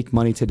properties that make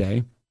money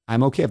today,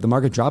 I'm okay. If the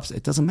market drops,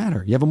 it doesn't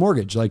matter. You have a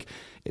mortgage. Like,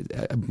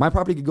 my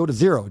property could go to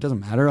zero. It doesn't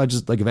matter. I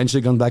just, like,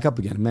 eventually it comes back up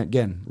again.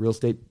 Again, real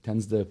estate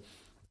tends to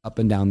up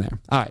and down there.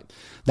 All right.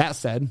 That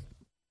said,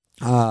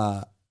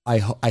 I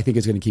think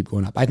it's going to keep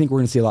going up. I think we're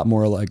going to see a lot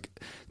more like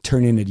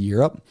turn into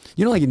Europe.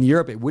 You know, like in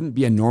Europe, it wouldn't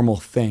be a normal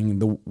thing.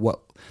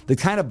 The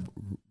kind of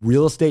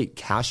real estate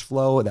cash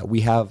flow that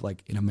we have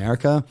like in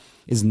America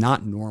is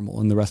not normal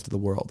in the rest of the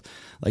world.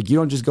 Like you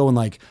don't just go and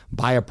like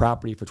buy a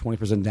property for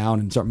 20% down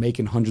and start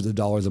making hundreds of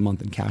dollars a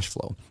month in cash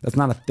flow. That's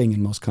not a thing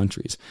in most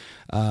countries.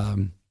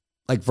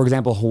 Like for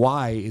example,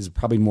 Hawaii is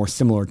probably more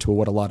similar to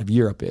what a lot of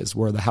Europe is,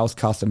 where the house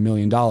costs $1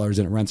 million and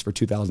it rents for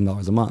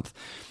 $2,000 a month.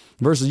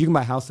 Versus you can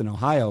buy a house in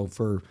Ohio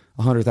for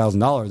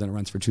 $100,000 and it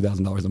rents for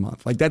 $2,000 a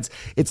month. Like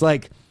it's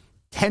like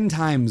 10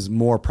 times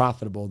more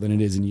profitable than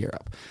it is in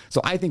Europe. So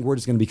I think we're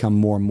just going to become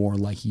more and more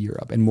like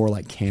Europe and more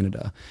like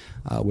Canada,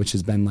 which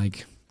has been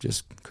like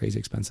just crazy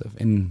expensive.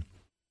 In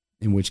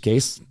which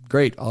case,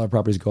 great, all our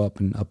properties go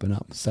up and up and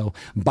up. So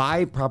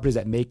buy properties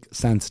that make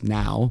sense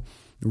now.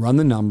 Run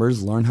the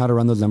numbers, learn how to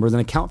run those numbers, and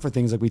account for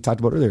things like we talked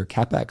about earlier,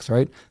 CapEx,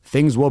 right?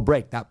 Things will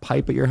break. That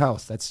pipe at your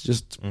house, that's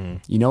just,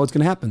 you know what's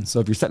going to happen.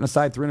 So if you're setting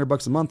aside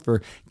 $300 a month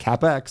for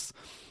CapEx,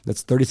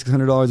 that's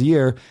 $3,600 a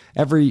year.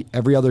 Every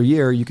other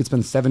year, you could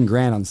spend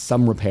 $7,000 on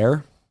some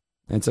repair.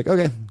 And it's like,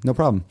 okay, no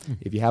problem.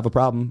 If you have a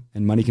problem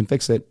and money can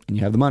fix it and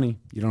you have the money,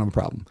 you don't have a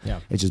problem. Yeah.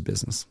 It's just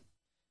business.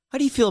 How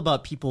do you feel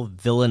about people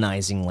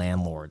villainizing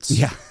landlords?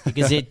 Yeah.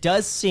 Because it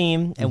does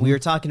seem, and we were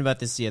talking about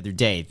this the other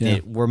day,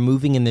 that we're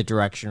moving in the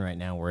direction right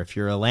now where if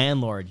you're a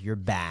landlord, you're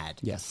bad.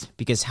 Yes.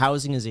 Because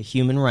housing is a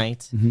human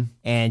right.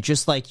 And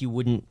just like you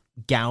wouldn't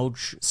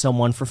gouge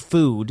someone for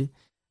food,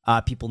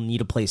 people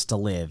need a place to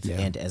live. Yeah.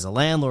 And as a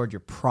landlord, you're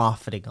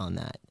profiting on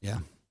that. Yeah.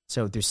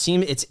 So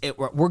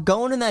we're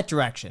going in that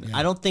direction. Yeah.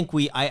 I don't think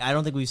we've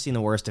seen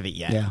the worst of it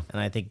yet. Yeah.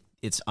 And I think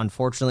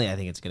unfortunately, I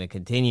think it's going to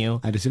continue.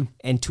 I do too.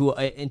 And to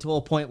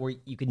a point where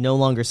you could no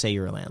longer say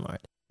you're a landlord.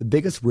 The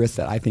biggest risk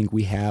that I think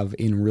we have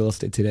in real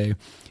estate today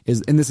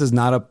is, and this is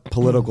not a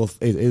political,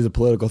 it is a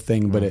political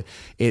thing, but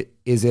it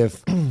is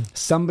if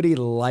somebody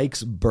like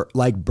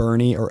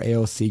Bernie or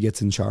AOC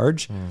gets in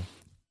charge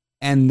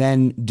and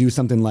then do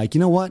something like,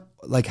 you know what,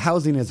 like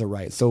housing is a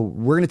right. So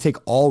we're going to take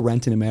all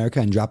rent in America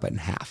and drop it in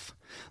half.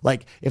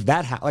 Like if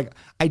that,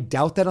 I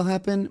doubt that'll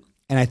happen.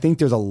 And I think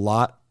there's a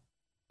lot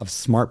of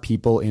smart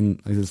people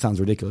it sounds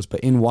ridiculous, but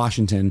in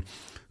Washington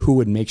who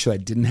would make sure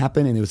that didn't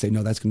happen, and they would say,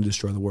 no, that's going to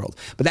destroy the world.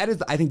 But that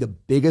is, I think, the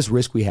biggest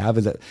risk we have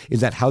is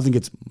that housing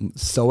gets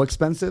so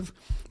expensive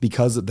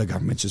because the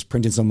government's just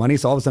printing some money.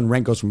 So all of a sudden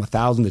rent goes from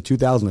 $1,000 to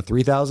 $2,000 to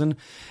 $3,000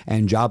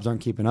 and jobs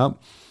aren't keeping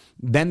up.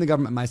 Then the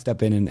government might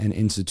step in and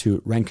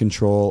institute rent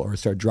control or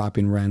start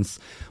dropping rents.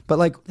 But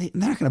they're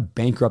not going to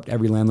bankrupt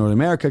every landlord in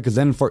America because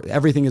then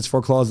everything is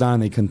foreclosed on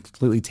and they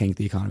completely tank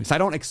the economy. So I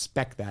don't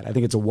expect that. I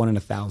think it's a 1 in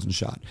 1,000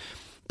 shot.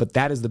 But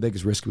that is the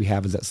biggest risk we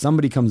have, is that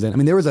somebody comes in. I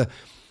mean, there was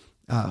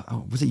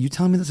was it you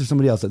telling me this or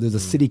somebody else? That there's a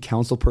city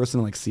council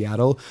person in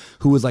Seattle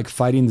who was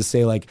fighting to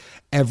say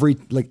every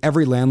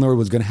landlord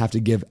was going to have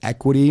to give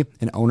equity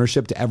and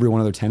ownership to every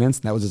one of their tenants.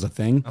 And that was just a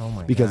thing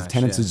because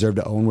tenants deserve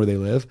to own where they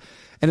live.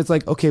 And it's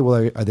okay,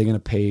 well, are they going to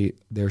pay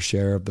their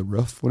share of the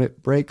roof when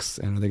it breaks?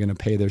 And are they going to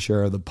pay their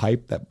share of the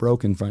pipe that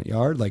broke in front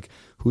yard?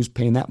 Who's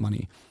paying that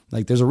money?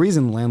 There's a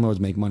reason landlords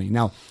make money.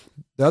 Now,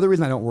 the other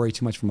reason I don't worry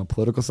too much from a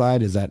political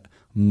side is that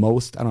I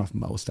don't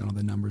know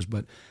the numbers,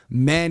 but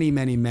many,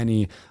 many,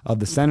 many of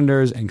the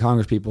senators and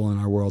Congress people in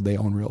our world, they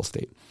own real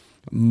estate.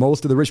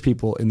 Most of the rich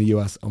people in the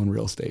U.S. own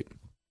real estate.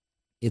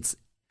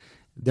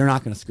 They're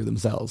not going to screw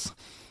themselves.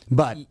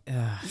 But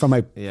it's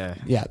going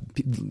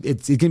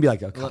to be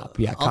like a cop.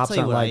 Yeah, cops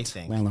aren't liked,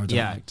 landlords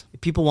aren't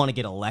liked. People want to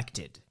get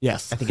elected.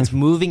 Yes. I think it's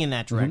moving in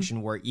that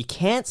direction where you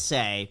can't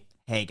say,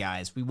 hey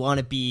guys, we want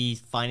to be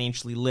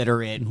financially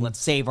literate. Let's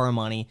save our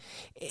money.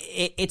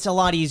 It's a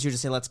lot easier to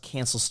say, let's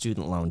cancel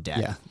student loan debt.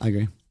 Yeah, I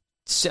agree.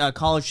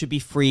 College should be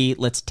free.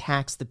 Let's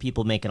tax the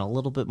people making a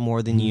little bit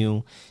more than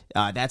you.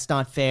 That's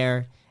not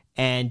fair.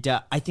 And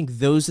I think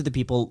those are the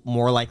people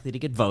more likely to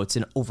get votes.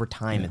 And over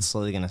time, it's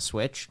slowly going to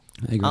switch.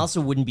 I also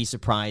wouldn't be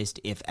surprised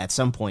if at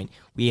some point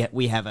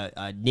we have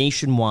a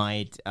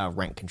nationwide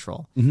rent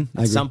control.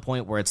 At some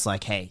point where it's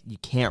hey, you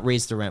can't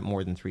raise the rent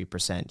more than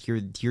 3%.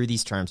 Here are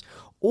these terms.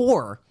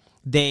 Or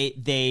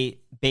they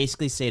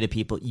basically say to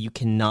people, you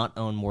cannot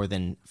own more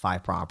than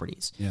 5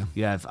 properties. Yeah.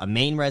 You have a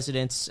main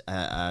residence,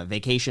 a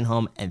vacation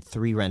home, and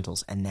 3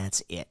 rentals, and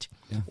that's it.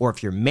 Yeah. Or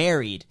if you're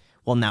married,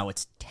 well, now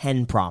it's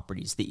 10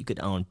 properties that you could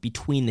own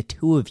between the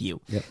two of you.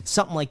 Yep.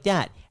 Something like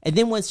that. And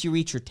then once you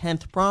reach your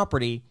 10th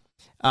property,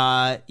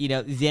 then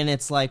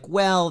it's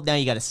well, now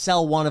you got to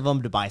sell one of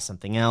them to buy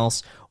something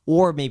else.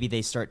 Or maybe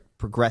they start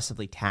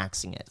progressively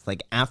taxing it.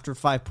 After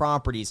 5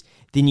 properties,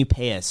 then you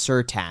pay a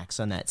surtax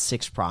on that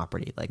 6th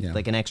property,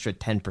 like an extra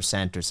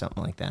 10% or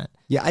something like that.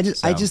 Yeah, I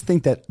just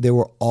think that there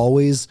will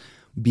always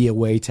be a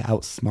way to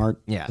outsmart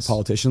the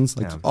politicians.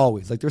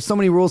 Always. There's so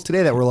many rules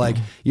today that were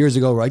years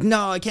ago, we're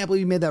no, I can't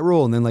believe you made that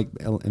rule. And then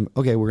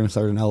okay, we're going to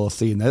start an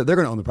LLC and they're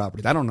going to own the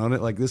property. I don't own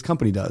it. This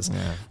company does.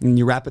 Yeah. And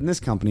you wrap it in this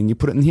company and you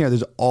put it in here.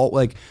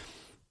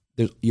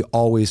 You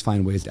always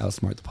find ways to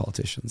outsmart the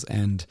politicians.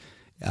 And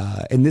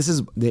maybe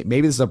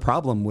this is a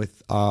problem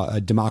with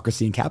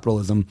democracy and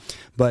capitalism,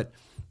 but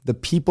the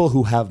people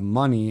who have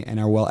money and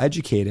are well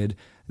educated,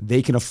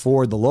 they can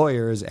afford the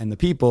lawyers and the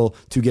people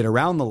to get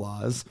around the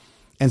laws.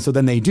 And so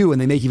then they do,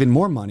 and they make even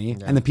more money.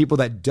 Yeah. And the people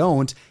that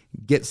don't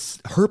get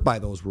hurt by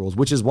those rules,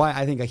 which is why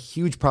I think a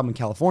huge problem in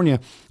California,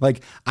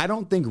 like I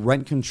think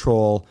rent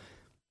control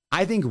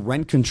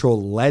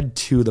led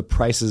to the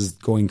prices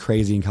going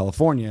crazy in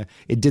California.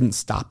 It didn't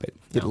stop it.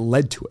 It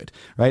led to it,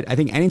 right? I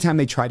think anytime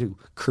they try to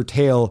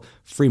curtail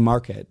free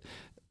market,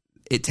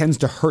 it tends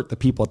to hurt the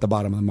people at the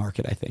bottom of the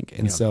market, I think.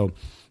 And so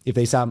if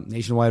they stop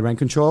nationwide rent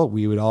control,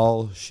 we would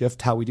all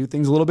shift how we do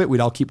things a little bit. We'd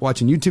all keep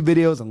watching YouTube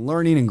videos and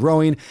learning and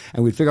growing,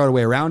 and we'd figure out a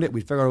way around it.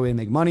 We'd figure out a way to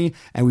make money,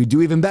 and we'd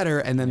do even better,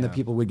 and then the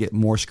people would get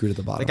more screwed at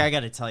the bottom. Like, I got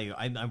to tell you,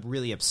 I'm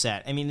really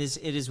upset. I mean, it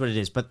is what it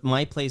is, but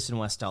my place in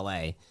West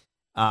LA,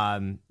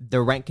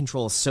 the rent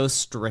control is so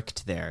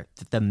strict there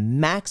that the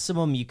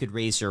maximum you could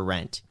raise your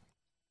rent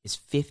is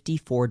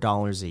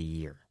 $54 a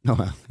year. Oh,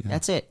 wow. Yeah.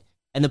 That's it.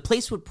 And the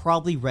place would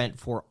probably rent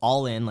for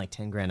all in like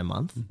 $10,000 a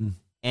month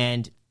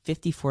and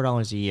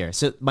 $54 a year.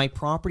 So my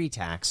property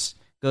tax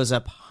goes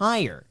up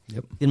higher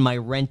than my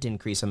rent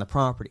increase on the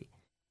property.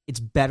 It's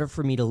better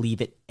for me to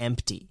leave it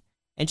empty.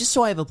 And just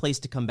so I have a place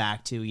to come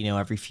back to,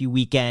 every few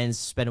weekends,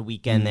 spend a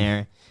weekend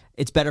there,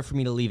 it's better for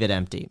me to leave it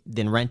empty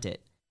than rent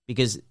it,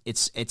 because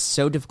it's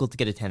so difficult to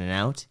get a tenant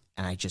out,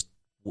 and it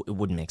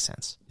wouldn't make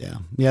sense. Yeah,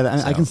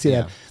 I can see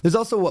that. There's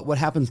also what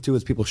happens too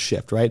is people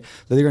shift, right?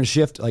 So they're going to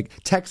shift. Like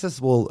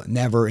Texas will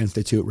never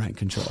institute rent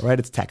control, right?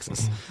 It's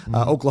Texas.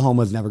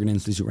 Oklahoma is never going to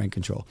institute rent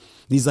control.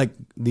 These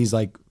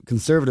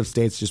conservative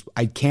states,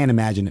 I can't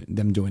imagine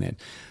them doing it.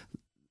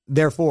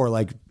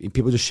 Therefore,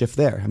 people just shift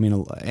there. I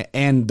mean,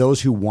 and those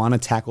who want to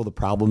tackle the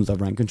problems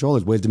of rent control,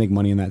 there's ways to make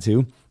money in that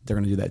too. They're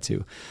going to do that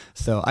too.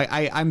 So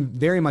I'm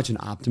very much an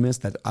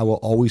optimist that I will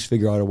always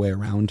figure out a way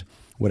around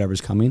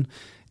whatever's coming.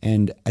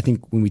 And I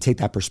think when we take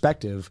that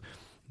perspective,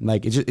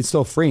 it's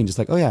so freeing. Just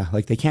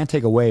they can't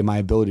take away my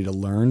ability to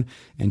learn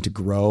and to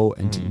grow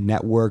and to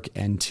network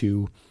and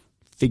to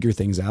figure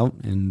things out.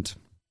 And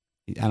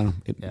I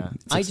don't know.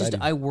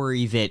 I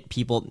worry that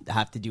people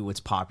have to do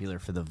what's popular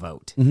for the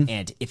vote.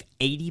 And if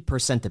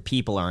 80% of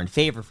people are in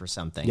favor for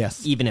something,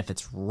 even if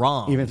it's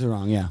wrong,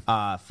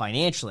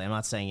 financially, I'm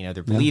not saying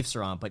their beliefs are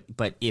wrong,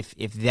 but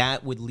if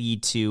that would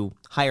lead to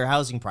higher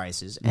housing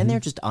prices, and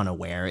they're just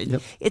unaware,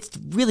 it's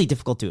really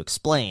difficult to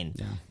explain.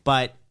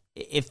 But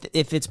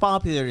if it's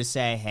popular to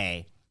say,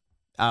 hey,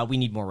 we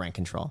need more rent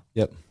control,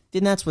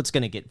 then that's what's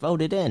going to get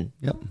voted in.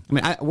 I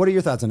mean, what are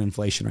your thoughts on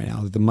inflation right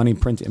now? The money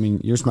print. I mean,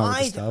 you're smart with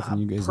this stuff,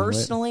 and you guys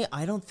personally,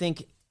 I don't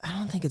think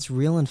it's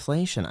real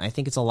inflation. I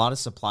think it's a lot of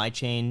supply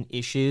chain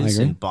issues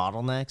and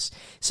bottlenecks.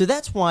 So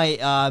that's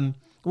why.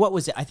 What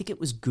was it? I think it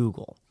was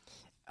Google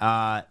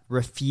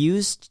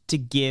refused to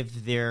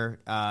give their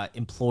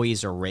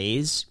employees a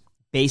raise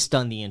based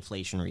on the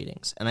inflation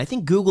readings, and I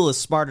think Google is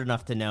smart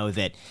enough to know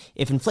that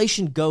if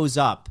inflation goes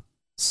up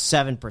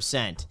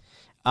 7%,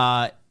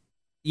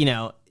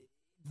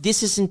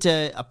 this isn't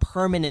a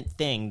permanent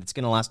thing that's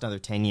going to last another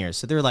 10 years.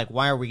 So they're like,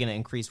 why are we going to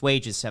increase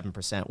wages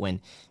 7% when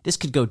this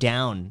could go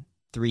down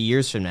 3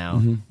 years from now?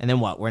 And then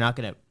what? We're not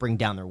going to bring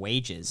down their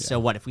wages. So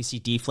what, if we see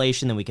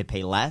deflation, then we could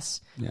pay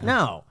less?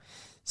 No.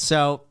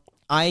 So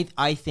I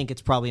think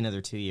it's probably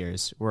another 2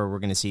 years where we're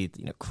going to see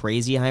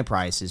crazy high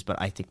prices,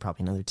 but I think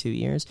probably another 2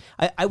 years.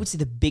 I would say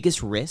the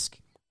biggest risk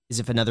is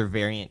if another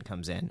variant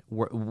comes in,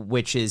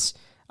 which is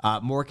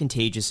more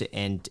contagious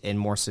and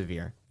more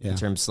severe in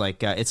terms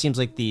it seems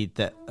like the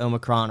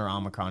Omicron,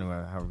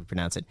 however we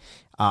pronounce it,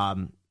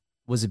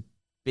 was a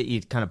bit,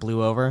 it kind of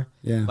blew over.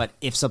 But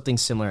if something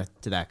similar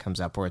to that comes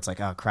up where it's like,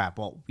 oh crap,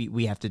 well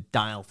we have to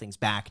dial things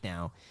back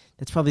now,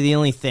 that's probably the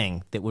only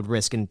thing that would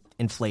risk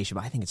inflation.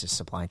 But I think it's just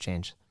supply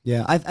chain.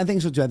 Yeah, I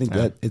think so too. I think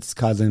that it's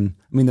causing.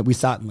 I mean, that we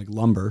saw it in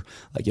lumber.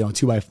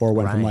 2x4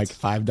 went from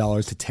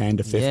 $5 to 10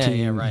 to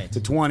 15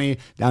 to 20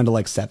 down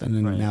to 7,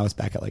 and now it's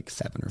back at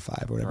 7 or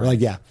 5 or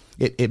whatever.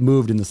 It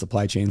moved in the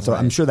supply chain. So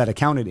I'm sure that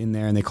accounted in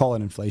there, and they call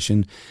it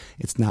inflation.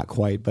 It's not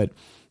quite, but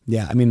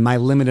I mean, my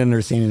limited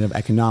understanding of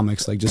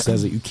economics just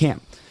says that you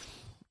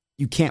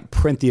can't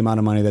print the amount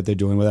of money that they're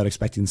doing without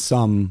expecting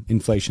some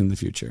inflation in the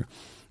future.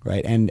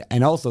 Right.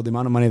 And also the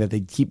amount of money that they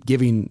keep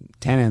giving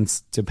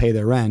tenants to pay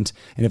their rent.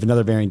 And if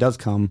another variant does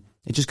come,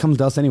 it just comes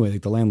to us anyway,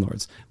 the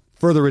landlords.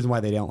 Further reason why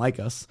they don't like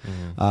us.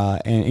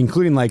 And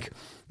including my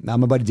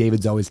buddy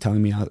David's always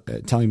telling me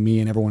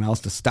and everyone else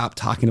to stop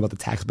talking about the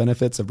tax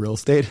benefits of real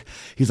estate.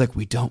 He's like,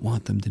 we don't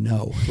want them to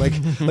know.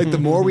 The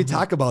more we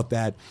talk about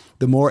that,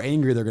 the more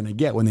angry they're going to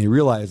get when they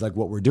realize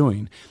what we're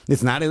doing.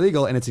 It's not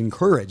illegal and it's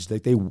encouraged.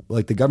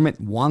 The government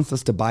wants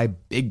us to buy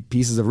big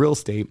pieces of real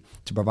estate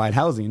to provide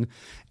housing.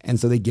 And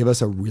so they give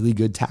us a really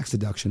good tax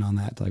deduction on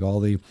that,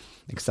 all the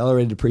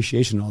accelerated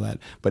depreciation and all that.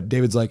 But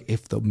David's like,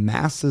 if the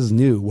masses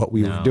knew what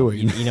we were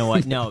doing. You know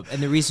what? No.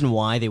 And the reason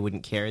why they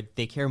wouldn't care,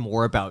 they care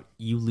more about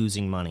you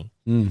losing money.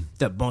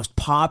 The most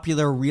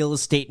popular real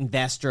estate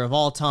investor of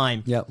all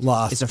time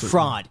is a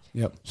fraud.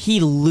 He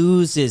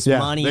loses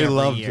money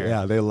every year.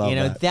 Yeah, they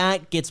love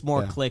that gets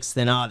more clicks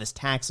than this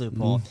tax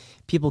loophole.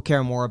 people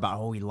care more about,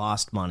 oh, we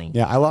lost money.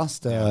 Yeah, I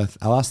lost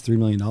 $3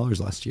 million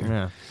last year.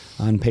 Yeah.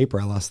 On paper,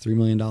 I lost $3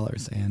 million.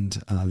 And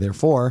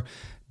therefore,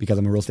 because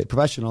I'm a real estate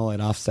professional, it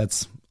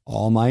offsets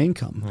all my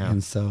income. Yeah.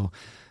 And so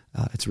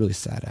it's really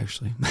sad,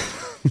 actually.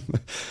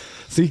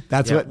 See,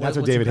 that's what what's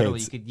David incredible,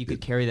 hates. You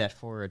could carry that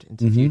forward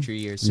into future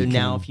years. So You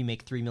now can. if you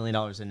make $3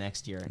 million the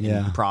next year in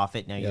Yeah.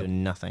 profit, now Yep. you're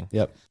doing nothing.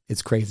 Yep.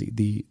 It's crazy.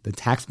 The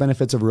tax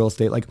benefits of real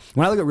estate. Like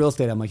when I look at real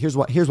estate, I'm like, here's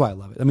why I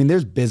love it. I mean,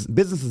 there's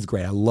business is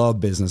great. I love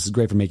business. It's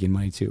great for making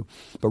money too.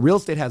 But real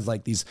estate has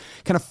like these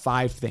kind of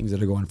 5 things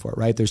that are going for it,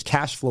 right? There's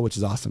cash flow, which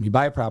is awesome. You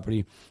buy a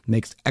property,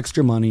 makes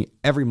extra money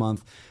every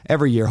month,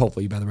 every year.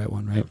 Hopefully you buy the right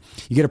one, right?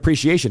 You get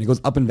appreciation. It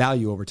goes up in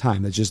value over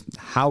time. That's just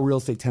how real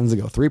estate tends to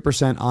go.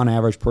 3% on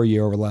average per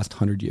year over the last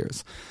 100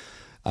 years.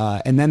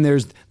 And then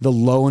there's the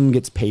loan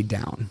gets paid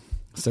down.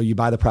 So you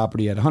buy the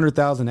property at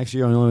 100,000, next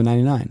year only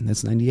 99.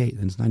 That's 98.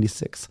 Then it's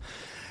 96.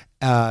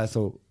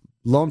 So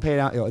loan pay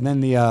down, and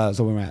then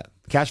so where we're at,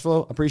 cash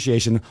flow,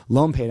 appreciation,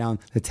 loan pay down,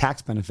 the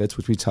tax benefits,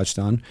 which we touched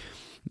on,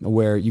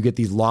 where you get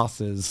these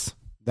losses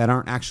that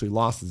aren't actually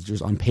losses,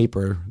 just on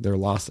paper, they're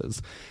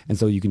losses. And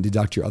so you can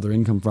deduct your other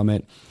income from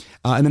it.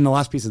 And then the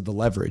last piece is the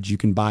leverage. You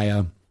can buy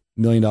a $1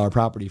 million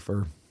property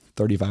for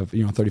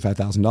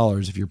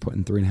 $35,000 if you're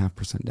putting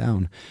 3.5%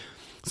 down.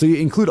 So you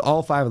include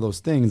all 5 of those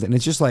things, and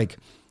it's just like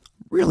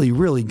really,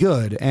 really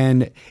good.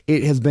 And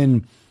it has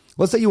been,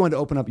 let's say you wanted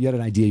to open up, you had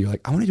an idea, you're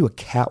like, I want to do a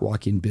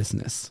catwalking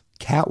business.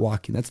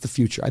 Catwalking, that's the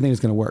future. I think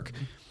it's going to work.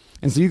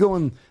 And so you go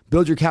and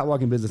build your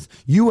catwalking business.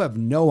 You have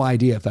no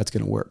idea if that's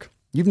going to work.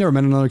 You've never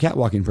met another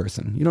catwalking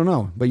person. You don't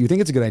know, but you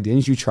think it's a good idea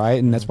and you try it,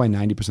 and that's why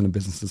 90% of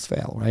businesses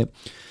fail, right?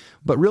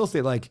 But real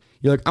estate, like,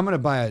 you're like, I'm going to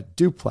buy a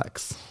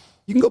duplex.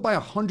 You can go buy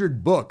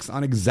 100 books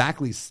on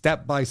exactly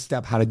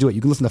step-by-step how to do it.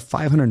 You can listen to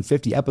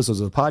 550 episodes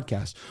of the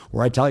podcast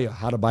where I tell you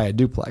how to buy a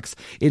duplex.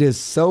 It is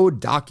so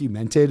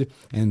documented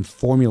and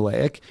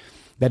formulaic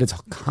that it's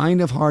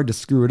kind of hard to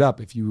screw it up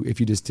if you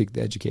just take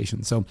the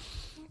education. So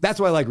that's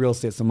why I like real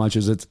estate so much,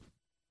 is it's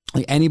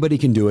like anybody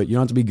can do it. You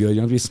don't have to be good. You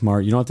don't have to be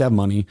smart. You don't have to have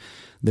money.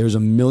 There's a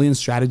million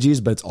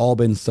strategies, but it's all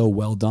been so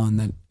well done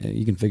that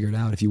you can figure it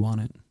out if you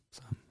want it.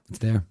 So it's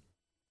there.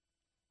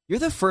 You're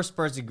the first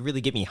person to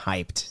really get me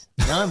hyped.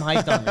 Now I'm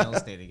hyped on real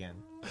estate again.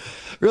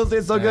 Real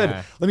estate's so good.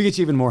 Yeah. Let me get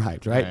you even more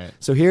hyped, right? Right.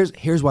 So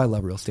here's why I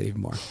love real estate even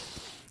more.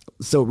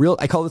 So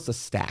I call this a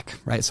stack,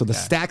 right? So the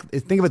stack,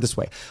 think of it this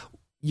way.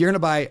 You're going to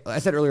buy, I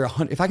said earlier,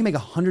 if I can make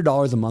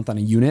 $100 a month on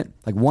a unit,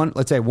 like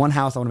let's say one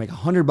house, I want to make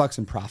 $100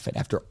 in profit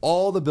after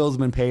all the bills have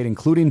been paid,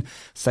 including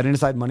setting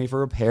aside money for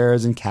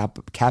repairs and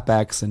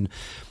CapEx and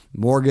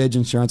mortgage,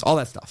 insurance, all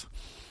that stuff.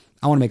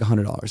 I want to make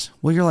 $100.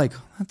 Well, you're like,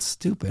 that's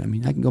stupid. I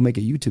mean, I can go make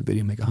a YouTube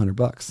video and make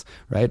 $100,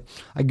 right?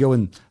 I can go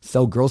and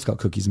sell Girl Scout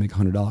cookies and make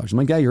 $100. I'm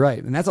like, yeah, you're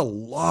right. And that's a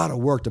lot of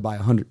work to buy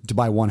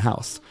one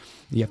house.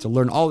 You have to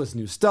learn all this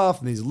new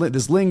stuff and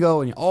this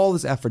lingo and all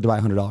this effort to buy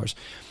 $100.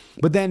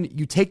 But then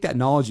you take that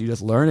knowledge you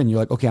just learned and you're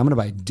like, okay, I'm going to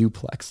buy a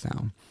duplex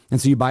now.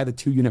 And so you buy the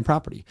 2-unit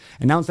property.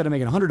 And now instead of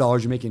making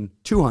 $100, you're making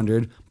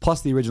 $200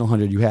 plus the original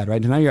 $100 you had,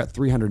 right? And now you're at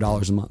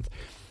 $300 a month.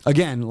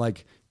 Again,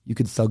 like, you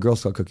could sell Girl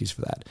Scout cookies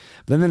for that.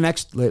 But then the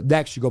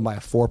next you go buy a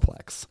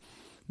 4-plex.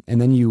 And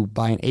then you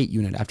buy an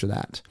 8-unit after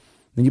that.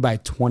 Then you buy a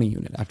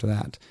 20-unit after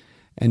that.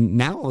 And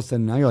now all of a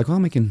sudden, now you're like, well,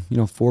 I'm making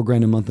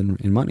 $4,000 a month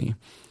in money.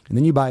 And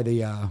then you buy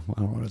the, I don't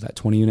know, what was that,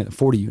 20-unit,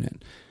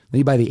 40-unit. Then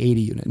you buy the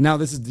 80-unit. Now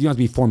you don't have to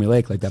be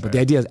formulaic like that, but the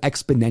idea is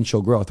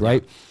exponential growth,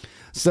 right?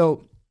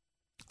 So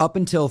up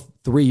until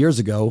 3 years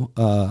ago,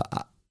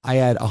 I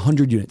had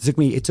 100 units.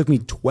 It took me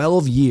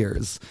 12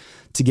 years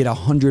to get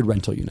 100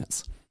 rental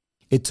units.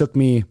 It took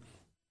me,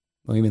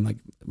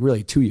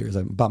 really 2 years.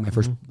 I bought my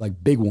first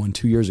big one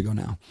 2 years ago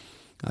now,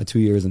 2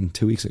 years and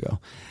 2 weeks ago.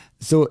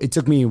 So it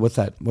took me,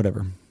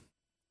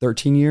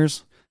 13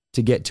 years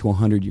to get to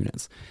 100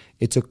 units.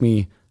 It took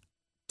me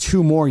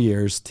 2 more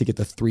years to get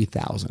to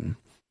 3,000.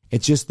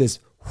 It's just this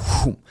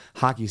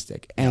hockey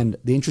stick. And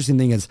the interesting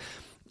thing is,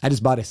 I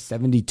just bought a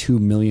 $72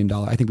 million,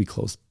 I think we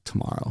close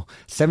tomorrow,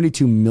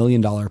 $72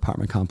 million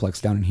apartment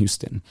complex down in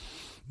Houston.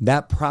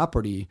 That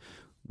property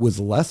was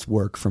less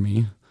work for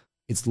me.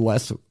 It's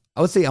less,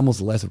 I would say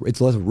almost less,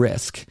 it's less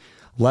risk,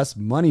 less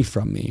money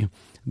from me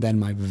than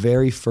my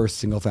very first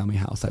single family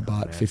house I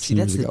bought 15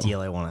 years ago. That's the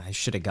deal I want. I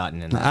should have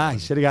gotten in that. I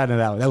should have gotten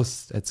it out.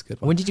 That's a good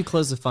one. When did you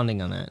close the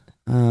funding on that?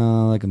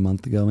 Like a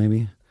month ago,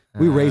 maybe.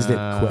 We raised it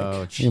quick.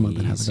 Oh, Maybe a month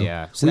and a half ago.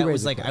 Yeah. So We that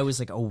raised was it quick. I was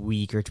like a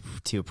week or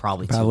two,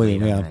 probably too Probably,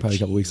 late on yeah, that. probably a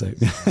couple weeks late.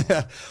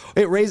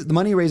 Jeez. The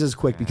money raises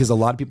quick because a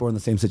lot of people are in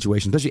the same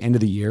situation, especially end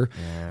of the year.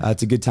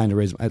 It's a good time to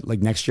raise. Like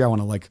next year, I'm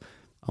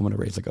going to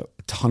raise a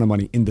ton of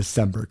money in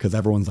December because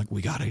everyone's like,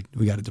 we gotta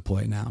deploy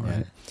it now,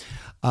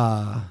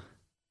 right?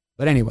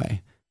 But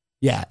anyway,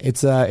 yeah,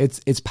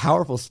 it's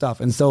powerful stuff,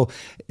 and so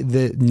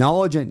the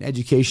knowledge and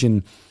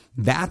education.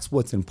 That's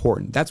what's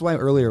important. That's why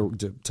earlier,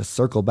 to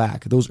circle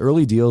back, those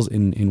early deals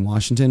in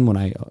Washington,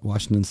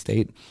 Washington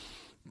State,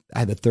 I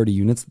had the 30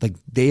 units. Like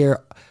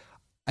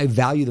I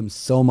value them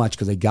so much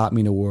because they got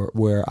me to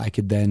where I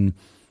could then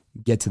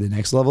get to the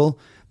next level.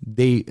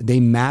 they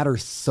matter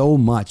so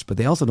much, but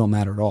they also don't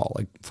matter at all.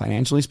 Like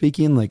financially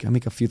speaking, like I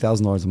make a few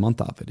 $1,000s a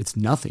month off it. It's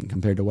nothing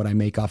compared to what I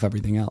make off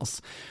everything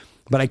else.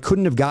 But I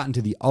couldn't have gotten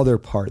to the other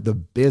part, the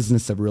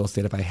business of real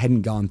estate, if I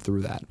hadn't gone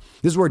through that.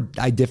 This is where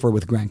I differ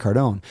with Grant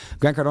Cardone.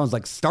 Grant Cardone's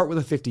like, start with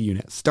a 50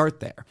 unit, start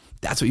there.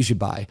 That's what you should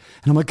buy.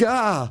 And I'm like,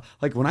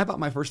 like when I bought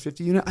my first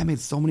 50 unit, I made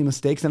so many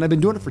mistakes, and I've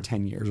been doing it for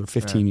 10 years or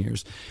 15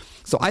 years.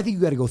 So I think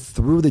you got to go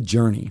through the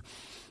journey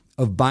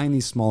of buying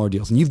these smaller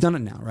deals. And you've done it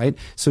now, right?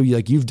 So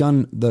you've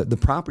done the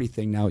property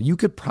thing now. You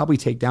could probably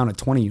take down a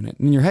 20 unit.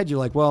 And in your head, you're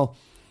like, well,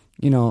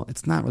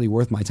 it's not really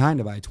worth my time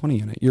to buy a 20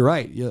 unit. You're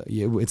right.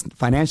 It's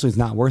financially, it's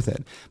not worth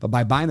it. But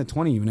by buying the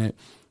 20 unit,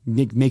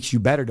 it makes you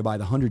better to buy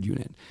the 100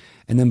 unit.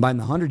 And then buying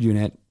the 100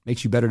 unit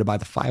makes you better to buy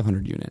the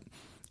 500 unit.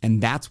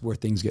 And that's where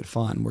things get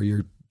fun, where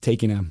you're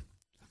taking a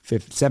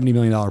 $70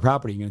 million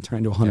property, you're going to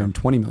turn it into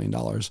 $120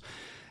 million.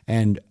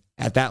 And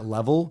at that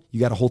level, you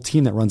got a whole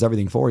team that runs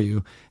everything for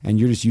you, and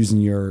you're just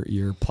using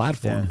your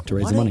platform to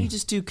raise the money. Why don't you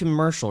just do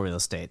commercial real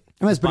estate?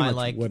 I mean, that's pretty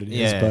much what it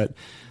is. But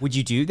would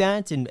you do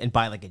that and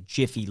buy like a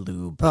Jiffy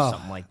Lube or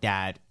something like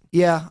that?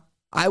 Yeah,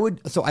 I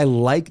would. So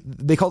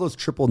they call those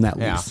triple net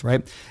lease,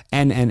 right?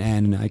 And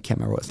I can't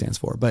remember what it stands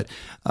for, but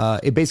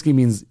it basically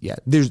means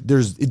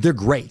they're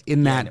great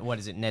in that. What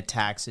is it? Net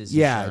taxes.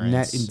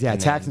 Insurance,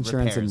 tax,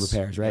 insurance, and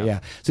repairs, right?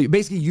 Yeah. So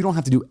basically, you don't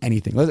have to do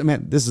anything.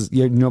 Man, this is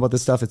you know about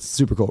this stuff. It's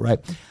super cool, right?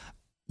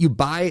 You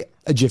buy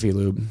a Jiffy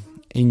Lube,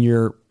 and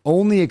your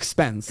only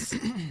expense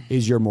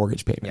is your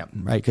mortgage payment,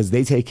 right? Because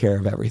they take care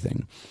of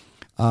everything.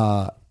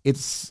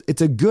 It's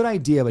a good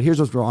idea, but here's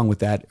what's wrong with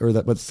that, or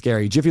what's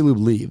scary. Jiffy Lube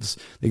leaves;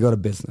 they go to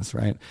business,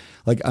 right?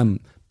 Like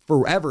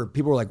forever,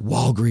 people were like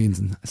Walgreens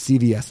and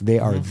CVS. They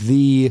are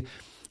the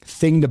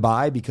thing to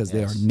buy because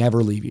they are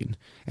never leaving.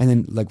 And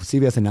then, like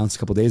CVS announced a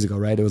couple days ago,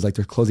 right? It was like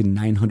they're closing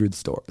 900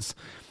 stores.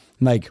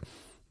 Like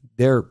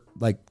they're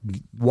like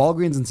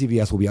Walgreens and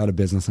CVS will be out of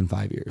business in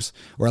 5 years,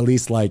 or at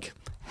least like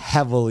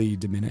heavily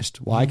diminished.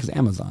 Why? Because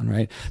Amazon,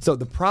 right? So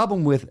the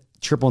problem with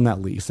triple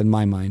net lease, in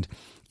my mind,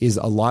 is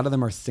a lot of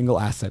them are single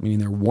asset, meaning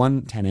they're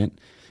one tenant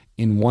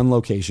in one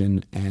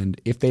location. And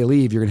if they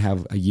leave, you're going to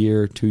have a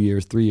year, 2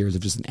 years, 3 years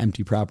of just an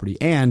empty property.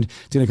 And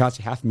it's going to cost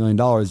you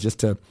 $500,000 just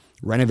to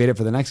renovate it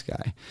for the next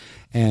guy.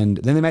 And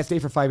then they might stay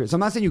for 5 years. So I'm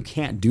not saying you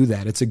can't do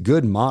that. It's a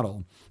good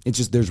model. It's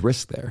just there's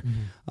risk there.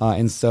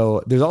 And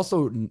so there's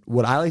also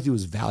what I like to do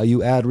is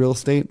value add real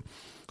estate.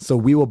 So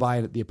we will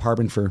buy the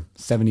apartment for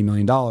 $70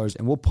 million,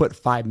 and we'll put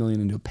 $5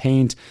 million into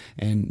paint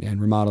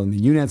and remodeling the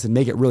units and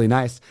make it really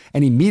nice.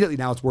 And immediately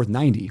now it's worth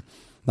 90.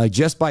 Like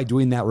just by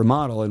doing that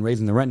remodel and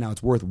raising the rent, now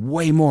it's worth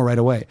way more right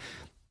away.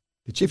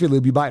 The Jiffy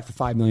Lube, you buy it for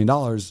 $5 million.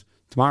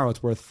 Tomorrow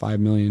it's worth $5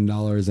 million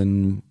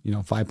and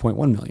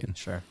 5.1 million.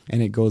 Sure.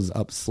 And it goes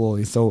up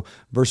slowly. So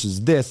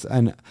versus this,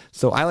 and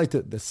so I like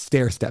the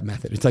stair step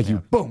method. It's like you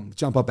boom,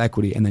 jump up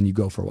equity, and then you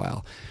go for a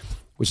while,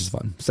 which is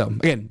fun. So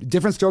again,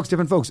 different strokes,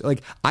 different folks.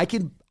 Like I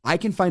can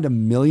find a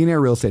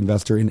millionaire real estate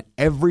investor in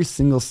every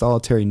single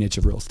solitary niche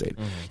of real estate.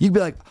 You'd be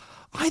like,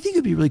 I think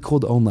it'd be really cool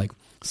to own like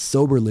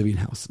sober living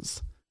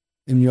houses.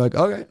 And you're like,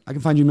 okay, I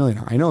can find you a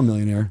millionaire. I know a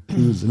millionaire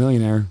who's a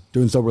millionaire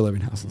doing sober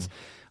living houses.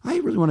 I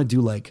really want to do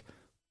like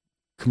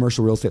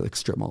commercial real estate, like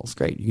strip malls.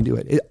 Great, you can do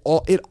it.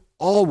 It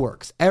all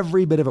works.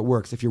 Every bit of it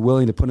works if you're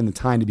willing to put in the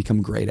time to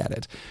become great at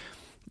it.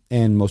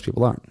 And most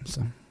people aren't.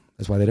 So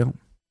that's why they don't.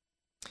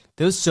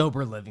 Those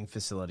sober living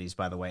facilities,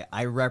 by the way,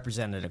 I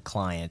represented a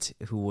client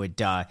who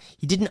would,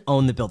 he didn't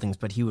own the buildings,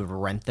 but he would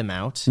rent them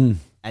out and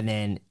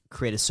then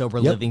create a sober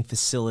living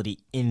facility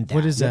in that.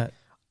 What is that?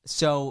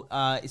 So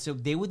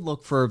they would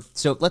look for,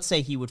 so let's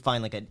say he would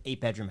find like an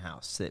 8-bedroom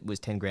house that was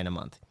 $10,000 a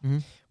month.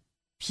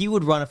 He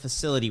would run a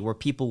facility where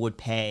people would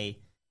pay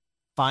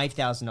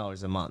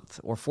 $5,000 a month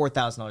or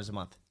 $4,000 a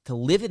month to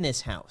live in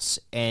this house.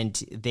 And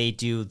they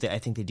do, I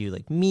think they do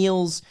like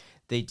meals,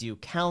 they do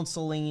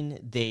counseling,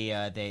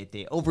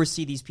 they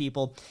oversee these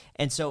people.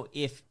 And so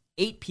if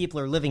 8 people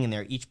are living in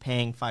there, each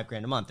paying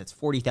 $5,000 a month, that's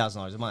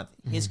 $40,000 a month.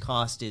 His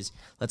cost is,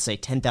 let's say,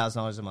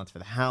 $10,000 a month for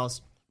the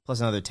house, plus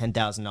another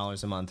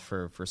 $10,000 a month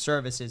for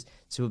services.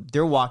 So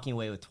they're walking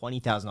away with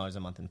 $20,000 a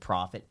month in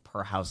profit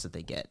per house that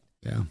they get.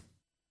 Yeah.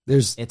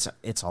 It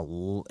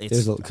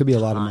could be a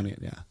lot of money.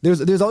 Yeah.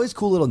 There's all these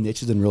cool little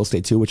niches in real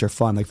estate too, which are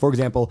fun. Like for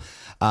example,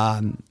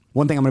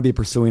 one thing I'm going to be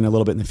pursuing a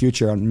little bit in the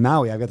future on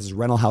Maui, I've got this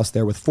rental house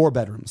there with 4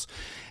 bedrooms.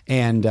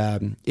 And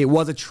it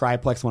was a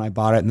triplex when I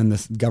bought it. And then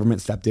the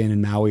government stepped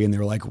in Maui and they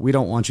were like, we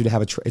don't want you to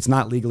have it's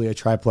not legally a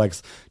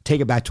triplex.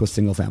 Take it back to a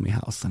single family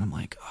house. And I'm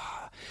like,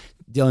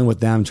 dealing with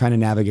them, trying to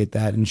navigate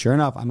that. And sure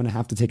enough, I'm going to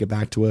have to take it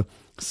back to a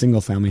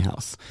single family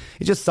house.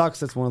 It just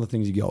sucks. That's one of the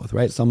things you go with,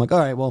 right? So I'm like, all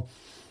right, well,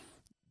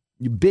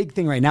 your big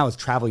thing right now is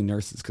traveling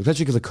nurses,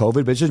 especially because of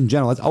COVID, but just in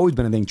general, it's always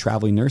been a thing,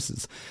 traveling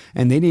nurses.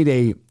 And they need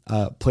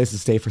a place to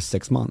stay for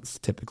 6 months,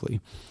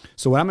 typically.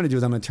 So what I'm going to do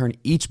is I'm going to turn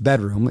each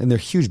bedroom, and they're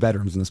huge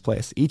bedrooms in this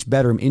place, each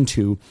bedroom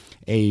into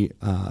a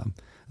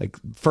like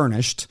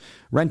furnished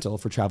rental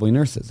for traveling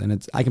nurses.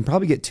 And I can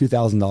probably get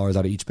 $2,000 out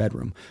of each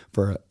bedroom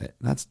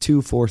that's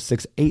 $2,000,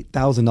 $4,000, $6,000,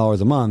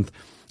 $8,000 a month.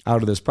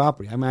 out of this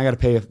property. I mean, I got to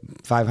pay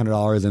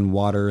 $500 in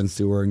water and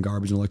sewer and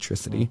garbage and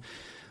electricity,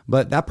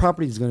 but that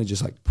property is going to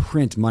just like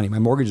print money. My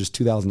mortgage is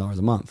 $2,000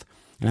 a month,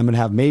 and I'm going to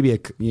have maybe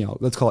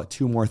let's call it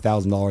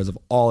 $2,000 more of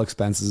all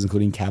expenses,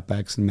 including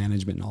CapEx and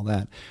management and all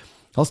that.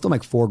 I'll still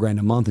make $4,000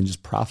 a month and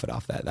just profit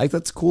off that. Like,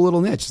 that's a cool little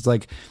niche. It's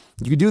like,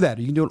 you can do that.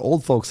 You can do an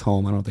old folks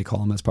home. I don't know what they call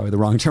them. That's probably the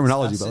wrong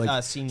terminology, but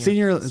like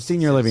senior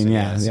living.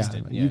 Yeah.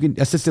 You can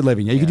assisted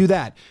living. Yeah, you can do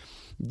that.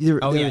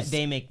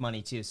 They make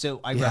money too.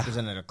 So I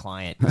represented a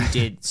client who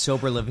did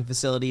sober living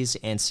facilities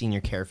and senior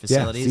care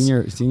facilities.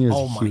 Senior.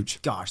 Oh my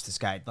huge. gosh, this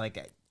guy like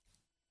a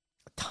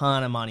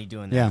ton of money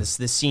doing that. Yeah.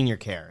 This senior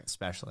care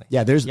especially.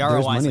 Yeah, there's the ROI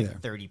is money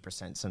like there.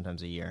 30%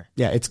 sometimes a year.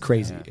 Yeah, it's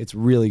crazy. Yeah. It's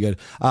really good.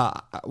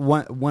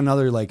 One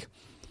other like.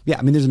 Yeah,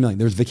 I mean, there's a million.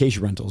 There's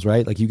vacation rentals,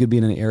 right? Like you could be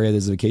in an area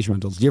there's vacation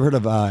rentals. You ever heard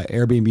of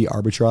Airbnb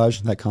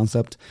arbitrage? That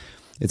concept?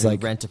 It's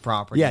like rent a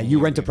property. Yeah, you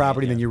rent a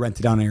property, then you rent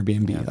it on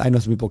Airbnb. Yeah. I know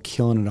some people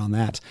killing it on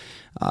that.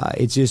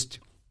 It's just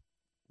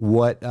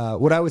what I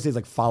always say is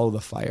like follow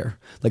the fire.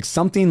 Like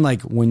something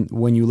like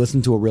when you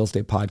listen to a real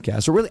estate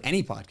podcast or really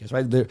any podcast,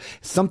 right?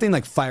 Something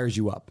like fires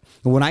you up.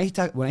 When I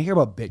hear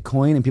about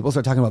Bitcoin and people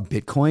start talking about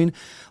Bitcoin,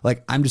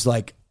 like I'm just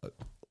like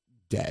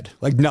dead,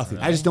 like nothing.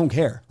 Really? I just don't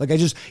care. Like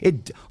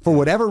for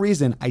whatever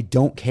reason, I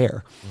don't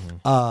care.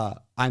 Mm-hmm.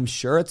 I'm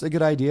sure it's a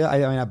good idea. I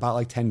mean, I bought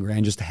like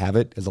 $10,000 just to have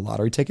it as a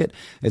lottery ticket.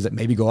 Is it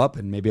maybe go up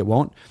and maybe it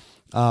won't?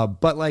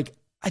 But like,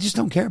 I just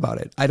don't care about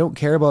it. I don't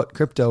care about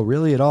crypto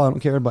really at all. I don't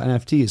care about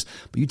NFTs.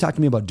 But you talk to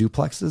me about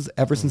duplexes.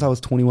 Ever since I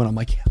was 21, I'm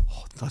like,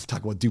 let's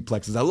talk about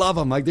duplexes. I love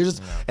them. Like there's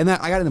just, and then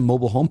I got into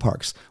mobile home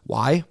parks.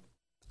 Why?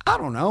 I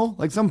don't know,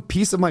 like some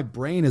piece of my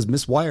brain is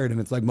miswired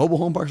and it's like mobile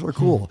home parks are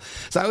cool.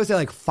 So I would say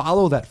like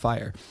follow that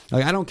fire.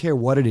 Like I don't care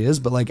what it is,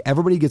 but like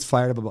everybody gets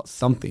fired up about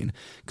something.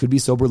 Could be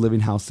sober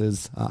living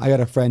houses. I got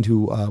a friend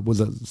who was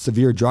a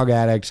severe drug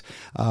addict.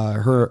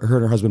 Her and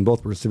her husband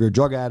both were severe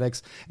drug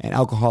addicts and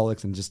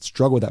alcoholics and just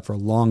struggled with that for a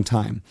long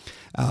time.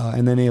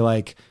 And then they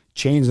like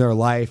changed their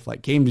life,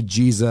 like came to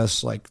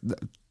Jesus, like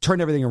turned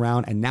everything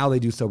around, and now they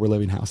do sober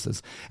living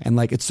houses. And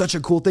like it's such a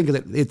cool thing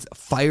because it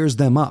fires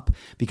them up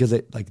because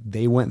it like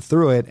they went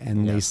through it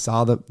and they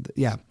saw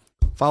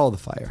follow the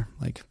fire.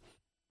 Like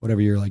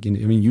whatever you're like,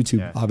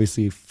 YouTube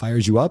obviously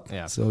fires you up.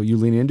 Yeah. So you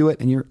lean into it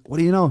and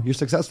you're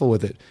successful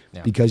with it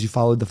because you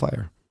followed the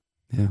fire.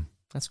 Yeah.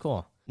 That's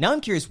cool. Now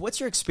I'm curious, what's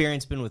your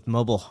experience been with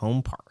mobile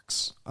home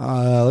parks?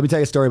 Let me tell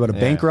you a story about a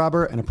bank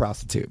robber and a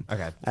prostitute.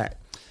 Okay. All right.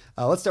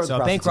 Let's start with the prostitute.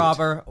 So a bank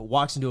robber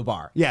walks into a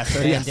bar. Yes.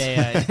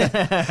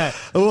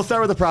 We'll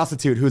start with the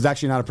prostitute, who's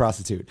actually not a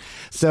prostitute.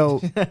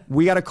 So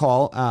we got a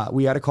call.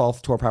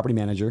 To our property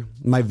manager.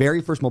 My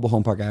very first mobile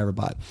home park I ever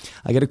bought.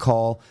 I get a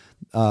call.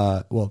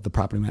 The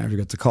property manager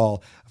gets a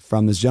call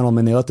from this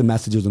gentleman. They left the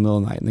messages in the middle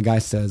of the night, and the guy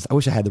says, "I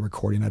wish I had the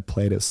recording. I'd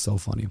play it. It's so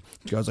funny."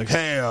 The guy's like,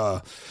 "Hey,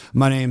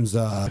 my name's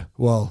I'm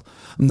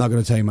not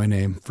going to tell you my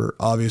name for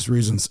obvious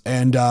reasons.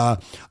 And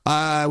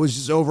I was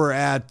just over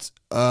at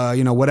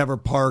whatever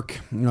park,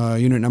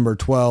 unit number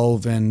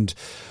 12, and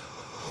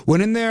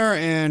went in there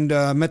and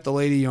met the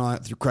lady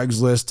through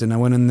Craigslist, and I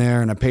went in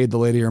there and I paid the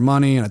lady her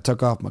money and I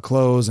took off my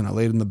clothes and I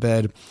laid in the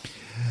bed.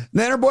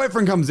 Then her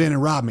boyfriend comes in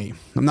and robbed me.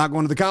 I'm not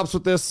going to the cops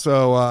with this,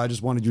 so I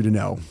just wanted you to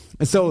know."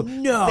 And so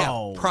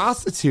that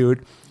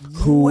prostitute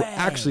who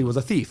actually was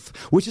a thief,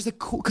 which is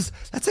because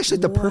that's actually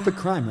the perfect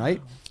crime,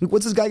 right?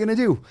 What's this guy going to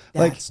do?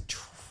 That's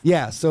true.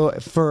 Yeah, so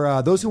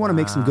for those who want to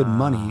make some good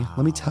money,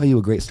 let me tell you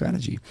a great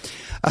strategy.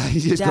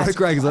 You just go to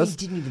Craigslist. I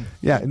didn't even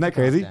isn't that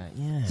crazy? That.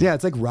 Yeah,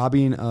 it's like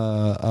robbing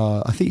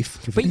a thief.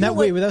 But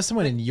wait, was that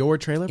someone in your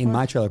trailer park? In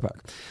my trailer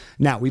park.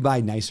 Now, we buy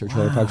nicer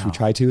trailer parks. We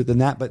try to than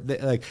that.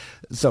 But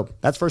so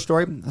that's first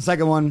story. The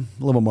second one,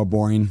 a little bit more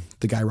boring.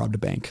 The guy robbed a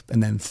bank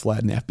and then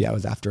fled, and the FBI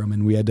was after him.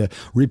 And we had to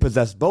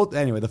repossess both.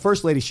 Anyway, the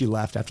first lady, she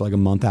left after like a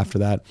month after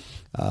that.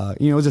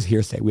 It was just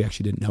hearsay. We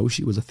actually didn't know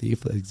she was a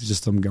thief. It's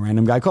just some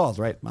random guy calls,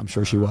 right? I'm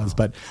sure she was.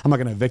 But I'm not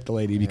going to evict the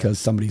lady because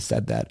somebody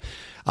said that.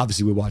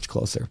 Obviously, we watch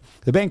closer.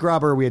 The bank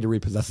robber, we had to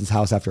repossess his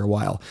house after a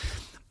while.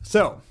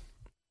 So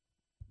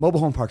mobile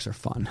home parks are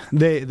fun.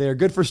 They're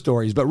good for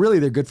stories, but really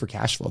they're good for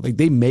cash flow. Like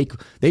they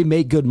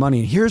make good money.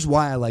 And here's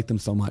why I like them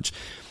so much.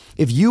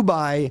 If you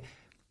buy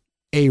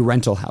a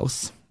rental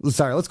house,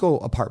 let's go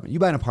apartment. You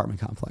buy an apartment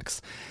complex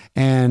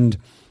and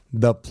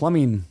the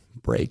plumbing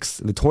breaks,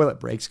 the toilet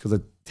breaks because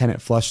the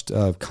tenant flushed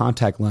a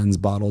contact lens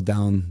bottle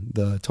down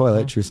the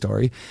toilet, true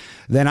story.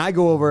 Then I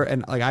go over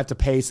and I have to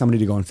pay somebody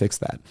to go and fix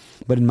that.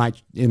 But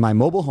in my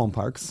mobile home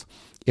parks,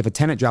 if a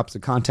tenant drops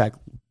a contact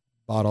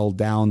bottle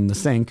down the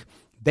sink,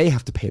 they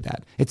have to pay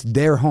that. It's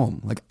their home.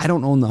 Like I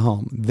don't own the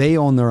home. They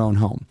own their own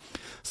home.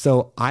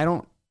 So I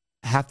don't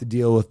have to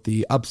deal with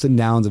the ups and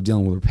downs of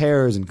dealing with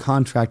repairs and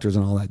contractors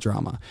and all that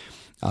drama.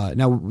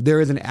 Now there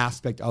is an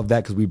aspect of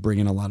that because we bring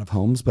in a lot of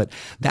homes, but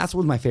that's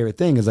what my favorite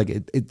thing is. Like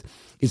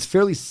it's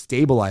fairly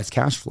stabilized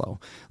cash flow.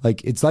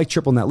 Like it's like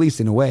triple net lease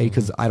in a way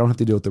because I don't have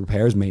to deal with the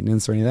repairs,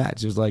 maintenance, or any of that.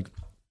 It's just like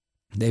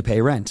they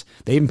pay rent.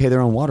 They even pay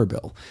their own water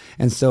bill.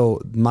 And so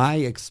my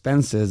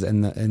expenses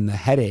and the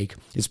headache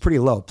is pretty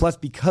low. Plus,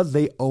 because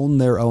they own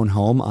their own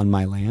home on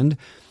my land,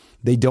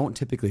 they don't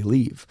typically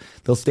leave.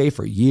 They'll stay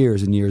for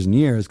years and years and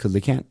years because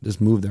they can't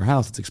just move their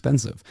house. It's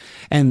expensive.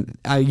 And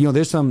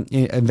there's some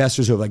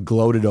investors who have like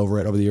gloated over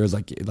it over the years,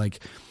 like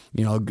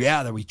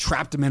that we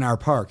trapped them in our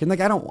park. And like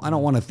I don't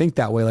want to think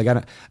that way.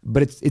 Like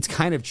but it's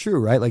kind of true,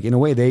 right? Like in a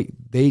way,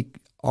 they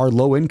are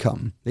low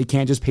income. They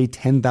can't just pay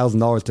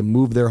 $10,000 to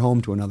move their home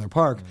to another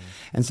park,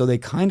 and so they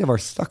kind of are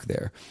stuck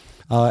there.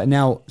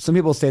 Now, some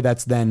people say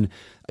that's then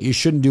you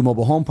shouldn't do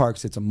mobile home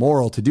parks. It's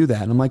immoral to do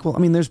that. And I'm like, well, I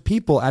mean, there's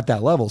people at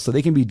that level, so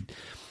they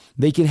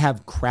can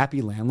have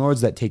crappy landlords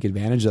that take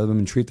advantage of them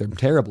and treat them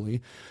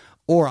terribly,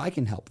 or I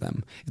can help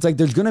them. It's like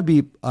there's going to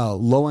be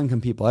low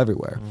income people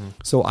everywhere.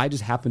 So I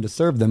just happen to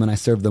serve them, and I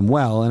serve them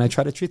well, and I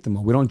try to treat them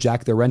well. We don't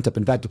jack their rent up.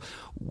 In fact,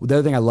 the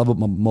other thing I love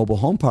about mobile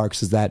home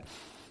parks is that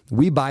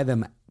we buy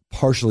them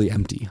partially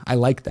empty. I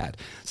like that.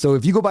 So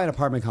if you go buy an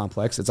apartment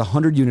complex, it's a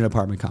 100-unit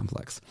apartment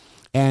complex.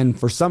 And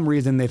for some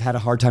reason, they've had a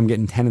hard time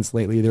getting tenants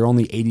lately. They're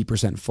only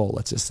 80% full,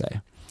 let's just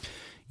say.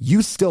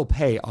 You still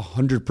pay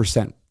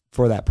 100%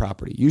 for that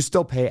property. You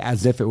still pay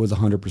as if it was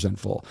 100%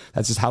 full.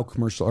 That's just how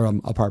commercial or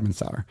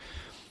apartments are.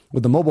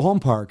 With the mobile home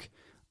park,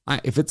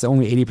 if it's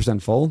only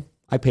 80% full,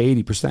 I pay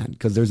 80%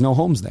 because there's no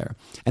homes there.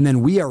 And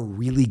then we are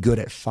really good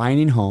at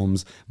finding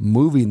homes,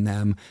 moving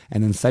them,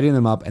 and then setting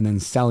them up and then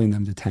selling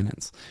them to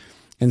tenants.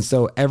 And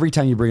so every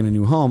time you bring in a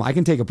new home, I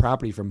can take a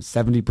property from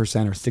 70%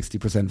 or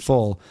 60%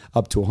 full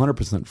up to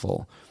 100%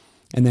 full.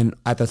 And then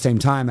at the same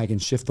time, I can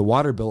shift the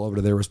water bill over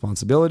to their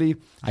responsibility.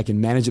 I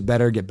can manage it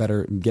better,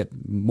 get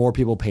more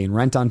people paying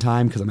rent on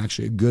time because I'm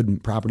actually a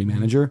good property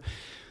manager.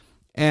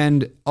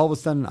 And all of a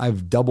sudden,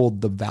 I've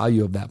doubled the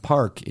value of that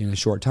park in a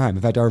short time.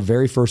 In fact, our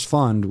very first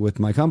fund with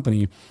my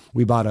company,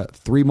 we bought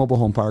 3 mobile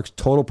home parks.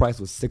 Total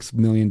price was $6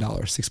 million,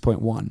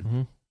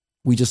 6.1.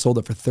 We just sold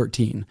it for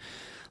 13.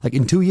 Like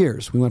in 2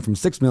 years, we went from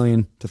 6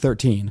 million to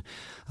 13.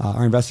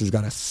 Our investors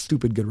got a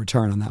stupid good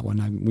return on that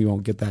one. We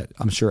won't get that,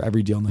 I'm sure,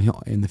 every deal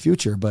in the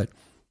future, but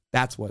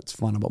that's what's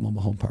fun about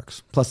mobile home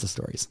parks. Plus the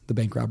stories, the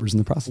bank robbers and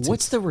the prostitutes.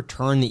 What's the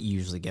return that you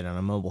usually get on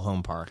a mobile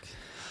home park?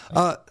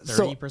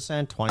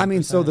 30%, 20%? I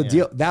mean, so the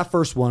deal, that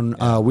first one,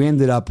 we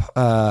ended up,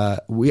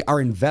 our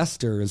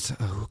investors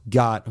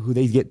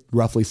they get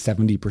roughly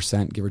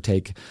 70%, give or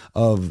take,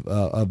 of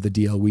the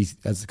deal. We,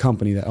 as the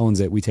company that owns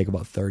it, we take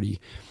about 30%.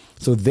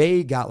 So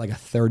they got like a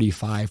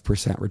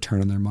 35% return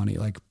on their money,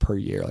 like per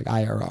year, like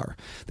IRR.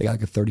 They got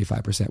like a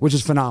 35%, which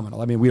is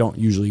phenomenal. I mean,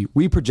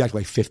 we project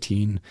like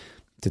 15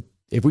 to,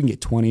 if we can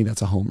get 20,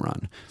 that's a home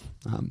run.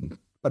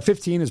 But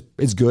 15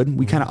 is good.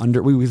 We kind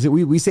of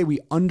we say we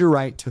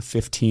underwrite to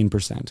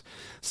 15%.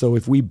 So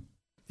if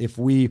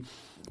we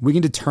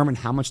can determine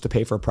how much to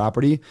pay for a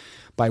property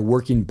by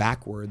working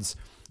backwards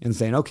and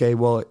saying, okay,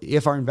 well,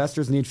 if our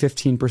investors need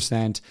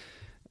 15%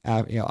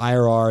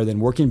 IRR, then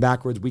working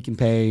backwards, we can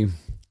pay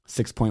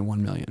 6.1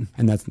 million.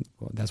 And that's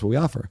what we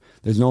offer.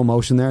 There's no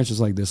emotion there. It's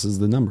just like, this is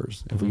the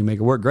numbers. If we can make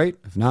it work, great.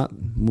 If not,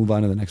 move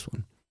on to the next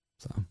one.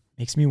 So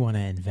makes me want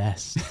to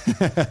invest.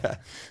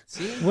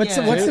 See? What's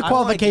the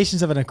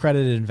qualifications of an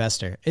accredited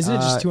investor? Isn't it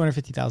just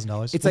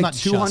 $250,000? It's like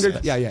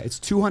 200. Yeah. It's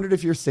 200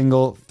 if you're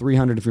single,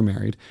 300 if you're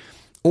married,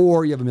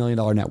 or you have $1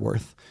 million net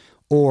worth,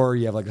 or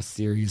you have like a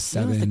Series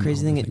 7. The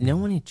crazy thing is, no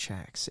one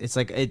checks. It's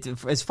like,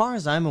 as far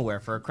as I'm aware,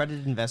 for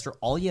accredited investor,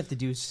 all you have to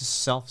do is just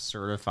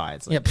self-certify.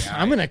 It's like,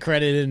 I'm an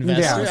accredited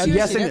investor. Yeah.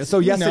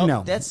 Yes and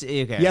no. That's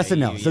okay. Yes and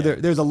no. So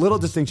there's a little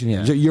distinction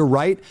here. Yeah. You're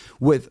right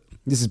with.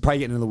 This is probably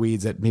getting into the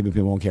weeds that maybe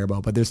people won't care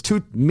about, but there's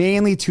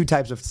mainly two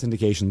types of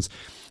syndications.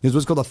 There's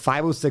what's called a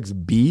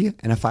 506B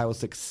and a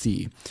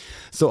 506C.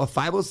 So a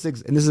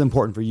 506, and this is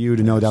important for you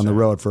to know down the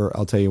road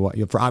I'll tell you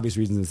what, for obvious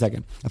reasons in a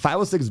second. A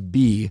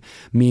 506B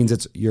means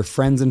it's your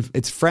friends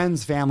it's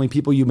friends, family,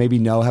 people you maybe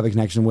know, have a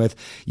connection with.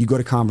 You go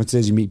to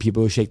conferences, you meet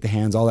people, who shake the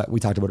hands, all that we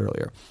talked about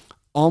earlier.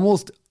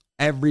 Almost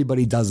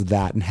everybody does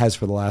that and has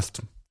for the last,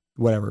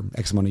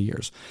 X amount of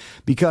years.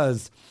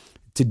 Because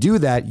to do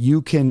that,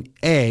 you can,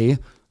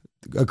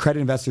 accredited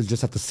investors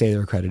just have to say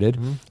they're accredited.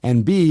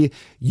 And B,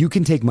 you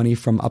can take money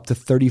from up to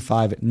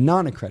 35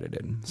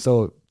 non-accredited.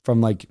 So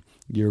from like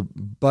your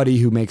buddy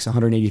who makes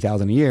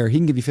 $180,000 a year, he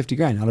can give you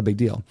 $50,000, not a big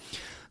deal.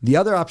 The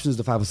other option is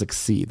the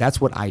 506C.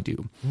 That's what I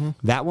do.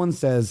 That one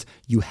says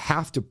you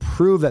have to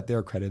prove that they're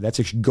accredited.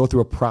 That's actually go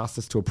through a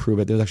process to approve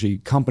it. There's actually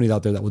companies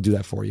out there that will do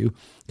that for you.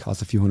 It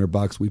costs a few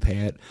 $100, we pay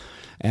it.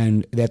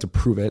 And they have to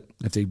prove it.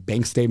 They have to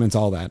bank statements,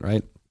 all that,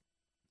 right?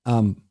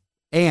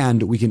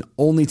 And we can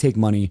only take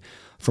money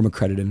from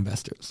accredited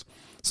investors.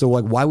 So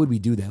like, why would we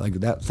do that? Like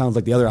that sounds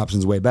like the other option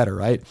is way better,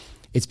 right?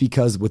 It's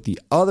because with the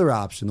other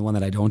option, the one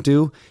that I don't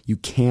do, you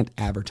can't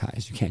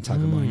advertise. You can't talk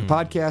about it on your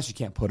podcast. You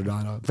can't put it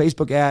on a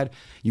Facebook ad.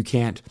 You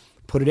can't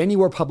put it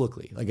anywhere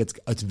publicly. Like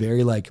it's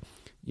very like,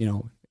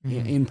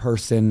 in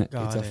person,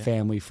 it's a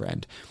family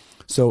friend.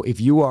 So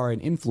if you are an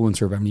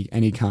influencer of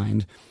any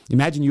kind,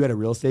 imagine you had a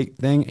real estate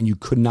thing and you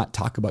could not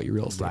talk about your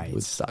real estate. Right. It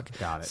would suck.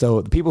 Got it.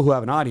 So the people who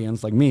have an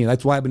audience like me,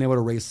 that's why I've been able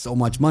to raise so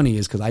much money,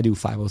 is because I do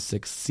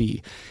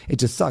 506c. It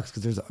just sucks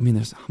because there's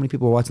how many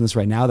people are watching this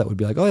right now that would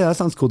be like, oh yeah, that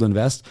sounds cool to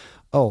invest.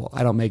 Oh,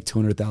 I don't make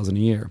 $200,000 a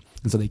year.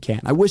 And so they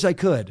can't. I wish I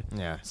could.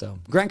 Yeah. So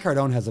Grant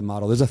Cardone has a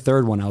model. There's a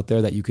third one out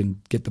there that you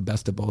can get the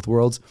best of both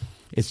worlds.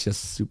 It's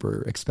just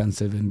super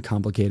expensive and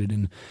complicated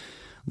and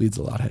leads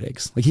to a lot of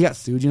headaches. Like he got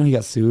sued, he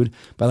got sued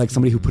by like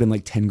somebody who put in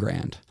like 10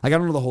 grand. Like I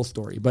don't know the whole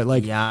story, but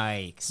like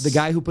Yikes. the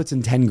guy who puts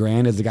in 10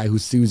 grand is the guy who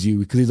sues you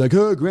because he's like,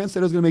 oh, Grant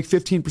said I was going to make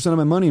 15% of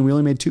my money and we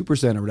only made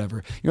 2% or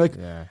whatever. You're like,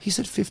 he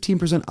said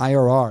 15%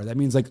 IRR. That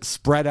means like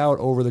spread out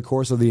over the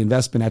course of the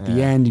investment. At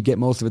the end, you get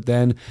most of it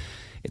then.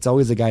 It's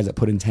always the guys that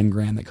put in 10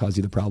 grand that cause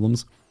you the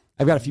problems.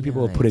 I've got a few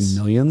people who put in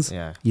millions.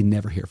 Yeah. You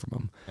never hear from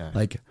them. Yeah.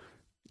 Like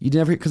you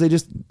never, because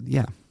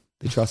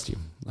they trust you.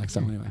 Like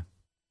so anyway.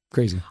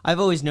 Crazy. I've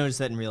always noticed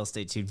that in real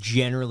estate too.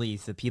 Generally,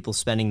 the people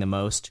spending the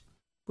most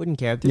wouldn't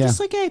care. They're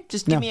just like, hey,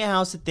 just give me a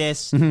house at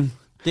this. The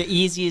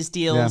easiest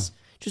deals.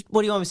 Just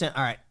what do you want me to say?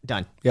 All right,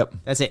 done. Yep.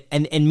 That's it.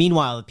 And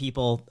meanwhile, the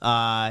people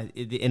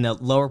in the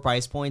lower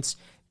price points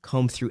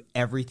comb through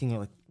everything. They're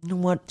like, you know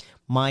what?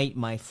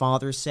 My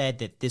father said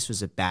that this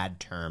was a bad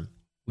term.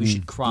 We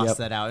should cross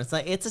that out. It's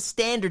like it's a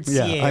standard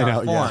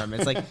CAR form.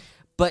 It's like,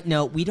 but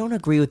no, we don't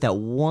agree with that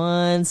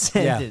one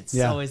sentence.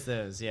 It's always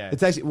those. Yeah.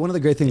 It's actually one of the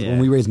great things when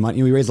we raise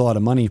money. We raise a lot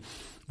of money.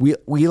 We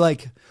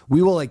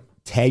will like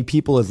tag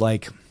people as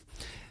like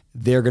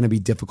they're going to be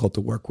difficult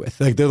to work with.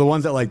 Like they're the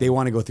ones that like they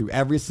want to go through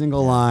every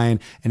single line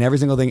and every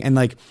single thing, and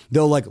like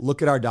they'll like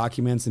look at our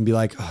documents and be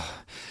like, oh,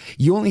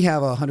 you only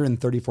have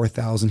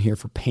 134,000 here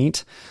for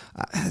paint.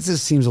 This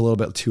just seems a little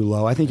bit too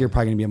low. I think you're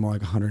probably going to be at more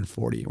like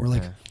 140 or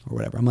like or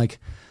whatever. I'm like,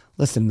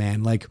 listen,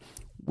 man, like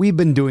we've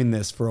been doing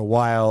this for a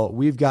while.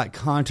 We've got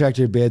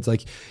contractor bids.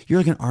 Like you're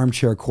like an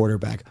armchair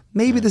quarterback.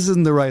 Maybe this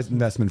isn't the right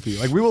investment for you.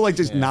 Like we will like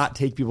just not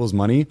take people's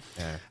money.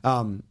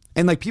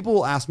 And like people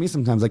will ask me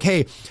sometimes, like,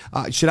 "Hey,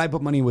 should I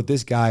put money with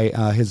this guy?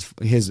 His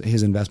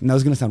investment." Now,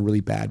 this is going to sound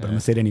really bad, but I'm going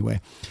to say it anyway.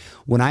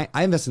 When I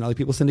invest in other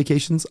people's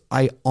syndications,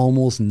 I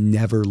almost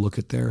never look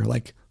at their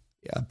like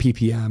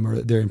PPM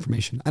or their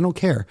information. I don't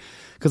care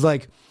because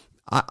like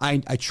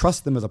I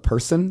trust them as a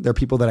person. They're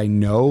people that I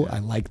know. I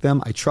like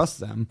them. I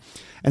trust them.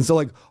 And so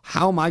like,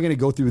 how am I going to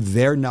go through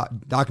their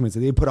documents?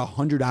 They put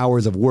 100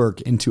 hours of work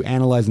into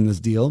analyzing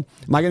this deal.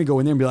 Am I going to go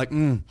in there and be like,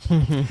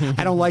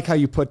 I don't like how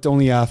you put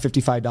only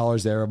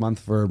 $55 there a month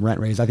for rent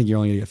raise. I think you're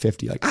only going to get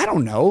 50. Like, I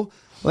don't know.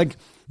 Like,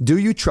 do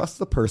you trust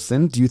the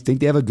person? Do you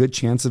think they have a good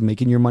chance of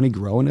making your money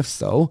grow? And if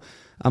so,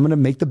 I'm going to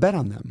make the bet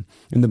on them.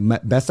 And the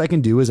best I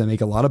can do is I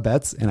make a lot of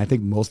bets, and I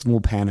think most of them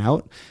will pan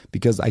out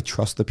because I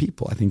trust the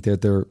people. I think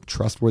they're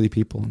trustworthy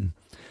people, and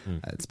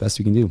it's the best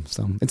you can do.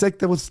 So it's like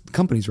that with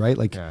companies, right?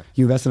 Like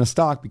you invest in a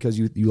stock because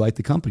you like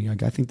the company.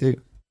 Like I think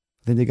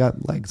they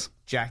got legs.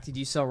 Jack, did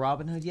you sell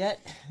Robinhood yet?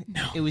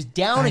 No. It was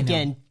down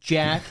again,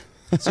 Jack.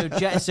 So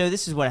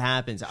this is what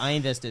happens. I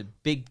invest a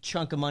big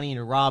chunk of money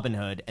into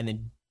Robinhood, and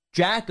then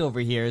Jack over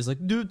here is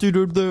like, dude,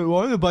 I'm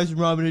gonna buy some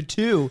Robinhood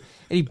too,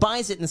 and he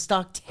buys it and the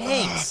stock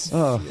tanks.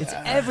 It's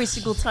every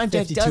single time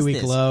Jack does 52-week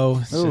this.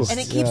 low. And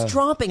it keeps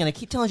dropping, and I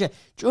keep telling Jack,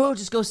 Joe,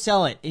 just go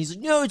sell it. And he's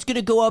like, no, it's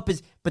gonna go up.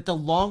 But the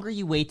longer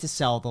you wait to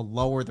sell, the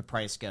lower the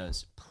price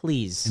goes.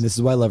 Please. And this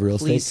is why I love real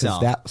estate, Please because sell.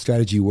 that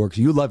strategy works.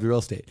 You love your real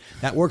estate.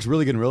 That works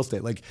really good in real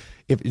estate. Like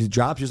if it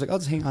drops, you're just like, I'll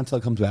just hang on until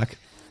it comes back.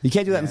 You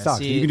can't do that in stocks.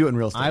 See, You can do it in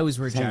real estate. I was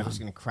worried Just hang Jack was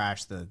on. going to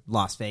crash the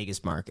Las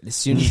Vegas market as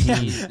soon as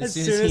he As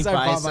soon as I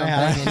buys bought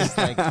my something. And it's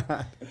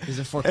like there's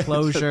a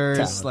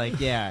foreclosures, like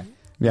Yeah,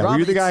 were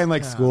you the guy in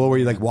like school where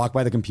you like walk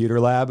by the computer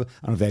lab? I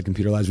don't know if they had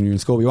computer labs when you were in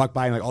school. But you walk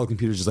by and like all the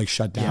computers just like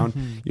shut down.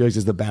 You're like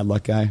just the bad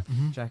luck guy.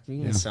 Jack, are you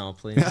going to sell,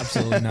 please?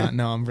 Absolutely not.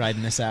 No, I'm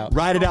riding this out.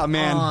 Ride it out,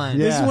 man. on.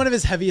 Yeah. This is one of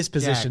his heaviest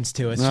positions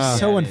too. It's just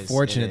so Yeah, it is.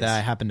 unfortunate It that is.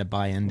 I happened to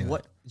buy into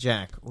What,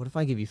 Jack? What if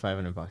I give you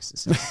 $500 to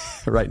sell?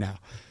 right now. it.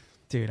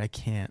 Dude, I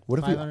can't. What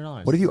if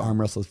 $500. What if you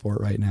arm wrestled for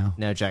it right now?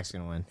 No, Jack's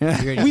going to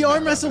win. We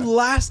arm wrestled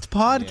last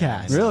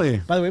podcast. Yeah, Really?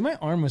 By the way, my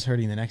arm was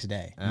hurting the next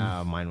day.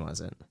 Oh, mine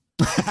wasn't.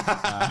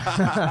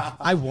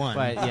 I won.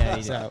 But yeah,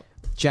 you So- know.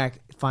 Jack,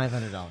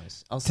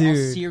 $500. I'll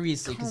Dude,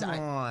 seriously, because I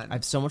on.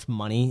 have so much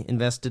money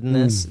invested in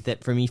this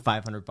that for me,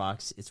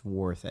 $500, it's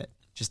worth it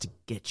just to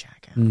get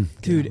Jack out.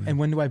 Dude, and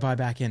when do I buy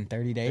back in?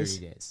 30 days?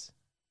 30 days.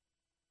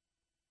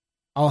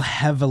 I'll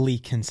heavily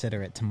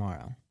consider it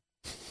tomorrow.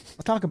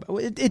 I'll talk about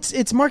it.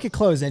 It's market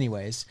close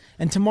anyways,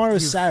 and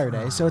tomorrow's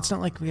Saturday, so it's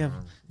not like we have.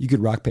 You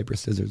could rock paper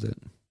scissors it.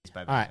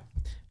 All right,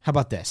 how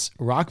about this?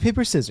 Rock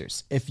paper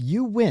scissors. If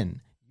you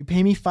win, you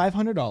pay me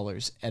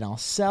 $500, and I'll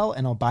sell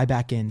and I'll buy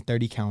back in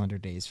 30 calendar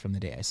days from the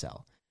day I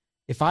sell.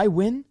 If I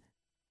win,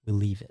 we'll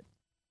leave it.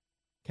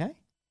 Okay.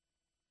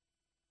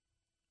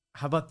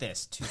 How about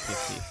this?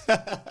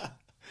 250.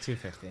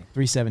 250.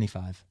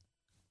 375.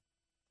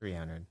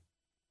 300.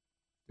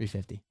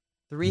 350.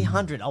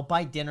 300. I'll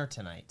buy dinner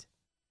tonight.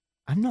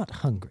 I'm not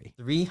hungry.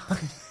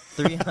 300.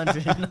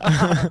 300.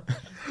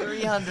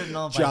 300 and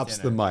I'll buy Drops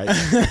the dinner.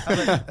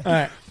 mic. All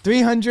right,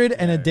 300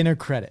 and a dinner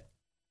credit.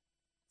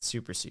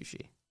 Super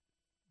sushi.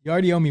 You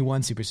already owe me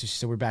 1 super sushi,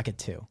 so we're back at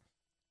 2.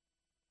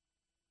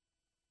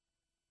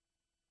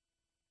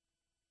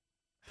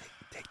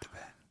 Take the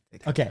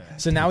bet. Okay,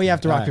 so now we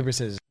have to rock, Alright. paper,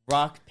 scissors.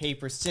 Rock,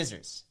 paper,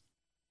 scissors.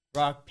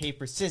 Rock,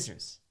 paper,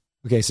 scissors.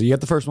 Okay, so you got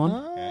the first one.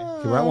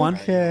 Okay, we're at 1.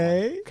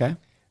 Okay. Okay.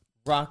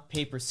 Rock,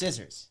 paper,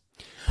 scissors.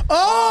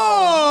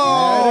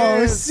 Oh,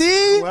 There it is.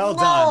 see? Well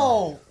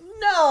done.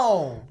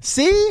 No.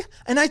 See?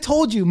 And I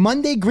told you,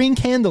 Monday green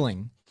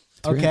candling.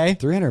 Okay?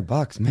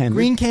 $300, man.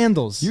 Green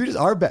candles. You just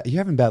are bad. You're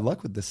having bad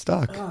luck with this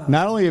stock.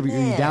 Not only are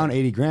you down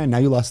 80 grand, now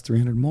you lost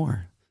 300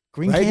 more.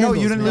 Green Right? candles.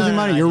 No, you didn't lose No, any no,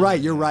 money. I You're didn't right.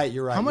 lose You're any. right.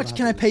 You're right. How You much don't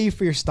can I have pay you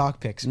for your stock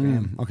picks, to-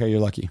 Graham? Okay, you're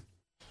lucky.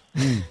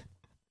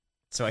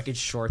 So I could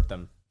short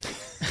them.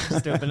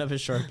 Just open up a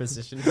short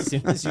position as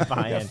soon as you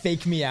buy in.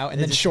 Fake me out and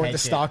They then just short hedge the it.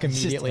 stock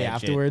Just immediately hedge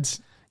it. afterwards.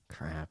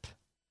 Crap.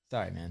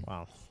 Sorry, man.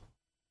 Wow.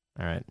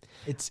 All right.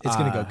 It's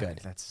gonna go good.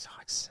 That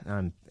sucks.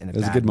 I'm in a It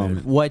was a bad good mood.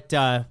 moment. What?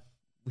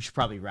 We should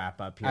probably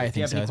wrap up here. I Do you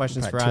think have any so.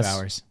 questions for About us? 2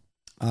 hours.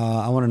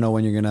 I want to know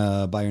when you're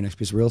going to buy your next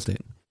piece of real estate.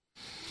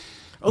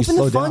 Open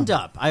slow the fund down.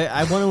 up.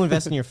 I want to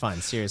invest in your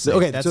fund. Seriously.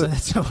 Okay, That's, so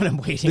that's what I'm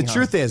waiting The on.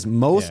 truth is,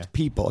 most Yeah.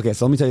 people. Okay,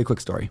 so let me tell you a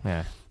quick story.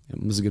 Yeah.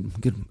 It was a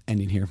good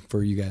ending here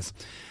for you guys.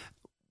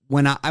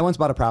 When I once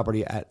bought a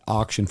property at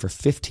auction for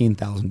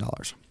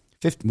 $15,000,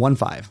 15,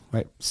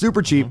 right?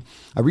 Super cheap.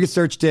 I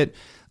researched it.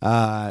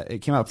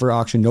 It came out for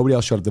auction. Nobody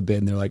else showed up the bid,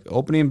 and they're like,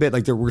 opening bid.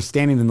 Like we're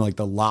standing in like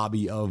the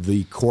lobby of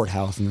the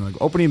courthouse, and they're like,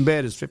 opening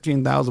bid is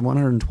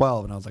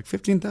 $15,112, and I was like,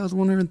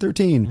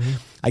 $15,113.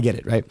 I get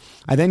it, right?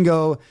 I then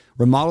go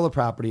remodel the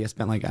property. I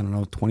spent like, I don't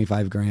know,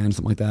 25 grand,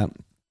 something like that.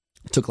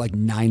 It took like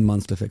 9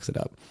 months to fix it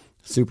up.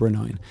 Super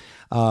annoying.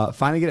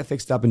 Finally get it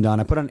fixed up and done.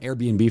 I put it on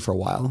Airbnb for a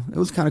while. It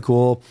was kind of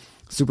cool.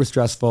 Super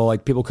stressful.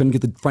 Like people couldn't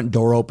get the front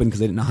door open because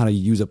they didn't know how to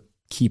use a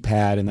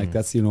keypad. And like,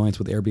 that's the annoyance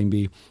with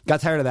Airbnb.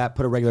 Got tired of that.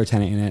 Put a regular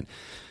tenant in it.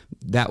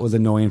 That was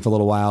annoying for a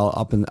little while,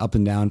 up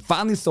and down.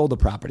 Finally sold the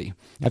property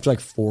after like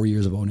 4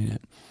 years of owning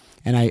it.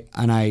 And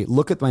I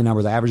look at my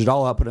numbers. I averaged it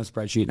all up, put it in a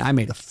spreadsheet, and I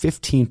made a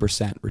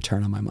 15%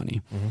 return on my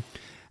money. And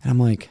I'm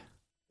like,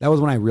 that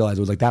was when I realized,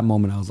 it was like that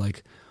moment I was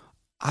like,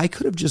 I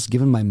could have just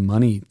given my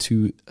money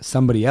to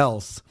somebody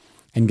else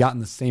and gotten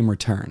the same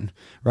return,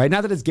 right?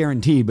 Not that it's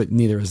guaranteed, but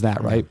neither is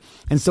that, right?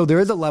 And so there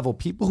is a level,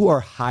 people who are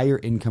higher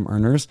income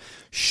earners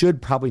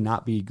should probably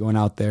not be going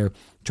out there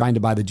trying to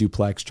buy the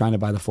duplex, trying to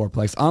buy the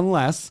fourplex,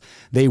 unless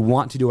they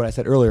want to do what I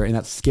said earlier, and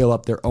that's scale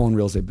up their own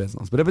real estate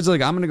business. But if it's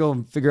like, I'm going to go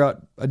and figure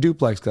out a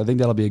duplex because I think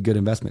that'll be a good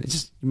investment, it's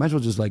just, you might as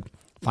well just like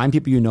find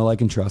people you know,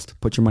 like, and trust,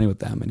 put your money with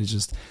them, and it's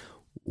just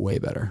way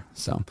better.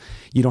 So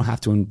you don't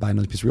have to buy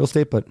another piece of real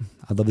estate, but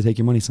I'd love to take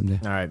your money someday.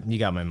 All right. You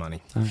got my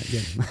money. All right,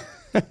 good.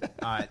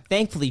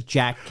 Thankfully,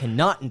 Jack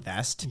cannot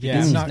invest because Yeah,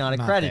 he's I'm not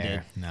accredited.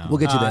 there. No. We'll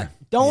get you there.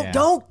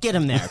 Don't get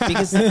him there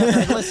because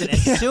listen.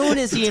 As soon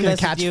as he It's gonna invests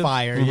catch with you,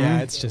 fire. Yeah,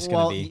 it's just gonna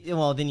well, be.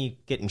 well, then you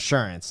get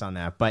insurance on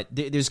that. But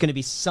there's going to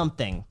be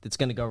something that's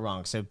going to go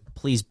wrong. So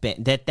please,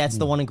 that's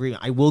the one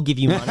agreement. I will give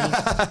you money,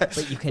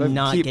 but you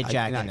cannot get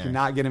Jack in there.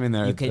 Cannot get him in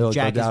there. You can.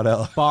 Jack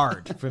is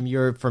barred from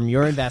your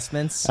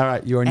investments. All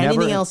right, you are Anything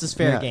never. else is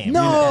fair Yeah. game.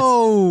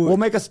 No. We'll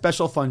make a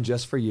special fund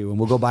just for you, and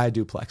we'll go buy a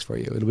duplex for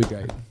you. It'll be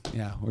great.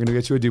 Yeah, we're gonna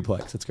get you a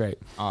duplex. It's great.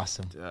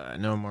 Awesome.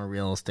 No more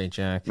real estate,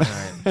 Jack. All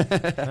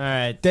right. All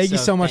right. Thank you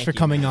so much for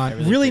coming man. I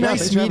on. Really appreciate nice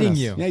thanks for having meeting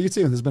us. you. Yeah, you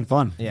too. This has been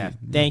fun. Yeah,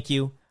 thank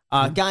you.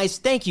 Guys,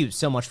 thank you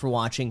so much for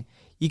watching.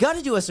 You got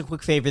to do us a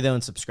quick favor, though,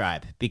 and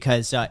subscribe,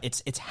 because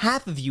it's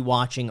half of you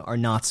watching are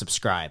not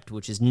subscribed,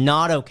 which is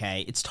not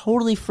okay. It's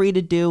totally free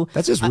to do.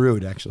 That's just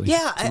rude, actually.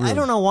 Yeah, It's I rude.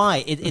 don't know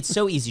why. It's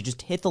so easy.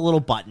 Just hit the little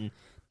button.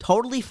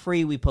 Totally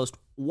free. We post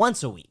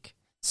once a week.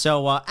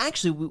 So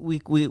actually,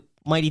 we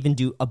might even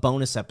do a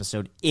bonus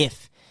episode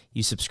if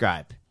you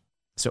subscribe.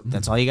 So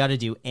that's all you got to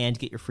do, and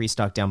get your free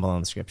stock down below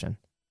in the description.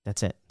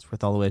 That's it. It's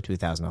worth all the way to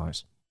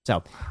 $2,000.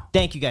 So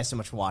thank you guys so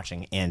much for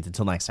watching, and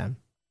until next time.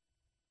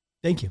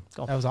 Thank you.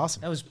 Cool. That was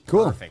awesome. That was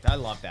Cool. perfect. I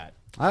love that.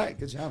 All right,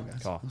 good job,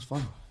 guys. Cool. It was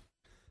fun.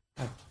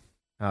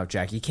 Oh,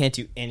 Jack, you can't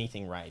do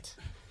anything right.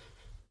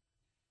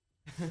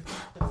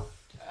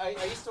 Are you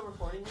still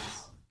recording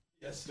this?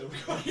 Yes, still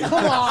recording.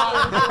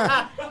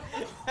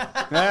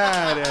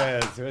 There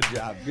it is. Good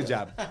job. Good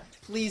job.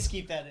 Please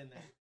keep that in there.